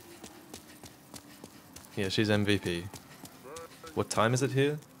 Yeah, she's MVP. What time is it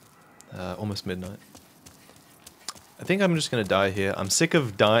here? Almost midnight. I think I'm just gonna die here. I'm sick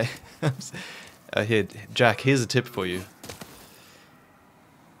of dying. Here, Jack, here's a tip for you.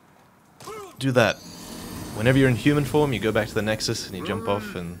 Do that. Whenever you're in human form, you go back to the Nexus and you jump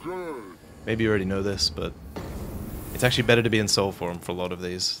off, and maybe you already know this, but it's actually better to be in soul form for a lot of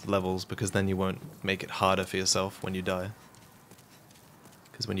these levels, because then you won't make it harder for yourself when you die.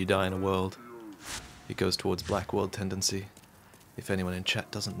 Because when you die in a world, it goes towards black world tendency, if anyone in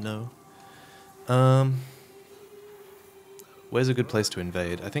chat doesn't know. Where's a good place to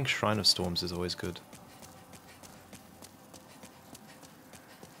invade? I think Shrine of Storms is always good.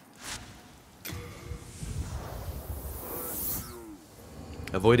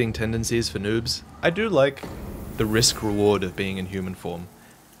 Avoiding tendencies for noobs. I do like the risk-reward of being in human form.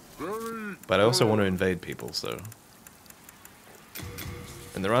 But I also want to invade people, so...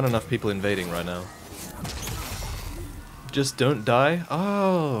 And there aren't enough people invading right now. Just don't die?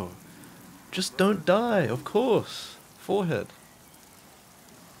 Oh! Just don't die, of course. Forehead.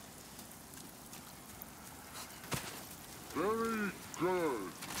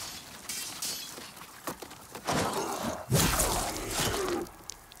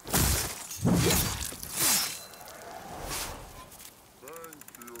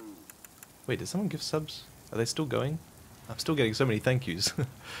 Wait, did someone give subs? Are they still going? I'm still getting so many thank yous.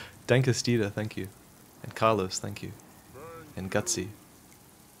 Dankastida, thank you. And Carlos, thank you. And Gutsy.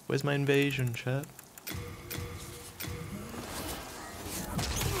 Where's my invasion, chat?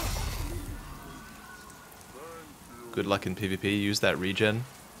 Good luck in PvP, use that regen.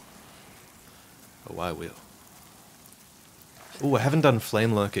 Oh, I will. Ooh, I haven't done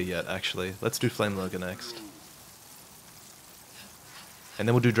Flame Lurker yet, actually. Let's do Flame Lurker next. And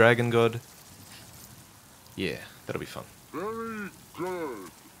then we'll do Dragon God. Yeah, that'll be fun.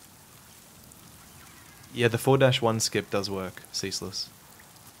 Yeah, the 4-1 skip does work. Ceaseless.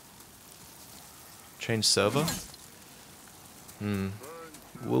 Change server?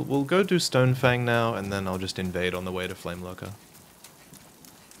 We'll go do Stonefang now, and then I'll just invade on the way to Flame Lurker.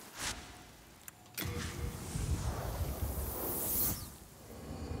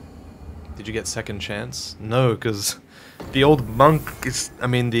 Did you get second chance? No, because the old monk is... I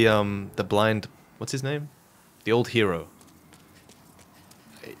mean, the blind... What's his name? The old hero.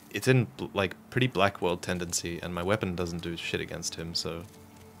 It's in, like, pretty Black World tendency, and my weapon doesn't do shit against him, so...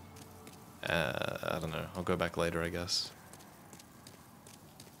 I don't know. I'll go back later, I guess.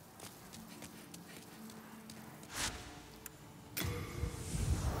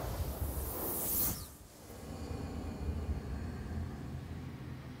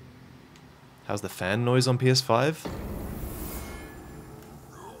 How's the fan noise on PS5?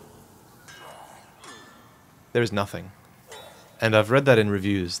 There is nothing. And I've read that in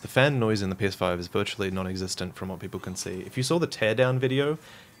reviews. The fan noise in the PS5 is virtually non-existent from what people can see. If you saw the teardown video,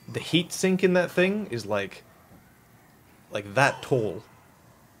 the heat sink in that thing is like that tall.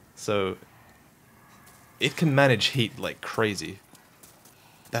 So it can manage heat like crazy.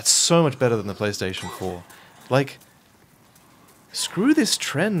 That's so much better than the PlayStation 4. Like, screw this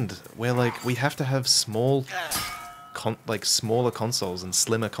trend where like we have to have smaller consoles and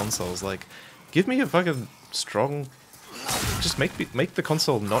slimmer consoles. Like, give me a fucking strong. Just make the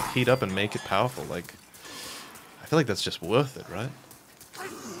console not heat up and make it powerful. Like, I feel like that's just worth it, right?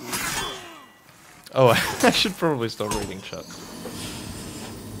 Oh, I should probably stop reading chat.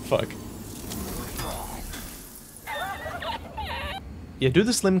 Fuck. Yeah, do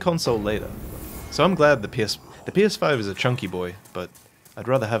the slim console later. So I'm glad the PS5 is a chunky boy, but I'd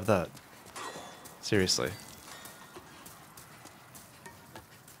rather have that. Seriously.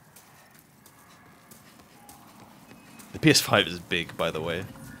 The PS5 is big, by the way.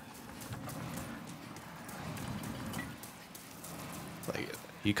 Like,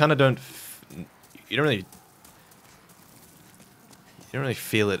 you kind of don't... You don't really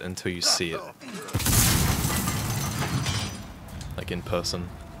feel it until you see it. Like, in person.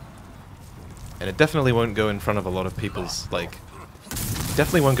 And it definitely won't go in front of a lot of people's, like...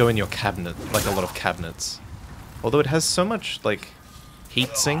 Definitely won't go in your cabinet, like a lot of cabinets. Although it has so much, like,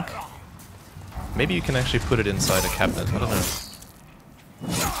 heat sink. Maybe you can actually put it inside a cabinet, I don't know.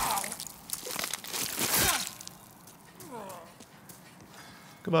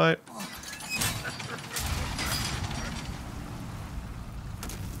 Goodbye.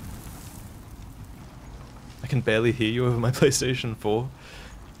 I can barely hear you over my PlayStation 4.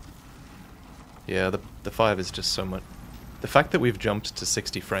 Yeah, the 5 is just so much... The fact that we've jumped to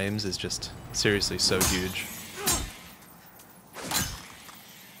 60 frames is just seriously so huge.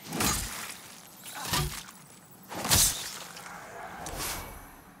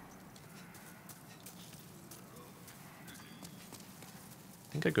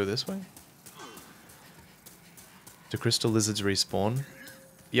 I think I go this way? Do crystal lizards respawn?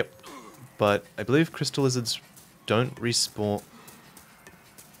 Yep. But I believe crystal lizards don't respawn...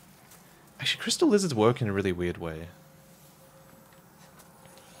 Actually, crystal lizards work in a really weird way.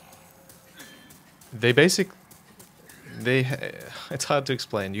 They it's hard to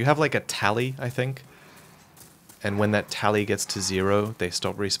explain. You have like a tally, I think. And when that tally gets to 0, they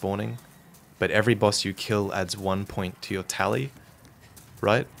stop respawning. But every boss you kill adds 1 point to your tally.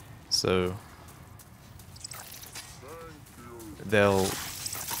 Right? So... They'll...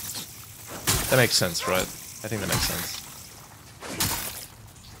 That makes sense, right? I think that makes sense.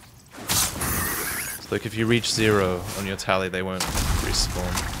 So like if you reach 0 on your tally, they won't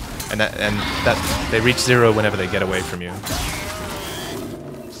respawn. And that they reach 0 whenever they get away from you.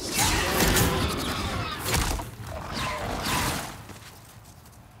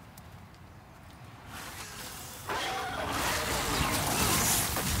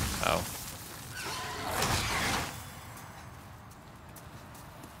 Ow.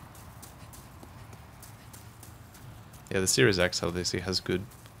 Yeah, the Series X obviously has good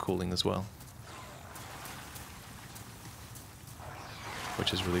cooling as well.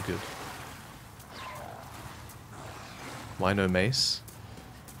 Which is really good. Why no mace?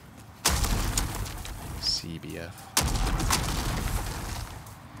 CBF.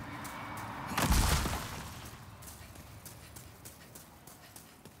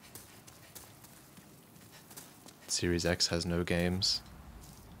 Series X has no games.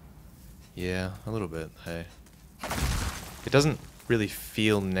 Yeah, a little bit, hey. It doesn't really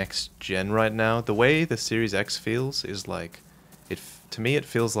feel next gen right now. The way the Series X feels is like to me it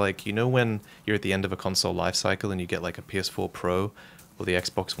feels like, you know when you're at the end of a console life cycle and you get like a PS4 Pro or the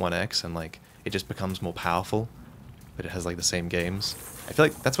Xbox One X and like it just becomes more powerful, but it has like the same games. I feel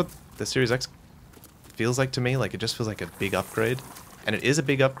like that's what the Series X feels like to me. Like it just feels like a big upgrade, and it is a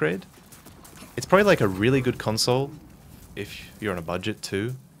big upgrade. It's probably like a really good console if you're on a budget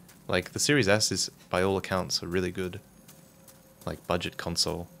too. Like the Series S is by all accounts a really good like budget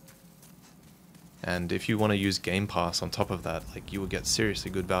console. And if you want to use Game Pass on top of that, like you will get seriously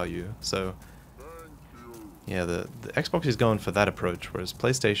good value. So yeah, the Xbox is going for that approach, whereas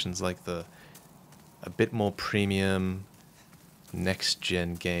PlayStation's like a bit more premium next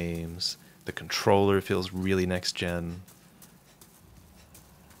gen games. The controller feels really next gen.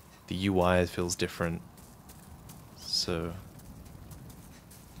 The UI feels different. So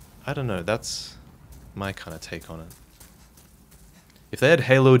I don't know, that's my kind of take on it. If they had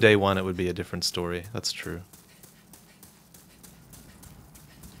Halo Day 1, it would be a different story. That's true.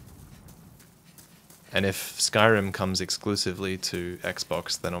 And if Skyrim comes exclusively to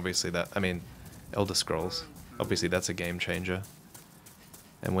Xbox, then obviously that... I mean, Elder Scrolls. Obviously that's a game changer.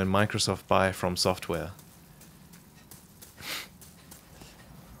 And when Microsoft buy From Software,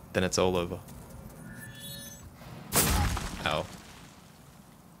 then it's all over. Ow.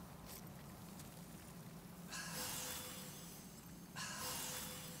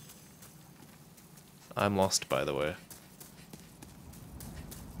 I'm lost, by the way.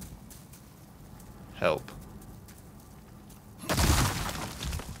 Help.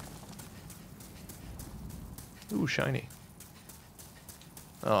 Ooh, shiny.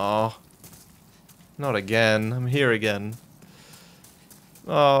 Oh, not again. I'm here again.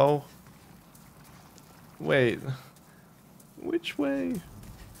 Oh. Wait. Which way?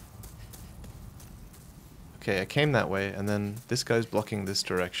 Okay, I came that way, and then this guy's blocking this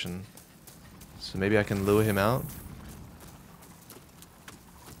direction. So maybe I can lure him out?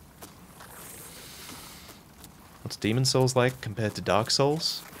 What's Demon Souls like compared to Dark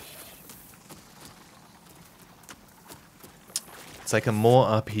Souls? It's like a more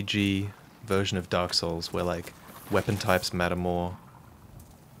RPG version of Dark Souls, where like weapon types matter more.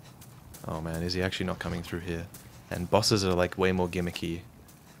 Oh man, is he actually not coming through here? And bosses are like way more gimmicky.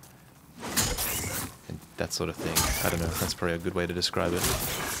 And that sort of thing. I don't know, that's probably a good way to describe it.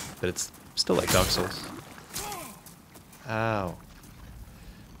 But it's still like Dark Souls. Ow.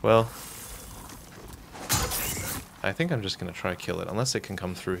 Well, I think I'm just gonna try kill it, unless it can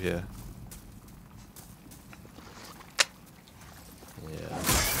come through here. Yeah.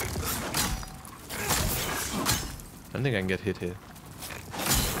 I don't think I can get hit here.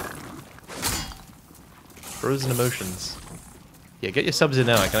 Frozen emotions. Yeah, get your subs in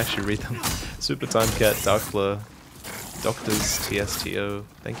now, I can actually read them. Super Time Cat, Dark Blur, Doctors, TSTO.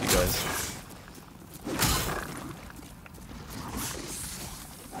 Thank you guys.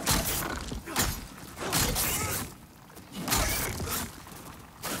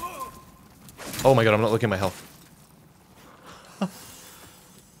 Oh my god, I'm not looking at my health.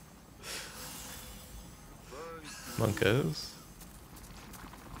 Monkos.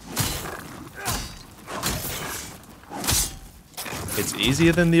 It's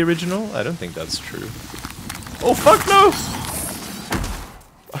easier than the original? I don't think that's true. Oh fuck no!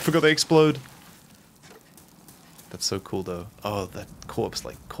 I forgot they explode. That's so cool though. Oh, that corpse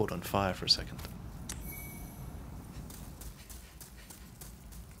like caught on fire for a second.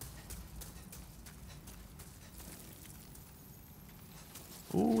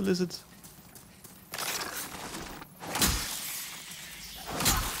 Ooh, lizards.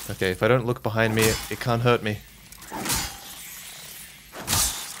 Okay, if I don't look behind me, it can't hurt me.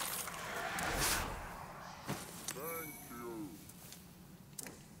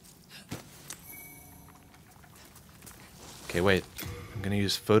 Okay, wait. I'm gonna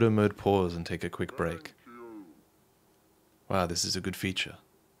use photo mode pause and take a quick break. Wow, this is a good feature.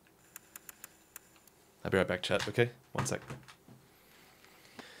 I'll be right back, chat, okay? 1 sec.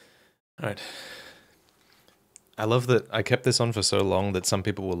 Alright. I love that I kept this on for so long that some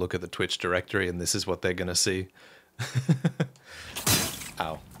people will look at the Twitch directory and this is what they're gonna see.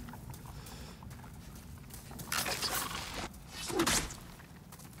 Ow.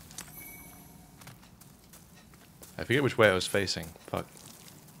 I forget which way I was facing. Fuck.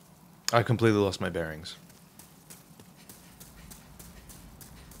 I completely lost my bearings.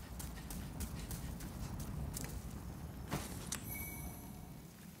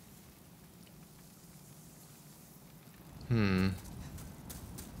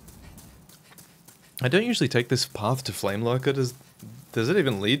 I don't usually take this path to Flame Lurker. Does it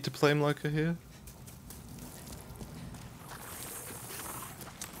even lead to Flame Lurker here?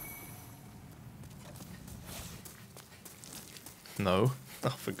 No. Oh,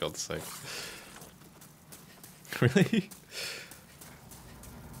 for God's sake. Really?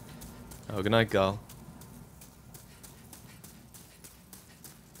 Oh, good night, Gal.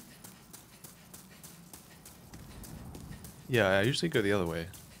 Yeah, I usually go the other way.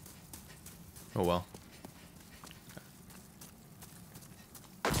 Oh well.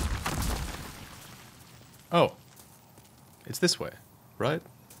 Oh. It's this way, right?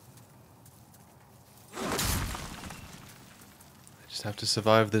 I just have to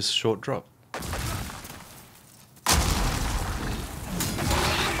survive this short drop.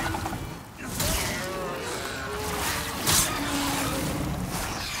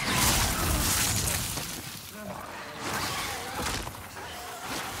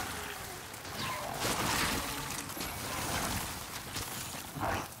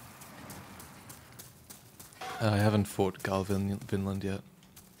 I haven't fought Vinland yet.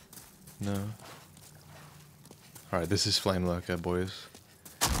 No. Alright, this is Flame Lurker, boys.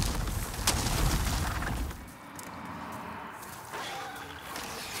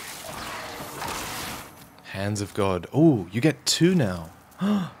 Hands of God. Oh, you get 2 now.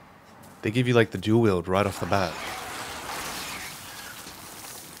 They give you like the dual wield right off the bat.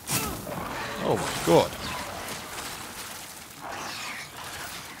 Oh my God.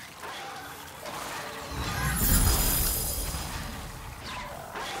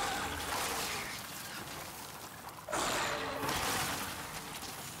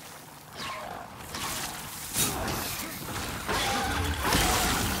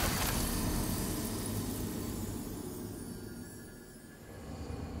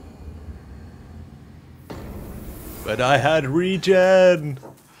 But I had regen!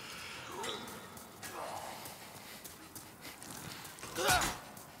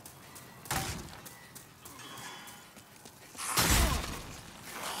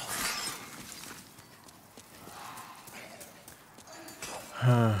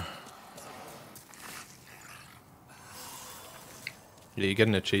 Yeah, you get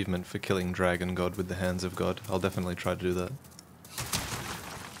an achievement for killing Dragon God with the Hands of God. I'll definitely try to do that.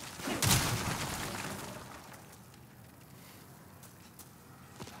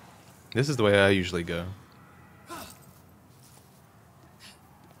 This is the way I usually go.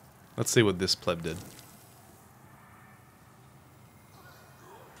 Let's see what this pleb did.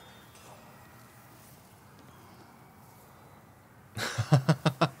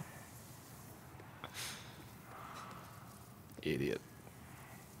 Idiot.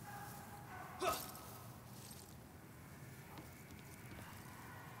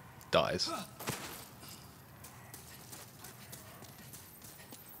 Dies. Nice.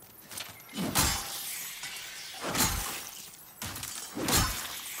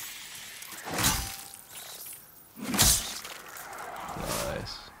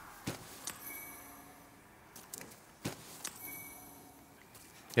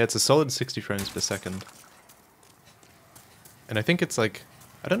 Yeah, it's a solid 60 frames per second. And I think it's like,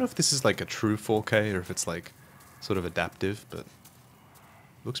 I don't know if this is like a true 4K or if it's like sort of adaptive, but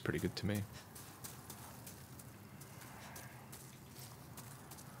looks pretty good to me.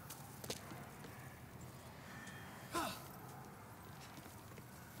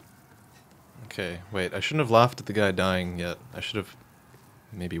 Okay, wait, I shouldn't have laughed at the guy dying yet. I should have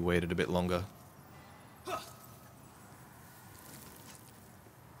maybe waited a bit longer.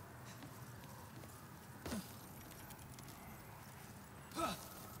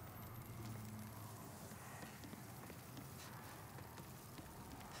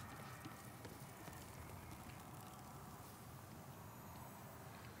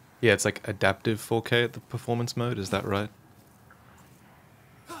 Yeah, it's like adaptive 4K at the performance mode, is that right?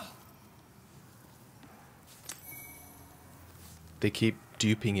 They keep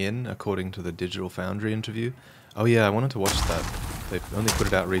duping in, according to the Digital Foundry interview. Oh yeah, I wanted to watch that. They've only put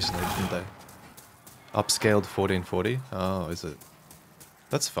it out recently, didn't they? Upscaled 1440? Oh, is it?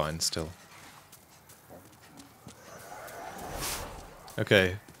 That's fine, still.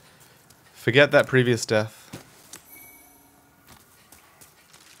 Okay. Forget that previous death.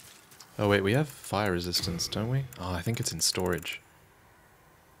 Oh wait, we have fire resistance, don't we? Oh, I think it's in storage.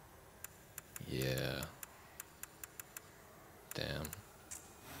 Yeah. Damn.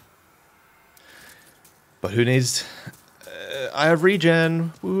 But who needs... I have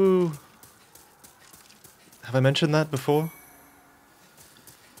regen! Woo! Have I mentioned that before?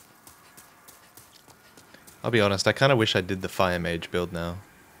 I'll be honest, I kind of wish I did the Fire Mage build now.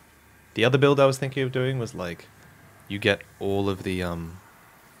 The other build I was thinking of doing was like... You get all of the,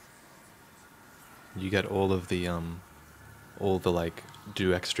 like,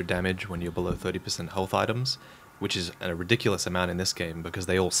 do extra damage when you're below 30% health items, which is a ridiculous amount in this game because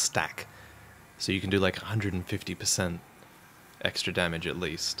they all stack. So you can do like 150% extra damage at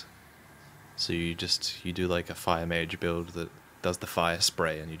least. So you do like a fire mage build that does the fire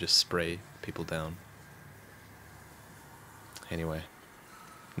spray and you just spray people down. Anyway,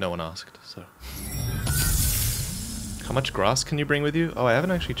 no one asked, so. How much grass can you bring with you? Oh, I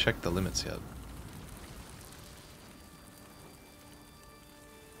haven't actually checked the limits yet.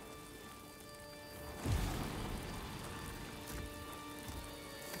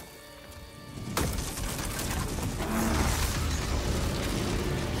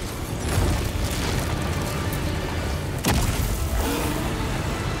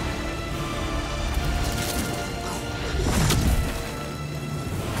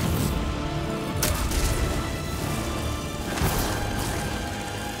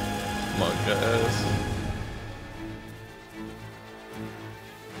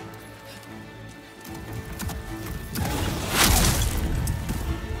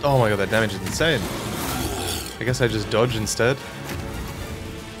 Oh my god, that damage is insane. I guess I just dodge instead.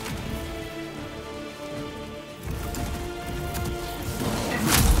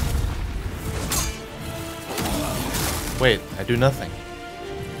 Wait, I do nothing.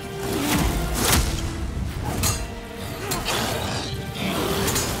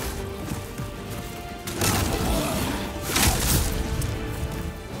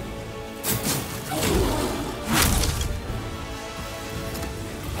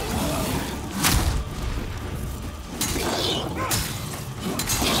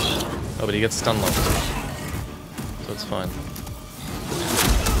 Oh, but he gets stun locked, so it's fine.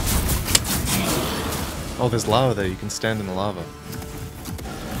 Oh, there's lava there. You can stand in the lava.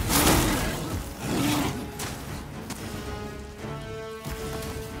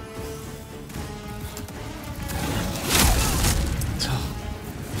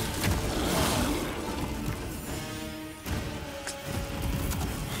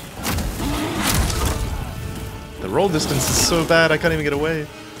 The roll distance is so bad, I can't even get away.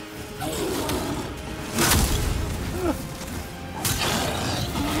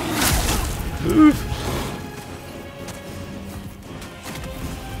 Oof.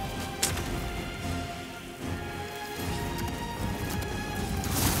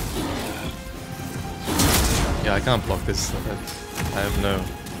 Yeah, I can't block this. I have no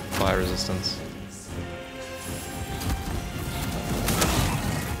fire resistance.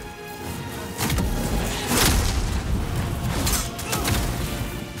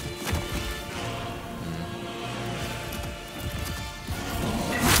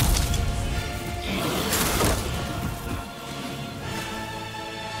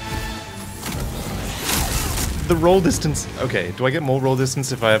 The roll distance. Okay, do I get more roll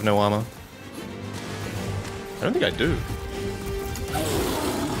distance if I have no armor? I don't think I do.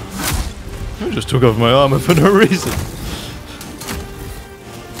 I just took off my armor for no reason.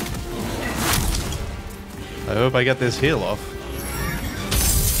 I hope I get this heal off.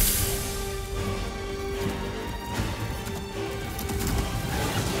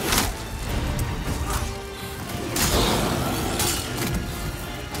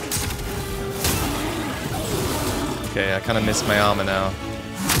 Okay, I kind of miss my armor now.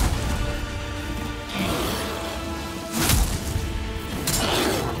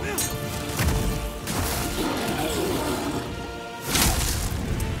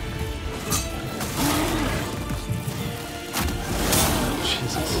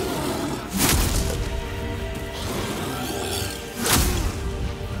 Jesus.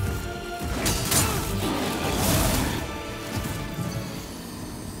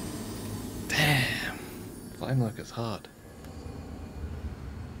 Damn. Flame lock is hard.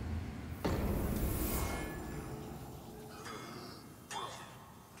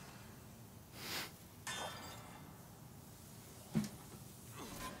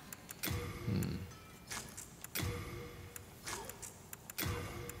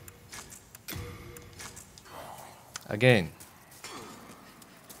 Again.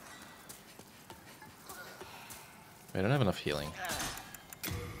 I don't have enough healing.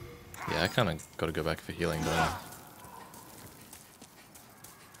 Yeah, I kind of got to go back for healing, don't I?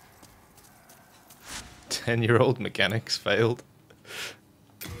 10-year-old mechanics failed.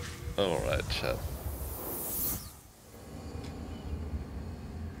 Alright, chat.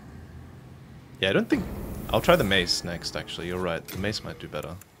 Yeah, I don't think... I'll try the mace next, actually. You're right. The mace might do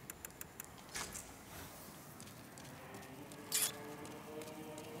better.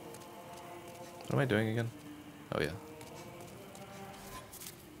 What am I doing again? Oh, yeah.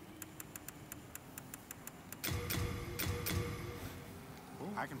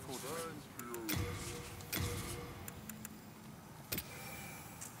 I can afford it.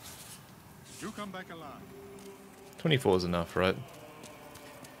 You come back alive. 24 is enough, right?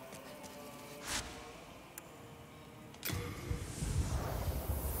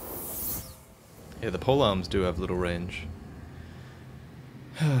 Yeah, the pole arms do have little range.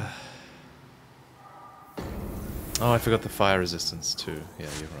 Oh, I forgot the fire resistance too. Yeah,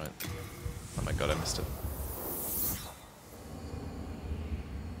 you're right. Oh my god, I missed it.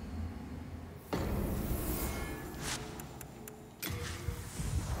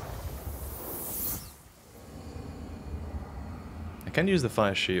 I can use the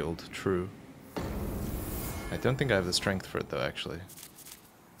fire shield, true. I don't think I have the strength for it though, actually.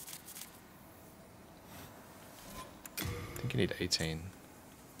 I think you need 18.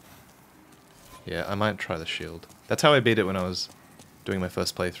 Yeah, I might try the shield. That's how I beat it when I was doing my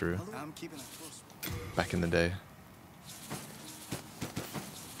first playthrough. Back in the day.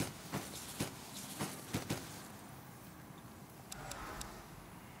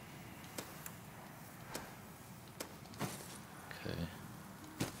 Okay.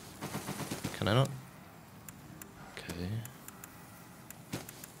 Can I not? Okay.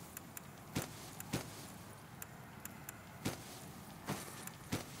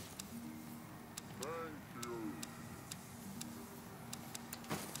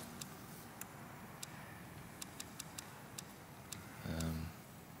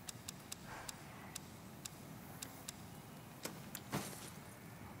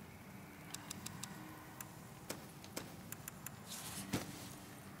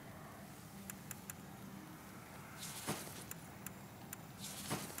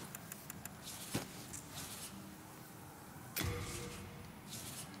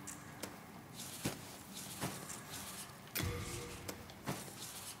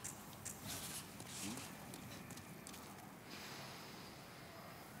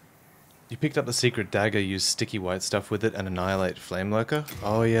 You picked up the secret dagger, use sticky white stuff with it, and annihilate Flame Lurker?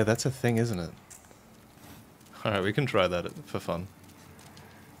 Oh yeah, that's a thing, isn't it? Alright, we can try that for fun.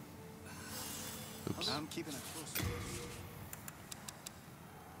 Oops. I'm keeping it close.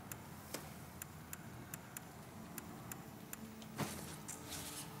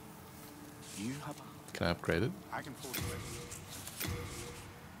 You have Can I upgrade it? I can force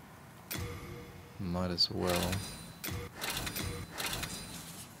it. Might as well.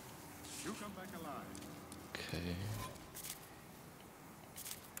 You come back alive. Okay.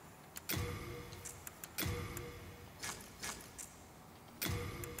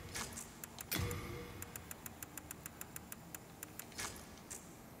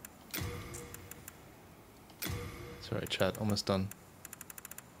 Sorry, chat, almost done.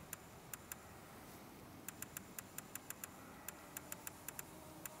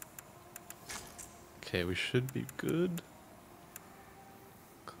 Okay, we should be good.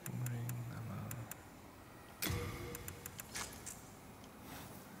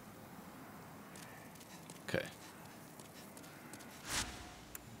 Okay.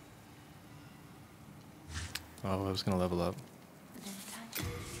 Oh, I was gonna level up.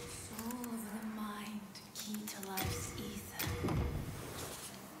 Soul of the mind, key to life's ether.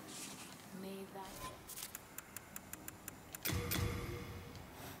 May that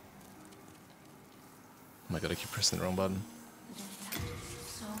Oh my god, I keep pressing the wrong button.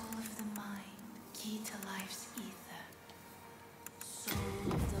 soul of the mind, key to life's ether.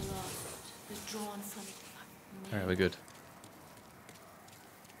 Soul of the lost, withdrawn from it. Alright, we're good.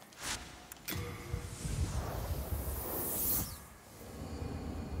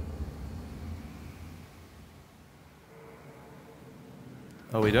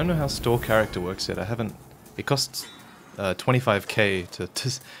 Oh, we don't know how store character works yet. I haven't... It costs 25k to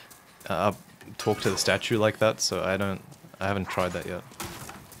talk to the statue like that, so I haven't tried that yet.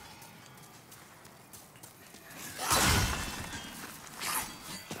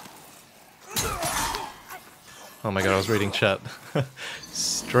 Oh my god, I was reading chat.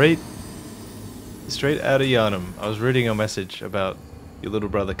 Straight out of Yarnum. I was reading your message about your little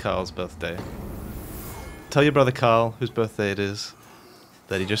brother Carl's birthday. Tell your brother Carl, whose birthday it is,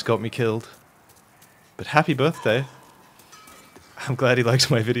 that he just got me killed. But happy birthday. I'm glad he likes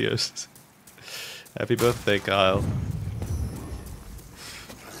my videos. Happy birthday, Kyle.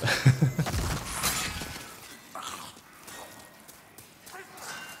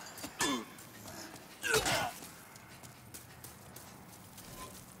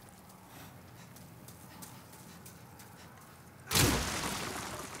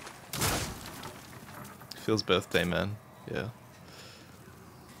 Phil's birthday, man. Yeah.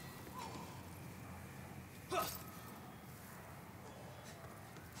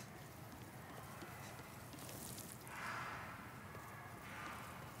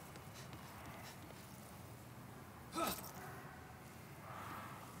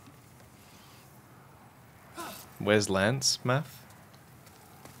 Where's Lance, Math?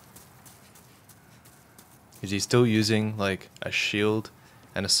 Is he still using, like, a shield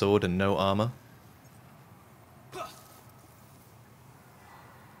and a sword and no armor?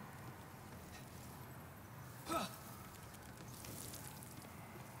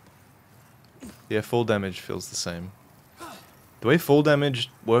 Yeah, full damage feels the same. The way full damage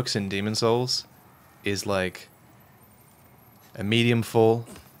works in Demon Souls is like a medium fall,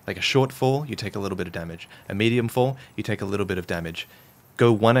 like a short fall, you take a little bit of damage. A medium fall, you take a little bit of damage.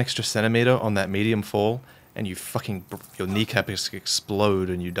 Go 1 extra centimeter on that medium fall, and you fucking, your kneecap just explode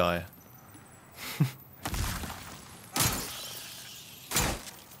and you die.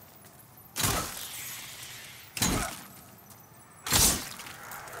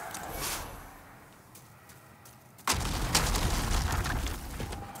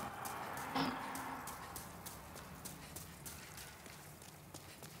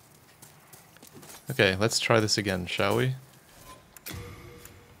 Okay, let's try this again, shall we?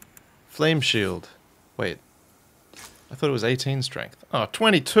 Flame shield. Wait. I thought it was 18 strength. Oh,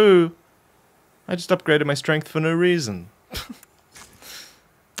 22! I just upgraded my strength for no reason.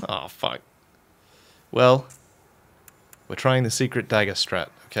 Oh, fuck. Well, we're trying the secret dagger strat,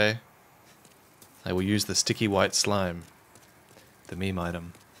 okay? I will use the sticky white slime. The meme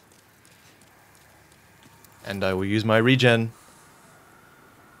item. And I will use my regen.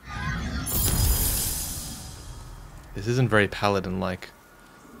 This isn't very paladin-like.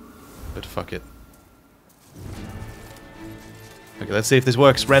 But fuck it. Okay, let's see if this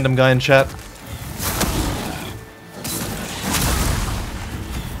works. Random guy in chat.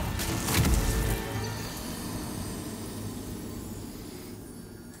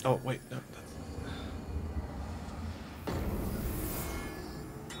 Oh, wait. No,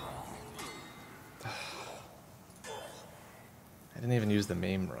 I didn't even use the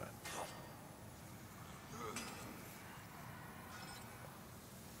meme right.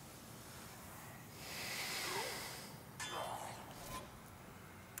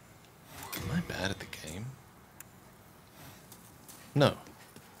 Am I bad at the game? No.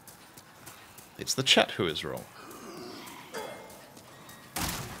 It's the chat who is wrong.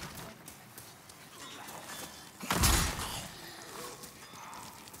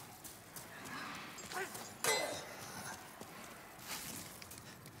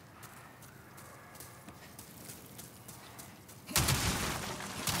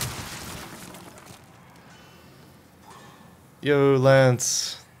 Yo,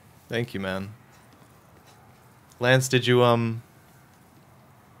 Lance. Thank you, man. Lance, did you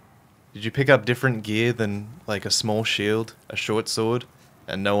pick up different gear than, like, a small shield, a short sword,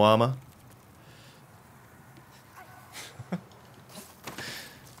 and no armor?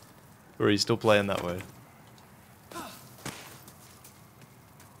 Or are you still playing that way?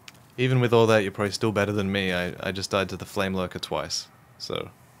 Even with all that, you're probably still better than me. I just died to the Flame Lurker twice, so...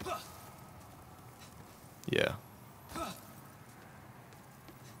 yeah.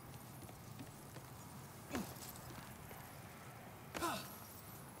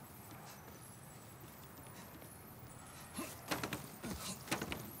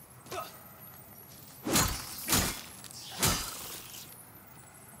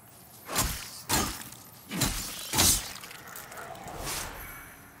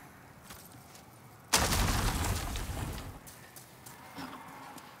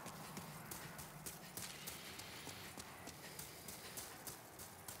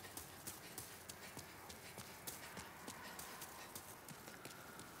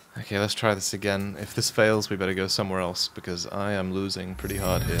 Okay, let's try this again. If this fails, we better go somewhere else, because I am losing pretty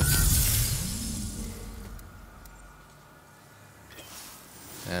hard here.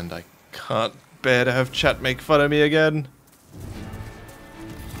 And I can't bear to have chat make fun of me again.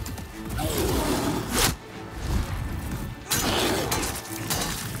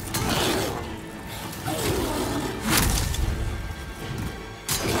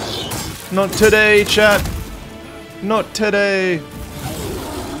 Not today, chat! Not today!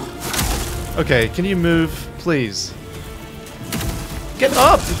 Okay, can you move, please? Get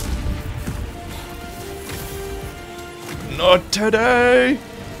up! Not today!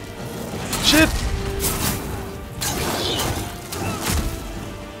 Shit!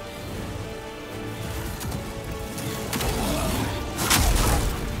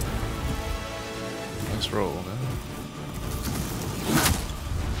 Nice roll, man.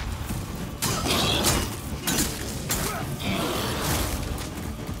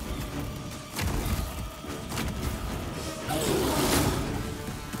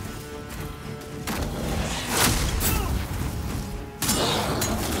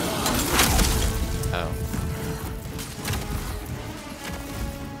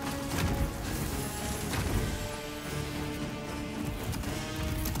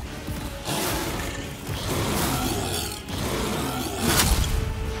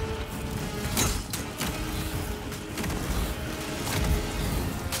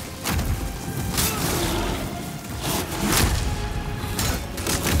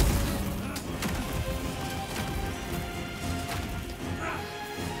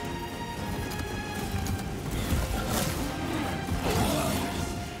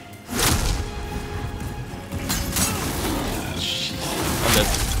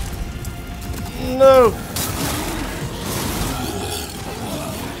 no!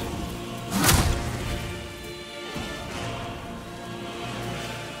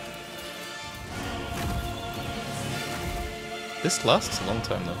 This lasts a long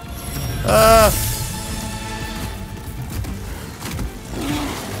time though. Ah!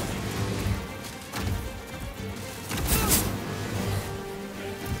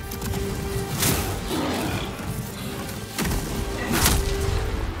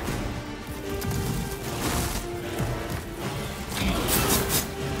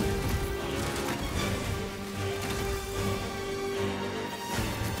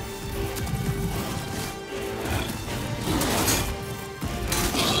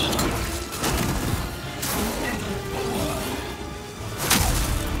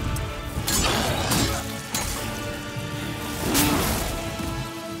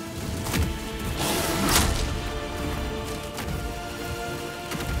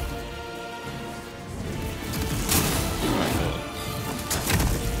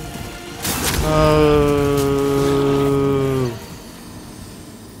 Oh.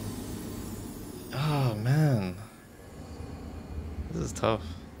 Oh man. This is tough.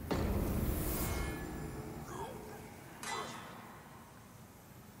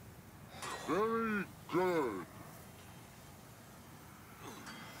 Very good.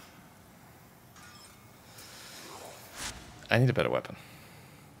 I need a better weapon.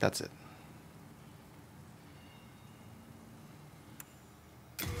 That's it.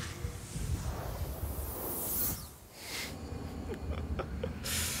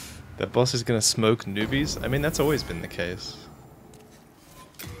 That boss is gonna smoke newbies? I mean, that's always been the case.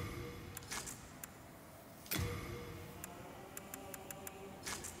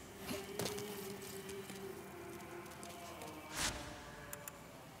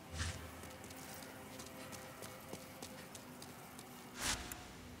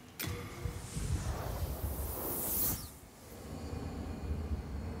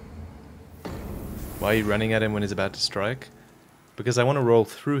 Why are you running at him when he's about to strike? Because I want to roll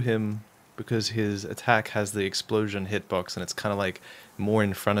through him because his attack has the explosion hitbox and it's kind of like more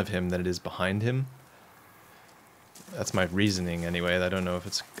in front of him than it is behind him. That's my reasoning anyway. I don't know if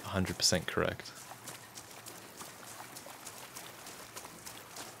it's 100% correct.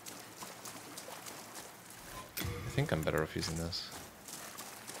 I think I'm better off using this.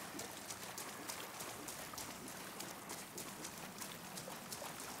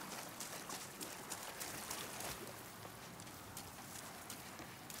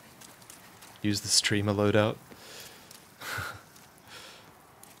 Use the streamer loadout.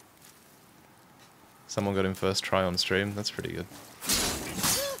 Someone got him first try on stream. That's pretty good.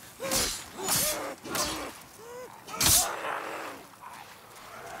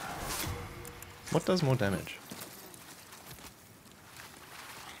 What does more damage?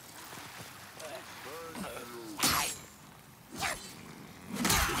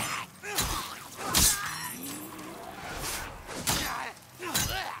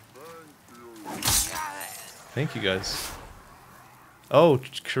 Thank you guys. Oh,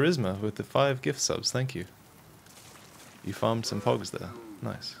 Charisma with the 5 gift subs, thank you. You farmed some pogs there.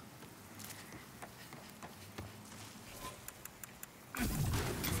 Nice.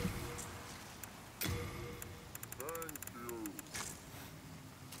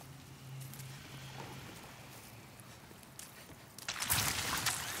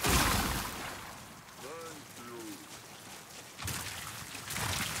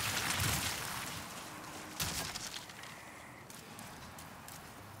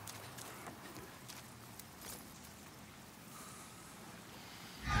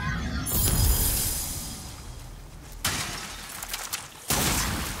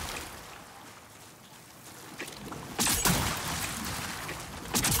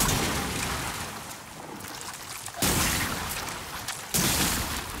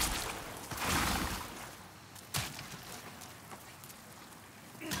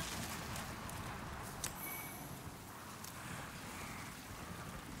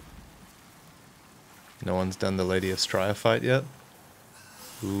 No one's done the Lady of Strya fight yet?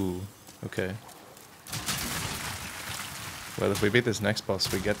 Ooh, okay. Well, if we beat this next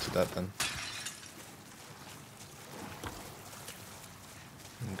boss, we get to that then.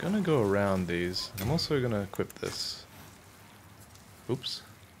 I'm gonna go around these. I'm also gonna equip this. Oops.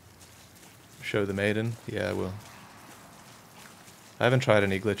 Show the maiden? Yeah, I will. I haven't tried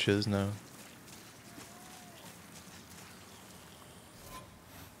any glitches, no.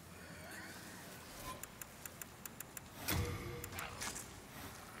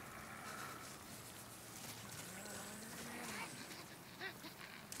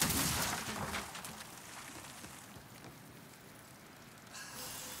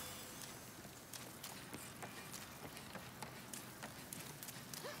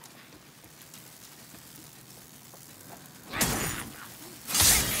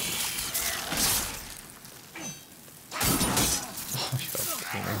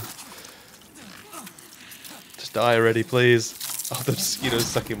 Die already, please. Oh, the mosquito's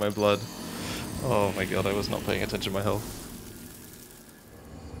sucking my blood. Oh my god, I was not paying attention to my health.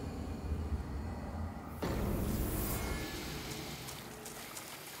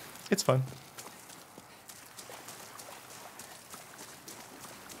 It's fine.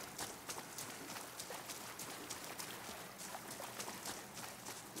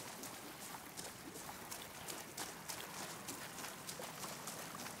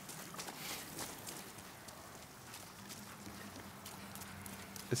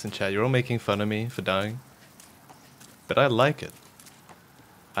 Listen, Chad, you're all making fun of me for dying. But I like it.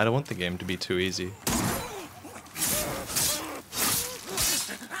 I don't want the game to be too easy.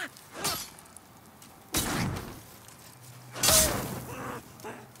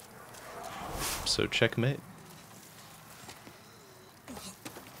 So checkmate.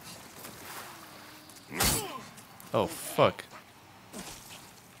 Oh, fuck.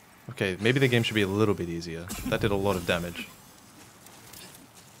 Okay, maybe the game should be a little bit easier. That did a lot of damage.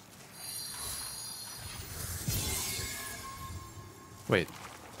 Wait.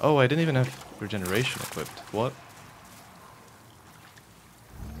 Oh, I didn't even have regeneration equipped. What?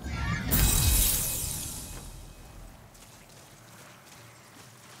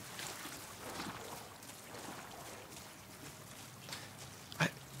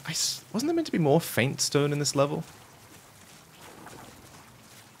 Wasn't there meant to be more faint stone in this level?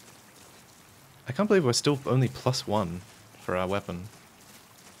 I can't believe we're still only +1 for our weapon.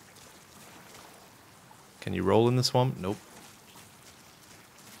 Can you roll in the swamp? Nope.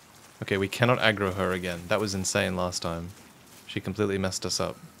 Okay, we cannot aggro her again. That was insane last time. She completely messed us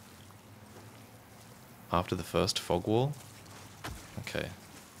up. After the first fog wall? Okay.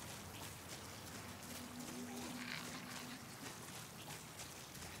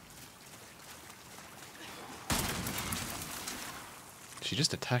 She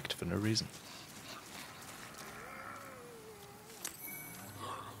just attacked for no reason.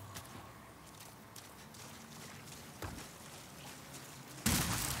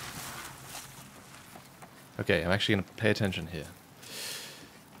 Okay, I'm actually going to pay attention here.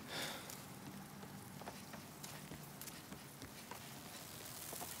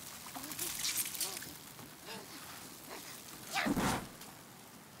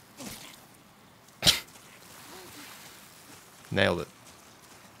 Nailed it.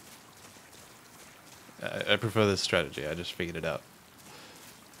 I prefer this strategy, I just figured it out.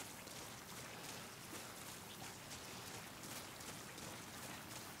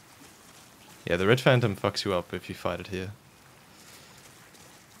 Yeah, the Red Phantom fucks you up if you fight it here.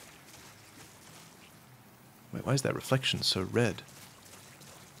 Wait, why is that reflection so red?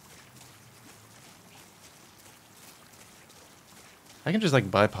 I can just like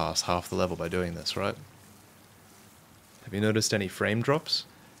bypass half the level by doing this, right? Have you noticed any frame drops?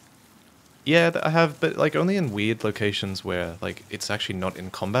 Yeah, I have, but like only in weird locations where like it's actually not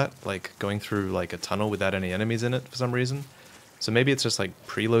in combat, like going through like a tunnel without any enemies in it for some reason. So maybe it's just like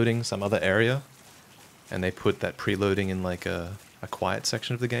preloading some other area, and they put that preloading in like a quiet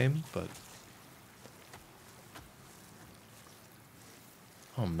section of the game, but...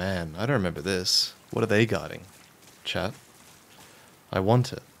 Oh man, I don't remember this. What are they guarding? Chat? I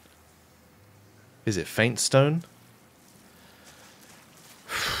want it. Is it Faint Stone?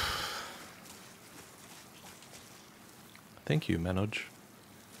 Thank you, Manoj.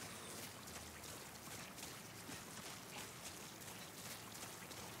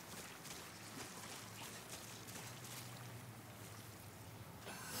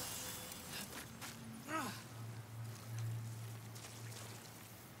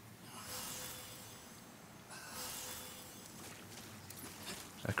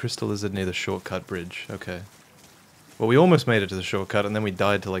 A crystal lizard near the shortcut bridge. Okay. Well, we almost made it to the shortcut, and then we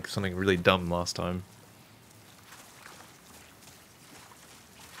died to like something really dumb last time.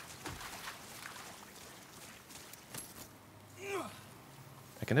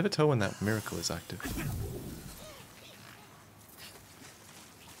 I can never tell when that miracle is active.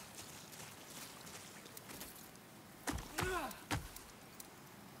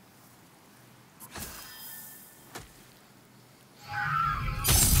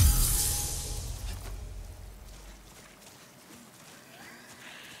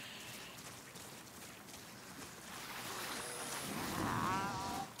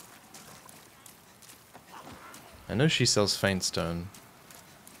 I know she sells Faint Stone.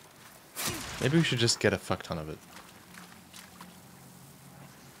 Maybe we should just get a fuck ton of it.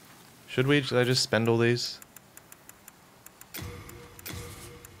 Should we? Should I just spend all these? I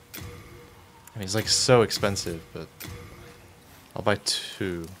mean, it's like so expensive, but I'll buy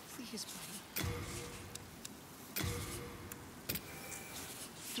 2. It's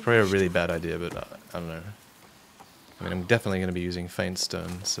probably a really bad idea, but I don't know. I mean, I'm definitely going to be using Faint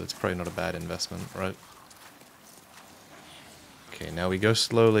Stone, so it's probably not a bad investment, right? Okay, now we go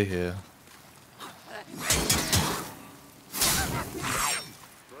slowly here.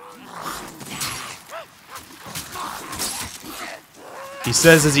 He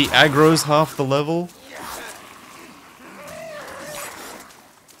says as he aggroes half the level.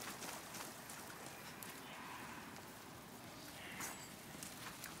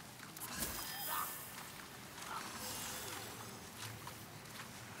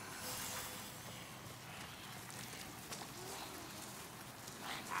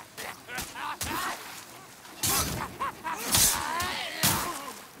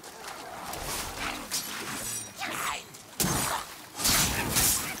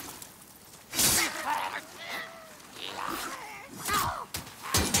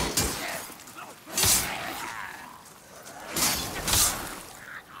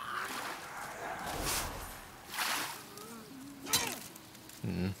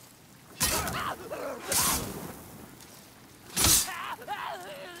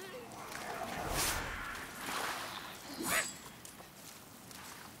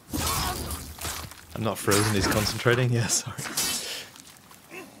 I'm not frozen, he's concentrating? Yeah, sorry.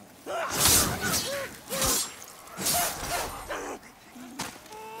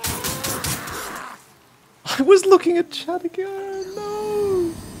 I was looking at chat again,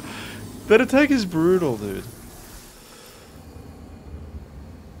 no! That attack is brutal, dude.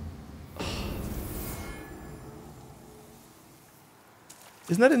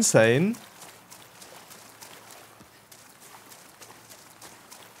 Isn't that insane?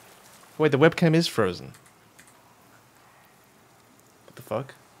 Wait, the webcam is frozen. What the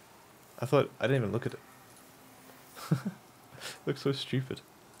fuck? I thought... I didn't even look at it. Looks so stupid.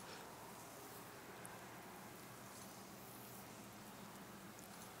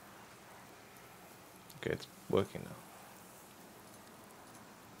 Okay, it's working now.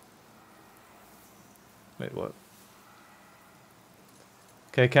 Wait, what?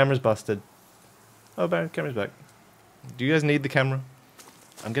 Okay, camera's busted. Oh, camera's back. Do you guys need the camera?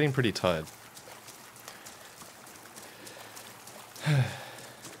 I'm getting pretty tired. And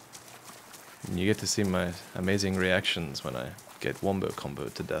you get to see my amazing reactions when I get wombo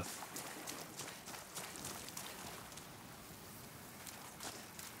comboed to death.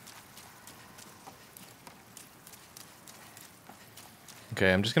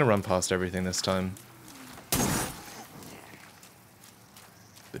 Okay, I'm just gonna run past everything this time.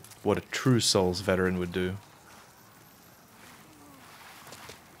 But what a true Souls veteran would do.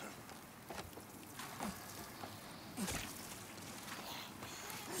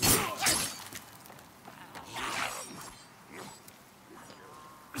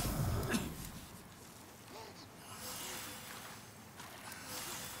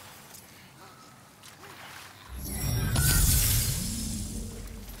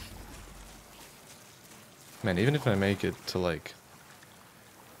 Man, even if I make it to, like,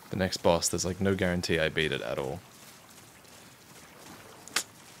 the next boss, there's, like, no guarantee I beat it at all.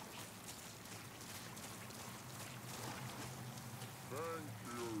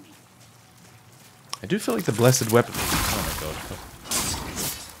 I do feel like the blessed weapon... Oh my god.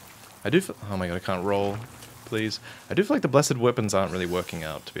 I do feel... Oh my god, I can't roll. Please. I do feel like the blessed weapons aren't really working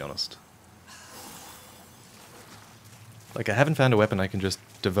out, to be honest. Like, I haven't found a weapon I can just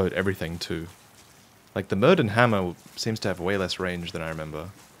devote everything to. Like, the Murden Hammer seems to have way less range than I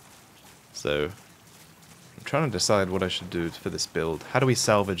remember. So, I'm trying to decide what I should do for this build. How do we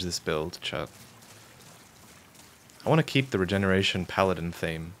salvage this build, chat? I want to keep the regeneration paladin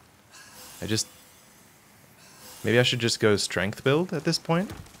theme. Maybe I should just go strength build at this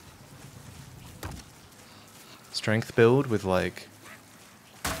point? Strength build with, like,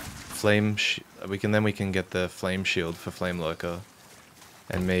 flame... we can get the flame shield for Flame Lurker.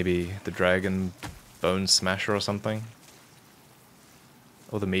 And maybe the dragon... Bone Smasher or something.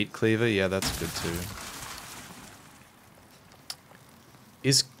 Or the Meat Cleaver, yeah, that's good too.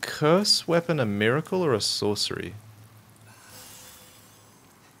 Is Curse Weapon a miracle or a sorcery?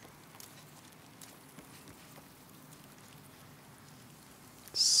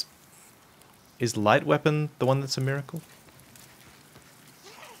 Is Light Weapon the one that's a miracle?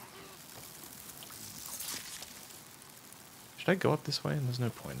 Should I go up this way? There's no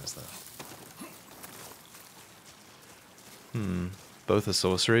point, is there? Both are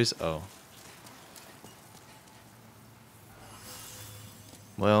sorceries? Oh.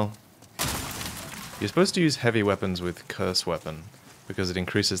 Well, you're supposed to use heavy weapons with Curse Weapon, because it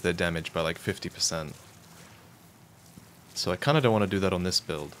increases their damage by like 50%. So I kinda don't want to do that on this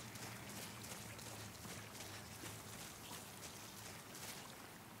build.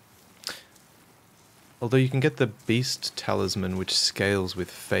 Although you can get the Beast Talisman, which scales with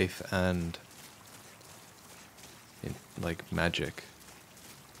faith and like magic.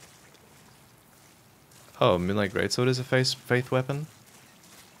 Oh, Moonlight Greatsword is a faith weapon?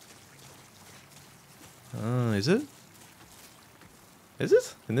 Is it? Is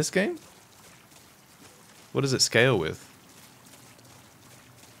it? In this game? What does it scale with?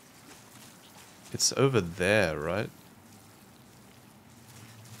 It's over there, right?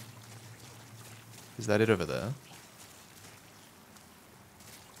 Is that it over there?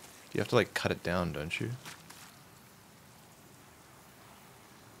 You have to like cut it down, don't you?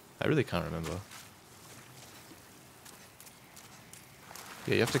 I really can't remember.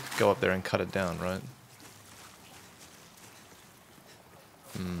 Yeah, you have to go up there and cut it down, right?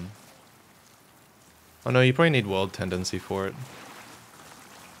 Oh no, you probably need World Tendency for it.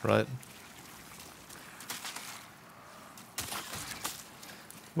 Right?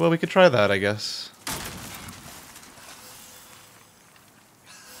 Well, we could try that, I guess.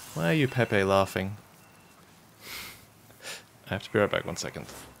 Why are you, Pepe, laughing? I have to be right back, 1 second.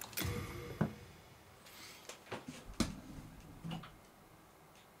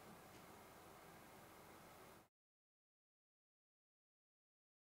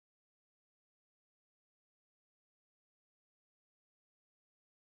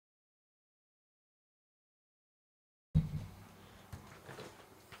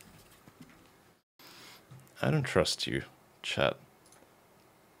 I don't trust you, chat.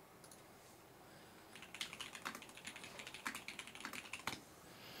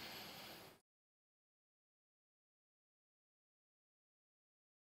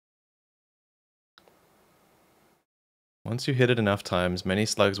 Once you hit it enough times, many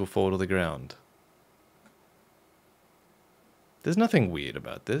slugs will fall to the ground. There's nothing weird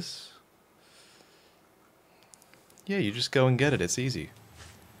about this. Yeah, you just go and get it, it's easy.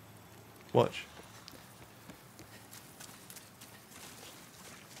 Watch.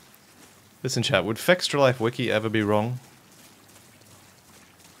 Listen, chat, would Fextra Life Wiki ever be wrong?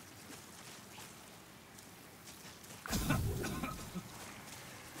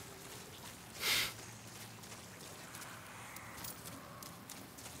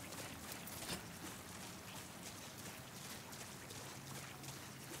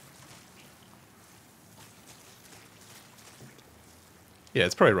 Yeah,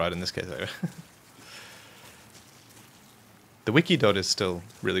 it's probably right in this case, though. The wiki dot is still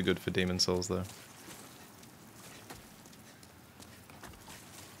really good for Demon Souls, though.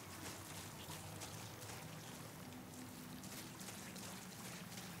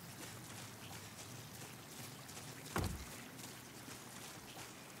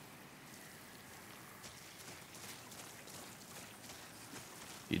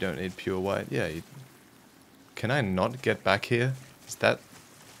 You don't need pure white. Yeah, can I not get back here? Is that...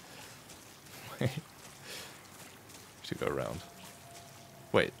 to go around.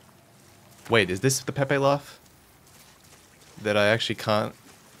 Wait. Wait, is this the Pepe laugh? That I actually can't...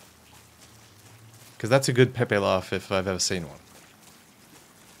 Because that's a good Pepe laugh if I've ever seen one.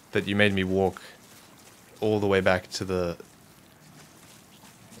 That you made me walk all the way back to the...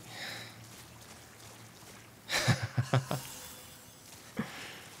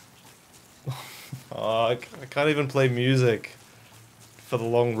 Oh, I can't even play music for the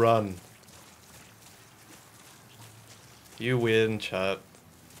long run. You win, chat.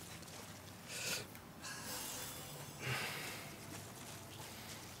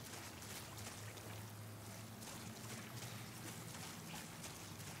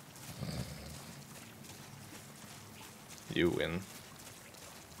 You win.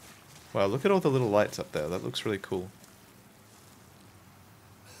 Wow, look at all the little lights up there. That looks really cool.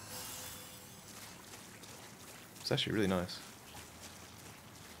 It's actually really nice.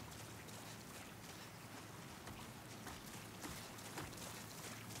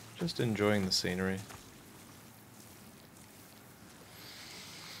 Just enjoying the scenery.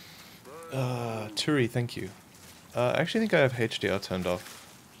 Turi, thank you. I actually think I have HDR turned off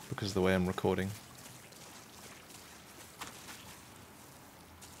because of the way I'm recording.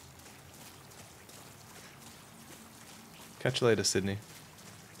 Catch you later, Sydney.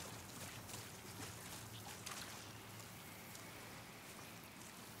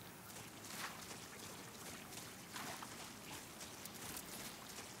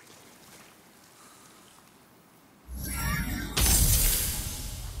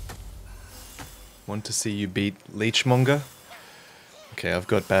 Want to see you beat Leechmonger? Okay, I've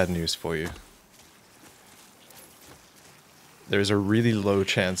got bad news for you. There's a really low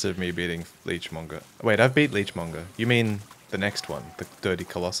chance of me beating Leechmonger. Wait, I've beat Leechmonger. You mean the next one, the Dirty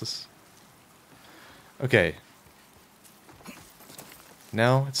Colossus? Okay.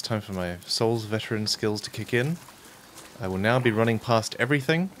 Now it's time for my Souls veteran skills to kick in. I will now be running past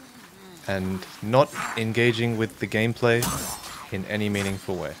everything and not engaging with the gameplay in any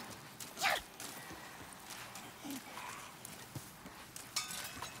meaningful way.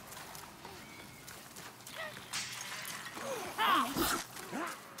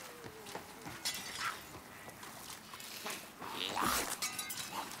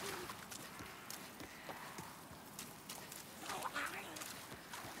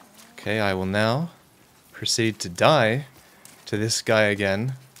 Okay, I will now proceed to die to this guy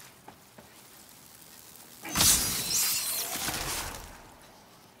again.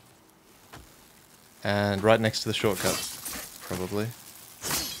 And right next to the shortcut, probably.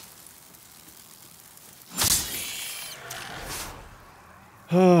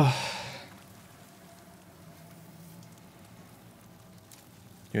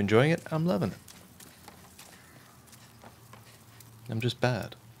 You enjoying it? I'm loving it. I'm just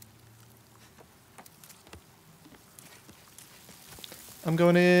bad. I'm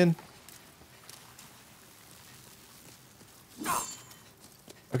going in.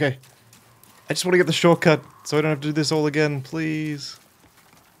 Okay. I just want to get the shortcut so I don't have to do this all again, please.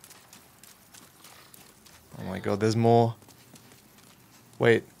 Oh my god, there's more.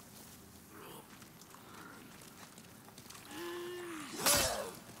 Wait.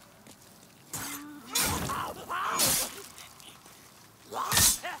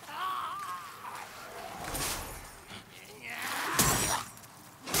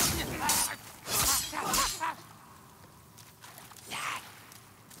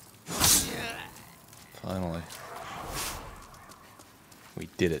 Finally. We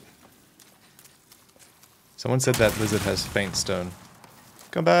did it. Someone said that lizard has faint stone.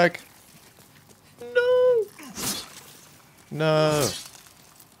 Come back! No! No!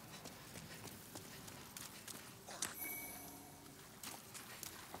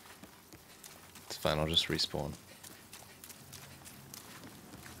 It's fine, I'll just respawn.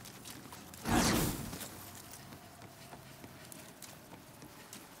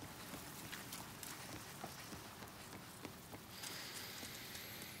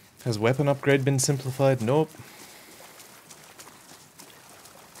 Has weapon upgrade been simplified? Nope.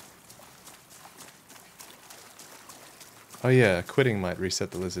 Oh yeah, quitting might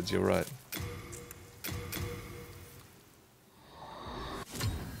reset the lizards, you're right.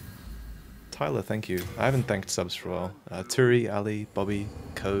 Tyler, thank you. I haven't thanked subs for a while. Turi, Ali, Bobby,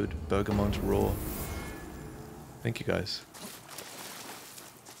 Code, Bergamont, Raw. Thank you guys.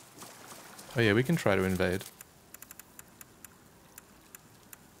 Oh yeah, we can try to invade.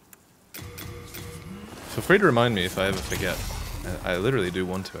 Feel free to remind me if I ever forget. I literally do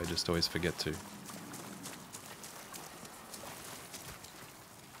want to, I just always forget to.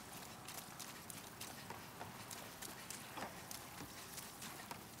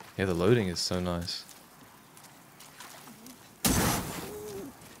 Yeah, the loading is so nice.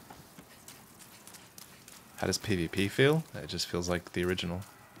 How does PvP feel? It just feels like the original.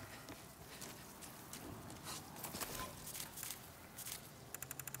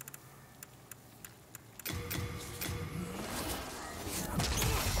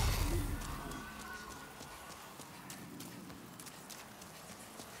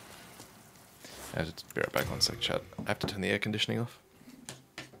 I'll just be right back, 1 sec, chat. I have to turn the air conditioning off.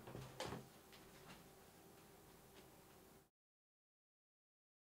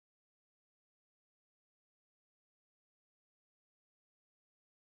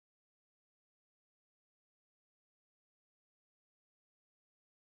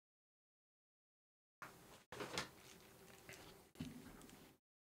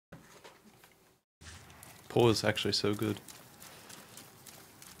 Pause actually so good.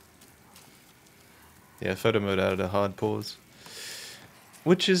 Yeah, photo mode added a hard pause.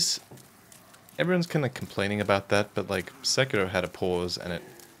 Which is... everyone's kind of complaining about that, but like, Sekiro had a pause, and it...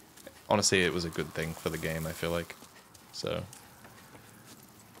 honestly, it was a good thing for the game, I feel like. So...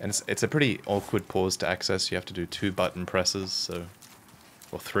 and it's a pretty awkward pause to access, you have to do 2 button presses, so...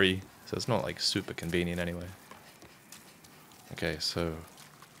 or 3, so it's not like super convenient anyway. Okay, so...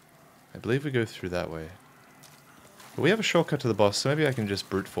 I believe we go through that way. But we have a shortcut to the boss, so maybe I can just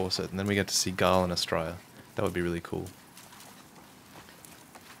brute force it, and then we get to see Garl and Astraea. That would be really cool.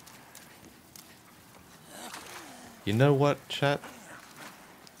 You know what, chat?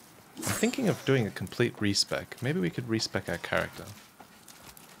 I'm thinking of doing a complete respec. Maybe we could respec our character.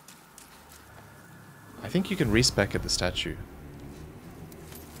 I think you can respec at the statue.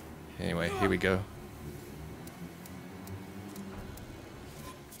 Anyway, here we go.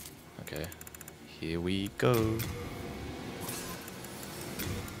 Okay, here we go.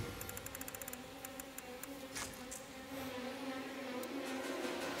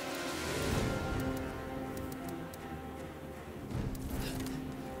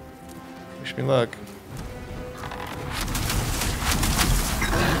 Wish me luck.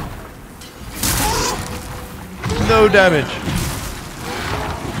 No damage.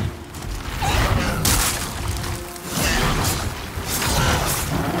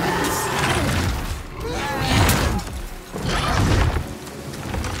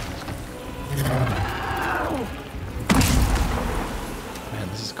 Man,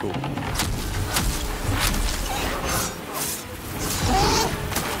 this is cool.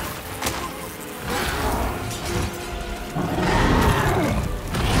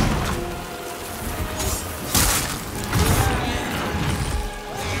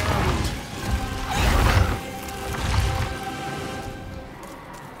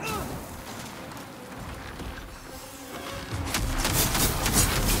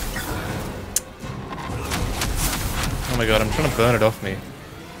 Oh my god, I'm trying to burn it off me.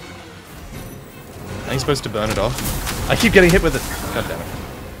 Are you supposed to burn it off? I keep getting hit with it. God damn it.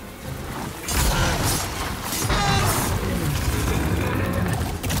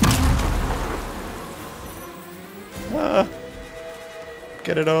 Ah,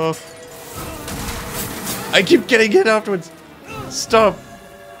 get it off. I keep getting hit afterwards. Stop.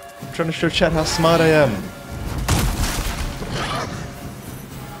 I'm trying to show chat how smart I am.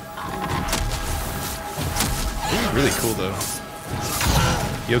 Really cool though.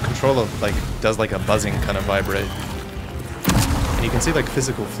 Your controller like does like a buzzing kind of vibrate, and you can see like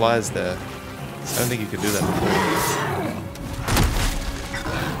physical flies there. I don't think you could do that before.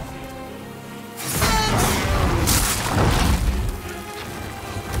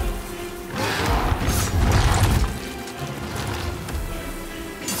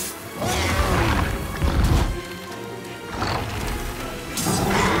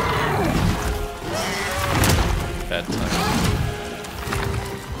 Bad timing.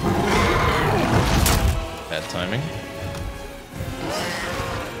 Bad timing.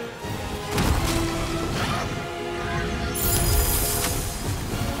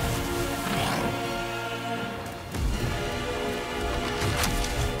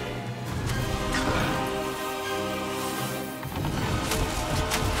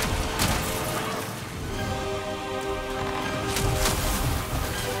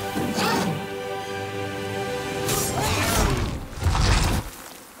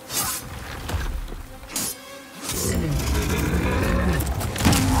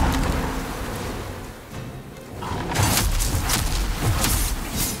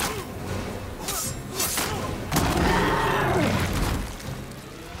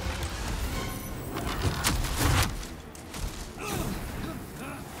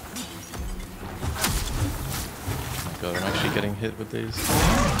 God, I'm actually getting hit with these.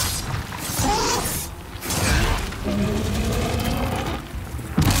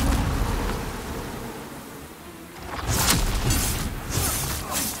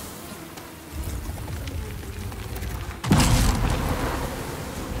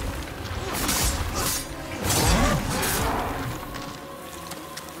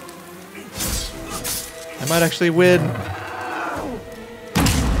 I might actually win.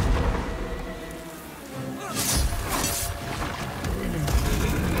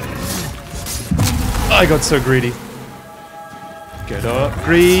 I got so greedy. Get up,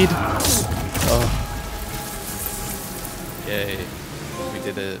 greed. Oh. Yay. We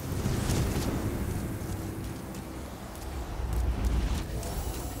did it.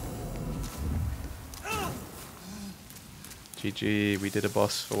 GG, we did a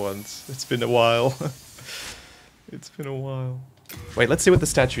boss for once. It's been a while. It's been a while. Wait, let's see what the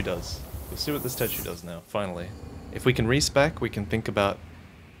statue does. Let's see what the statue does now, finally. If we can respec, we can think about...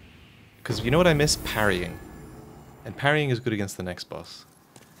 Because you know what I miss? Parrying. And parrying is good against the next boss.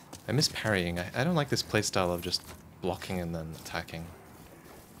 I miss parrying. I don't like this playstyle of just blocking and then attacking.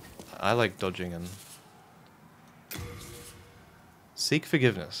 I like dodging and... Seek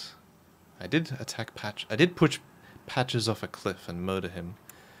forgiveness. I did attack Patch. I did push Patches off a cliff and murder him.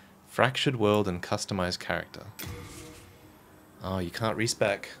 Fractured world and customized character. Oh, you can't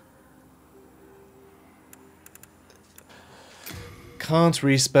respec. Can't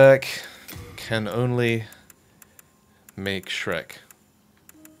respec. Can only make Shrek.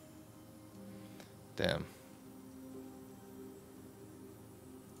 Damn.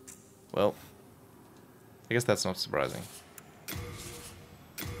 Well, I guess that's not surprising.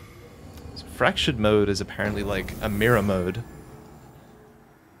 So fractured mode is apparently like a mirror mode.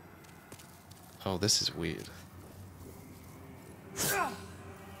 Oh, this is weird.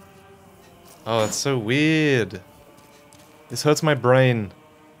 Oh, it's so weird. This hurts my brain.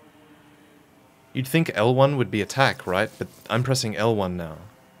 You'd think L1 would be attack, right? But I'm pressing L1 now.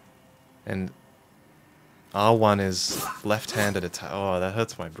 And R1 is left-handed attack. Oh, that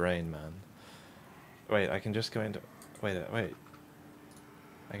hurts my brain, man. Wait, I can just go into... Wait.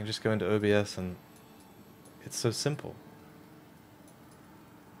 I can just go into OBS and... It's so simple.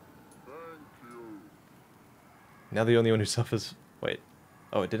 Now the only one who suffers... Wait.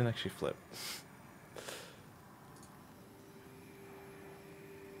 Oh, it didn't actually flip.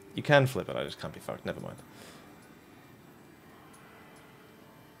 You can flip it, I just can't be fucked. Never mind.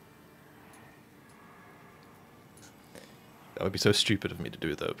 That would be so stupid of me to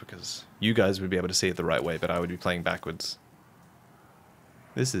do, though, because you guys would be able to see it the right way, but I would be playing backwards.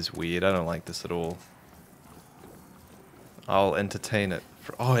 This is weird. I don't like this at all. I'll entertain it.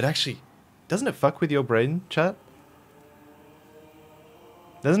 Oh, it actually... Doesn't it fuck with your brain, chat?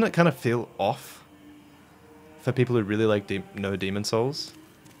 Doesn't it kind of feel off? For people who really like know Demon Souls?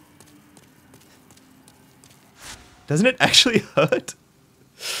 Doesn't it actually hurt?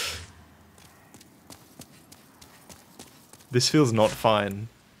 This feels not fine.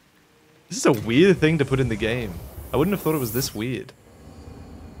 This is a weird thing to put in the game. I wouldn't have thought it was this weird.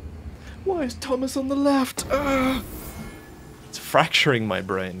 Why is Thomas on the left? It's fracturing my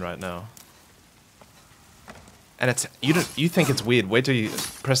brain right now. And it's you think it's weird. Wait till you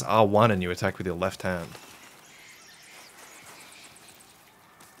press R1 and you attack with your left hand.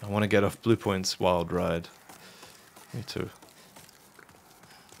 I want to get off Blue Point's wild ride. Me too.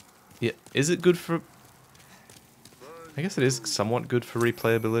 Yeah, is it good for... I guess it is somewhat good for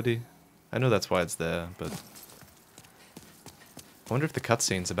replayability. I know that's why it's there, but... I wonder if the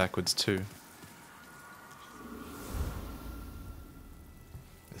cutscenes are backwards too.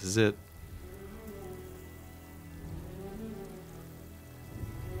 This is it.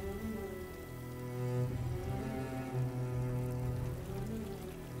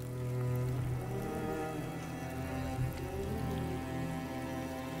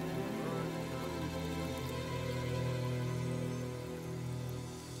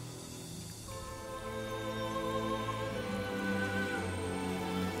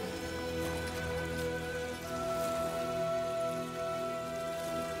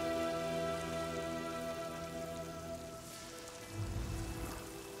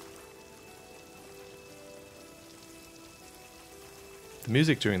 The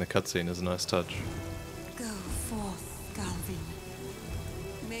music during the cutscene is a nice touch. Go forth, Galvin.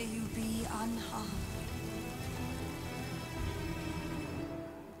 May you be unharmed.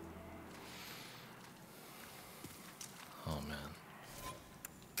 Oh man.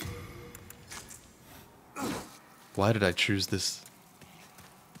 Why did I choose this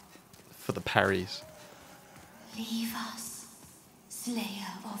for the parries? Leave us, Slayer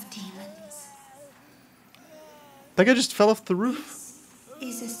of Demons. That guy just fell off the roof.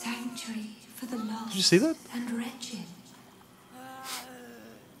 Is a sanctuary for the lost Did you see that? and wretched.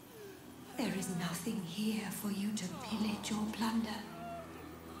 There is nothing here for you to pillage or plunder.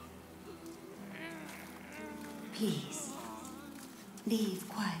 Please, leave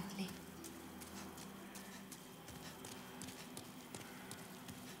quietly.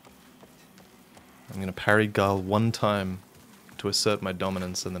 I'm gonna parry Gal one time to assert my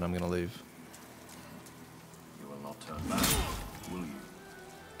dominance, and then I'm gonna leave. You will not turn back, will you?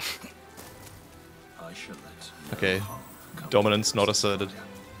 I shall let Okay, no harm come dominance to not this asserted. fire.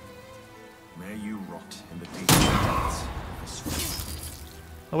 May you rot in the deep depths of this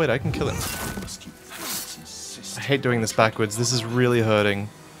Oh wait, I can kill him. You must keep facts and systems. I hate doing this backwards. This is really hurting.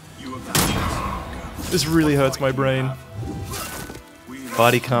 You abandoned us. This really hurts my brain. We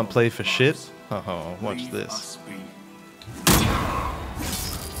Vaati can't play for shit. Oh, watch leave this. us be.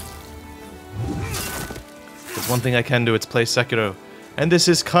 There's one thing I can do, it's play Sekiro. And this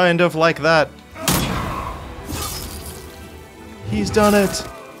is kind of like that. He's done it.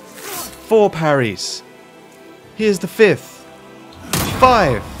 4 parries. Here's the 5th.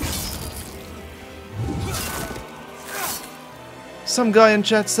 5. Some guy in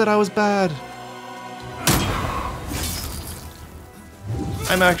chat said I was bad.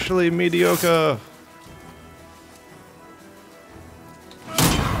 I'm actually mediocre.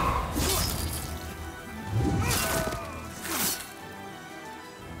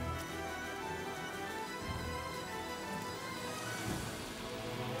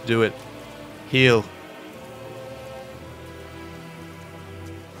 Do it. Heal.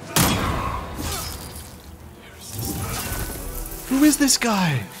 Who is this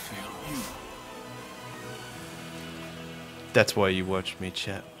guy? That's why you watch me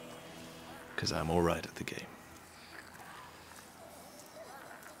chat. Because I'm alright at the game.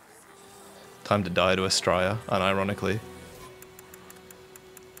 Time to die to Astraea, unironically.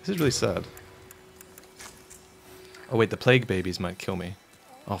 This is really sad. Oh wait, the plague babies might kill me.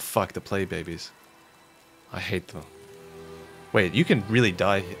 Oh fuck, the plague babies. I hate them. Wait, you can really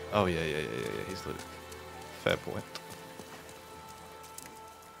die here. Oh yeah, he's looted. Fair point.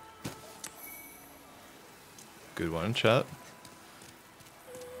 Good one, chat.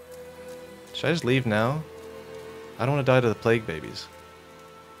 Should I just leave now? I don't want to die to the plague babies.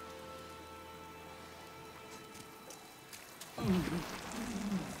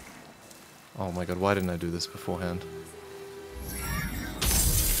 Oh my god, why didn't I do this beforehand?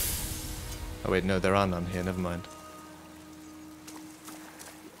 Oh wait, no, there are none here, never mind.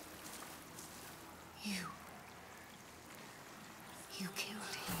 You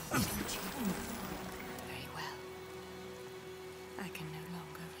killed him, didn't you? Very well. I can no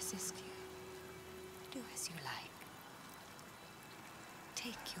longer resist you. Do as you like.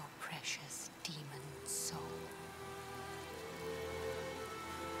 Take your precious demon soul.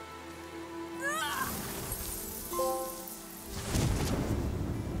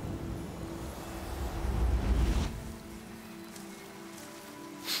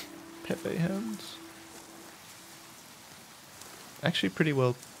 Pepe hands. Actually pretty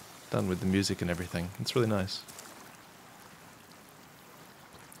well done with the music and everything. It's really nice.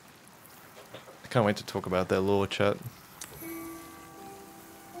 I can't wait to talk about their lore, chat.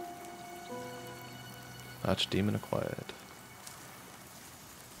 Archdemon acquired.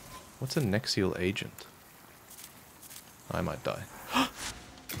 What's a Nexial agent? I might die.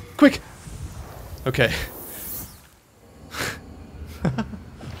 Quick! Okay.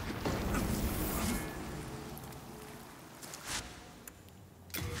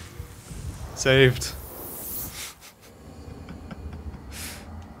 Saved.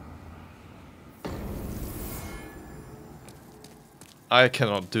 I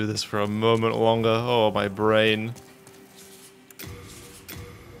cannot do this for a moment longer. Oh, my brain.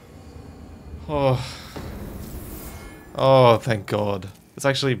 Oh. Oh, thank God. It's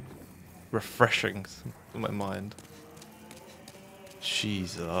actually refreshing in my mind.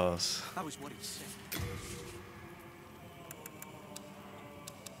 Jesus. That was what he said.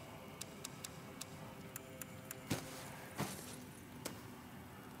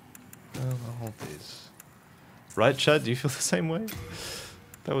 Well, I'll hold these. Right, Chad? Do you feel the same way?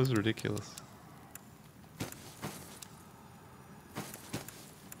 That was ridiculous.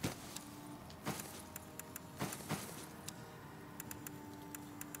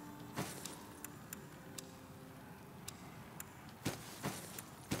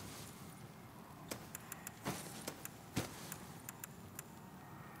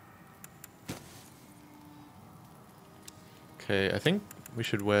 Okay, I think we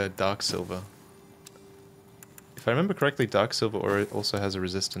should wear dark silver. If I remember correctly, dark silver also has a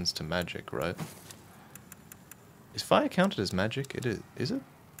resistance to magic, right? Is fire counted as magic? It is. Is it?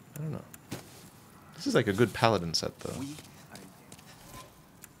 I don't know. This is like a good paladin set, though.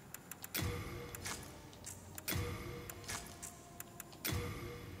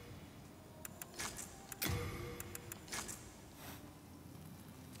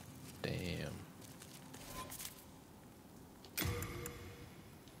 Damn.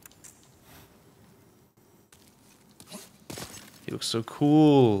 He looks so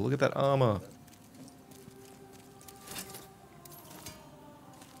cool. Look at that armor.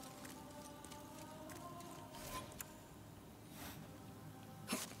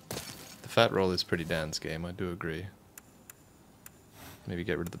 The fat roll is pretty Dan's game, I do agree. Maybe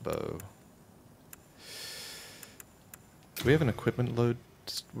get rid of the bow. Do we have an equipment load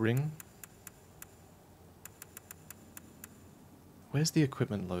ring? Where's the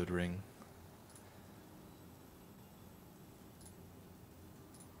equipment load ring?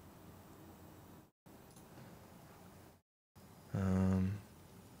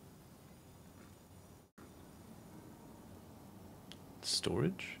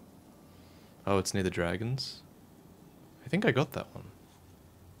 Storage? Oh, it's near the dragons? I think I got that one.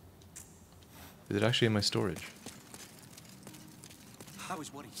 Is it actually in my storage? That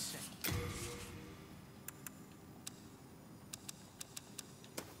was what he said.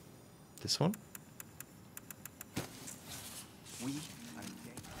 This one? We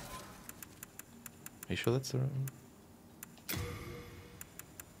Are you sure that's the right one?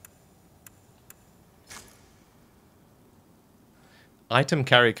 Item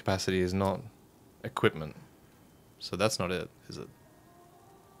carry capacity is not equipment. So that's not it, is it?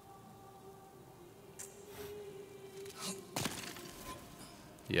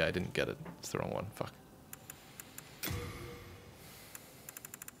 Yeah, I didn't get it. It's the wrong one. Fuck.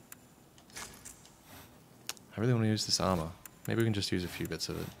 I really want to use this armor. Maybe we can just use a few bits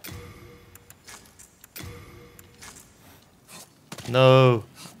of it. No!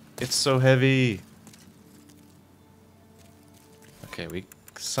 It's so heavy! Okay,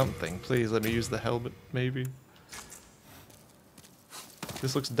 something. Please let me use the helmet, maybe.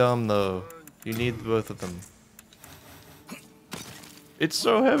 This looks dumb, though. You need both of them. It's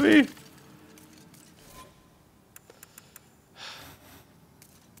so heavy!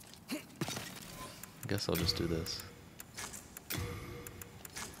 I guess I'll just do this.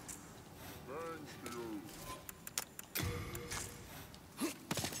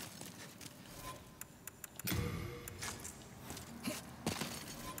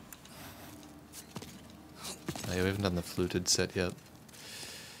 Oh, yeah, we haven't done the fluted set yet.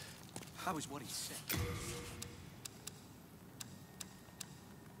 How is what he said?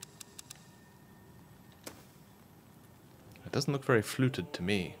 It doesn't look very fluted to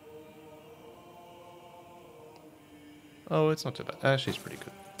me. Oh, it's not too bad. Actually, it's pretty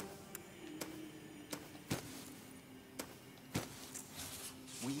good.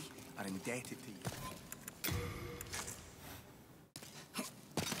 We are indebted to you.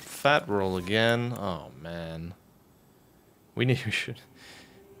 Fat roll again. Oh man. We should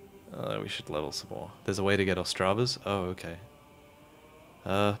level some more. There's a way to get Ostravas. Oh, okay.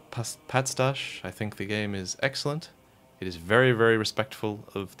 Patstash, I think the game is excellent. It is very, very respectful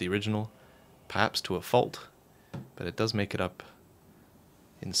of the original, perhaps to a fault, but it does make it up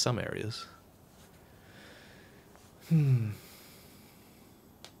in some areas.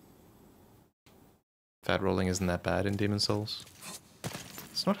 Fat rolling isn't that bad in Demon Souls.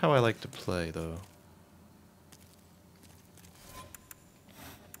 It's not how I like to play, though.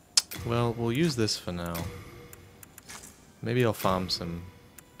 Well, we'll use this for now. Maybe I'll farm some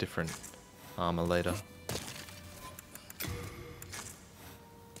different armor later.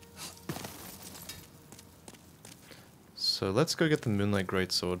 So let's go get the Moonlight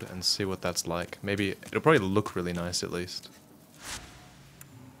Greatsword and see what that's like. Maybe it'll probably look really nice at least.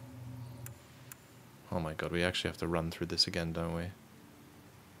 Oh my god, we actually have to run through this again, don't we?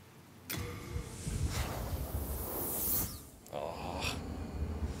 Oh.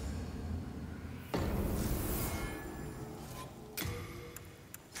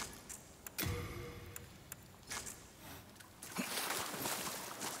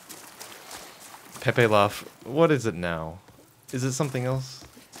 Pepe laugh. What is it now? Is it something else?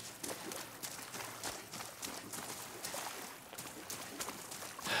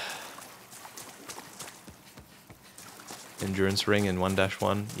 Endurance ring in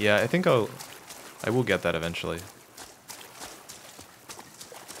 1-1. Yeah, I think I will get that eventually.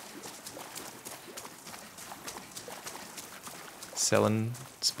 Selen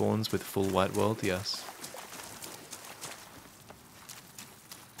spawns with full white world, yes.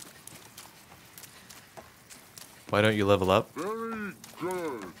 Why don't you level up? Very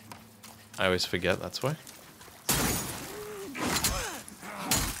good. I always forget, that's why.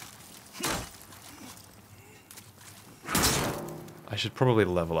 I should probably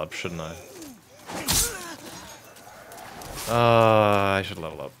level up, shouldn't I? I should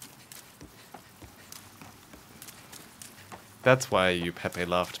level up. That's why you Pepe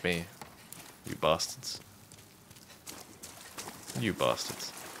laughed me. You bastards. You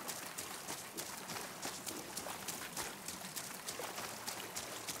bastards.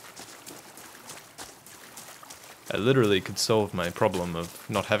 I literally could solve my problem of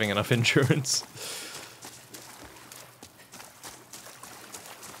not having enough endurance.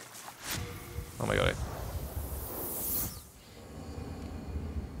 Oh my god.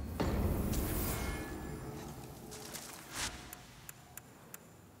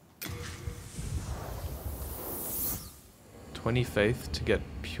 "20 faith to get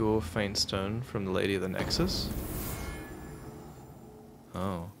pure faint stone from the Lady of the Nexus."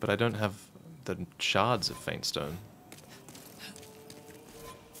 Oh, but I don't have the shards of faint stone.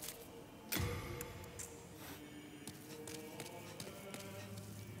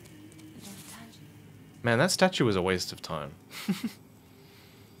 Man, that statue was a waste of time.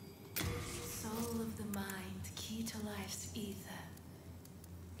 Soul of the mind, key to life's ether.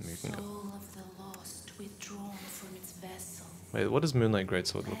 Soul of the lost, withdrawn from its vessel. Wait, what does Moonlight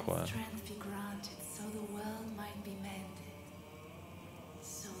Greatsword Let require? strength be granted, so the world might be mended.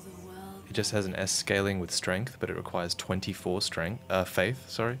 So the world. It just has an S scaling with strength, but it requires 24 strength, faith,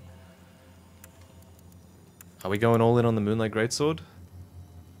 sorry. Are we going all in on the Moonlight Greatsword?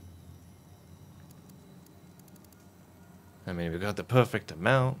 I mean, we got the perfect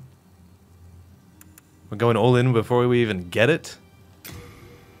amount. We're going all in before we even get it?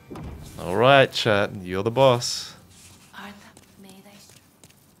 Alright, chat, you're the boss. Art may they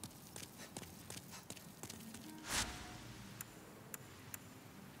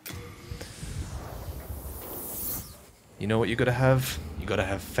You know what you gotta have? You gotta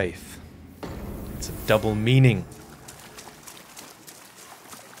have faith. It's a double meaning.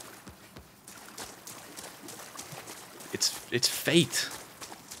 It's fate.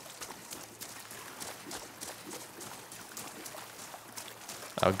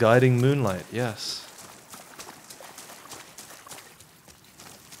 Our guiding moonlight, yes.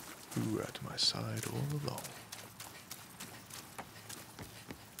 Who at my side all along.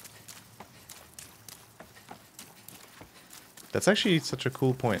 That's actually such a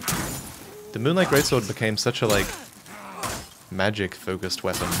cool point. The Moonlight Greatsword became such a, like, magic-focused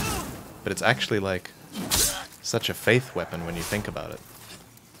weapon, but it's actually, like, such a faith weapon when you think about it.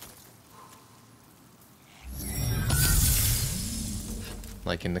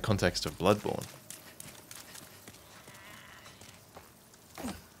 Like, in the context of Bloodborne.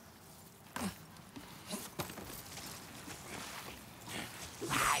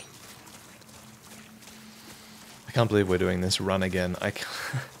 I can't believe we're doing this run again.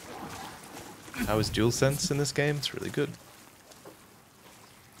 How is DualSense in this game? It's really good.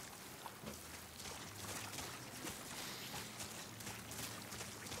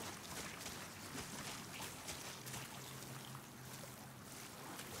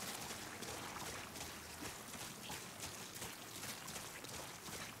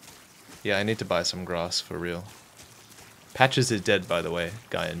 Yeah, I need to buy some grass for real. Patches is dead, by the way.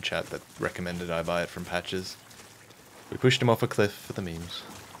 Guy in chat that recommended I buy it from Patches. We pushed him off a cliff for the memes.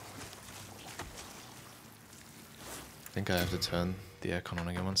 I think I have to turn the aircon on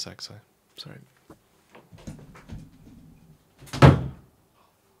again. One sec, so sorry.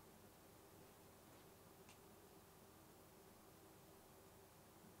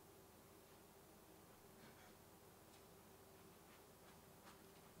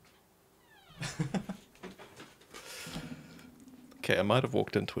 Okay, I might have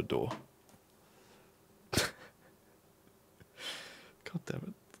walked into a door. God damn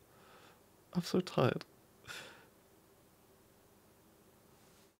it. I'm so tired.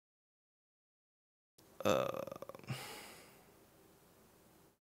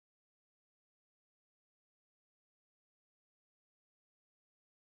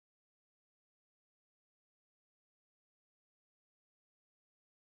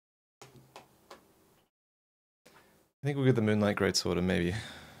 I think we'll get the Moonlight Greatsword and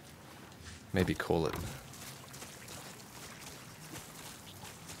maybe call it.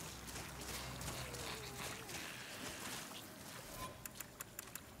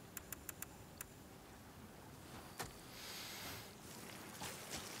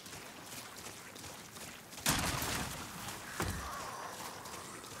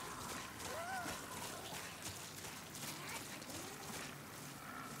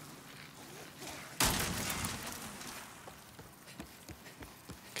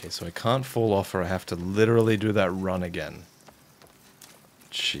 Okay, so I can't fall off or I have to literally do that run again.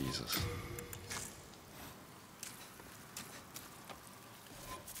 Jesus.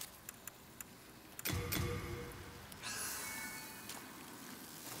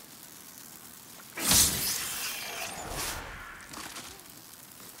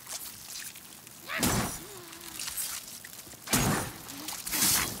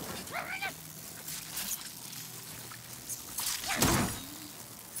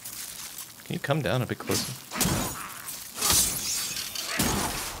 Can you come down a bit closer?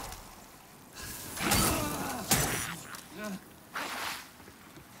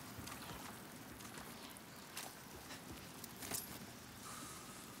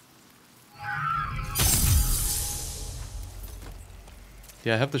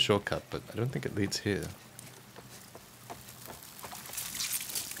 Yeah, I have the shortcut, but I don't think it leads here.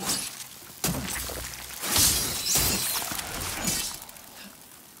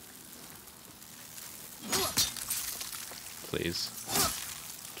 Please.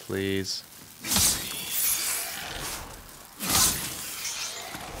 Please.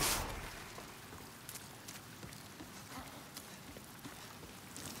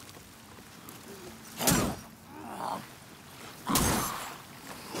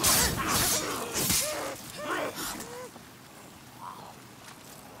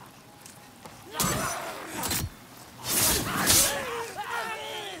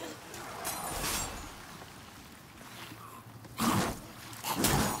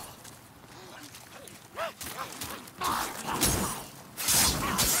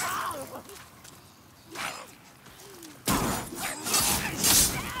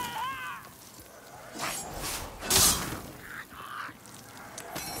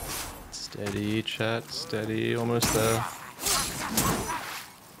 Steady, chat, steady, almost there.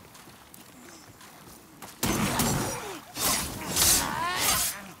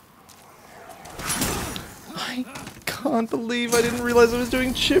 I can't believe I didn't realize I was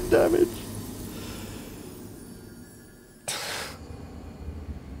doing chip damage.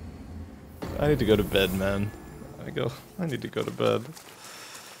 I need to go to bed, man. I need to go to bed.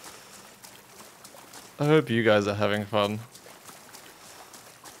 I hope you guys are having fun.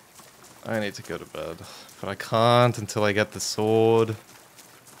 I need to go to bed, but I can't until I get the sword.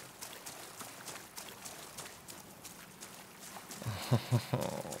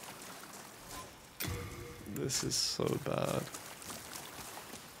 This is so bad.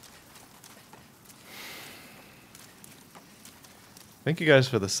 Thank you guys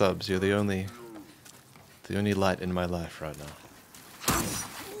for the subs. You're the only light in my life right now.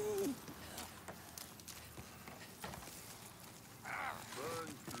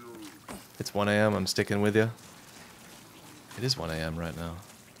 It's 1 AM, I'm sticking with you. It is 1 AM right now.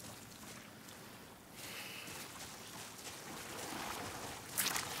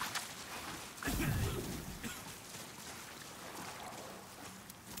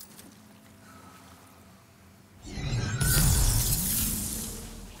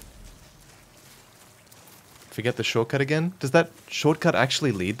 Forget the shortcut again? Does that shortcut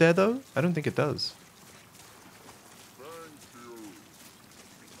actually lead there though? I don't think it does.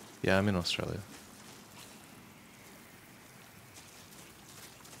 Yeah, I'm in Australia.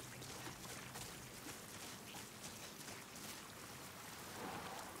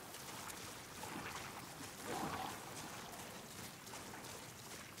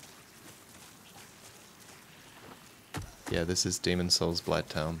 Yeah, this is Demon Souls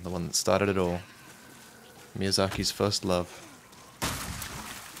Blighttown, the one that started it all. Miyazaki's first love.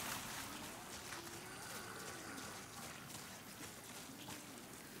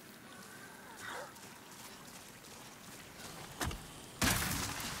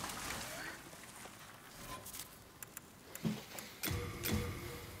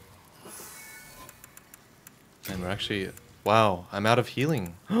 And we're actually... Wow, I'm out of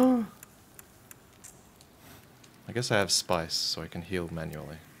healing. I guess I have spice, so I can heal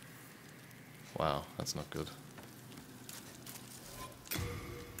manually. Wow, that's not good.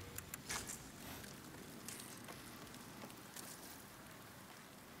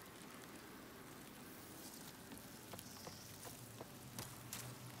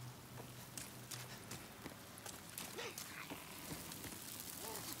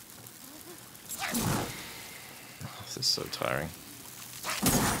 This is so tiring.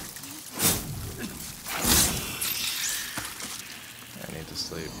 I need to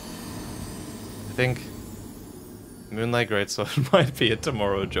sleep. I think Moonlight Greatsword might be a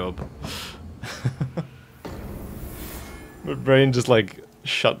tomorrow job. My brain just like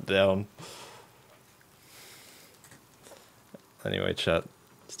shut down. Anyway, chat,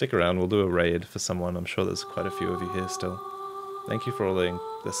 stick around. We'll do a raid for someone. I'm sure there's quite a few of you here still. Thank you for all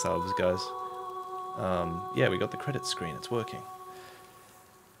the subs, guys. Yeah, we got the credit screen. It's working.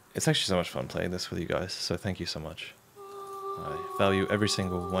 It's actually so much fun playing this with you guys, so thank you so much. I value every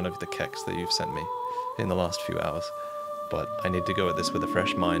single one of the keks that you've sent me in the last few hours, but I need to go at this with a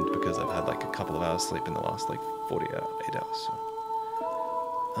fresh mind because I've had like a couple of hours sleep in the last like 48 hours, so...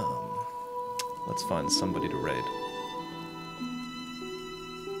 let's find somebody to raid.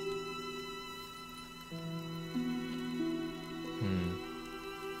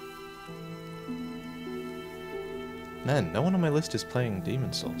 Man, no one on my list is playing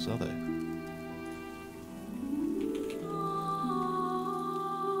Demon Souls, are they?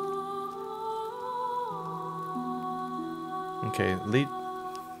 Okay,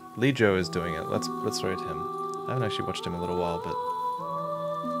 Lee Joe is doing it. Let's rate him. I haven't actually watched him in a little while, but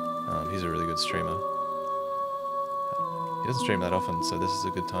he's a really good streamer. He doesn't stream that often, so this is a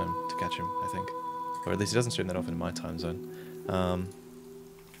good time to catch him, I think. Or at least he doesn't stream that often in my time zone.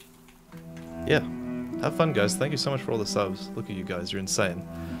 Yeah. Have fun, guys. Thank you so much for all the subs. Look at you guys. You're insane.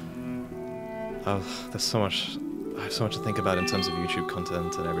 There's so much... I have so much to think about in terms of YouTube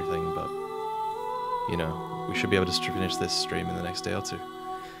content and everything, but... You know, we should be able to finish this stream in the next day or two.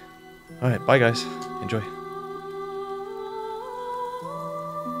 Alright, bye guys. Enjoy.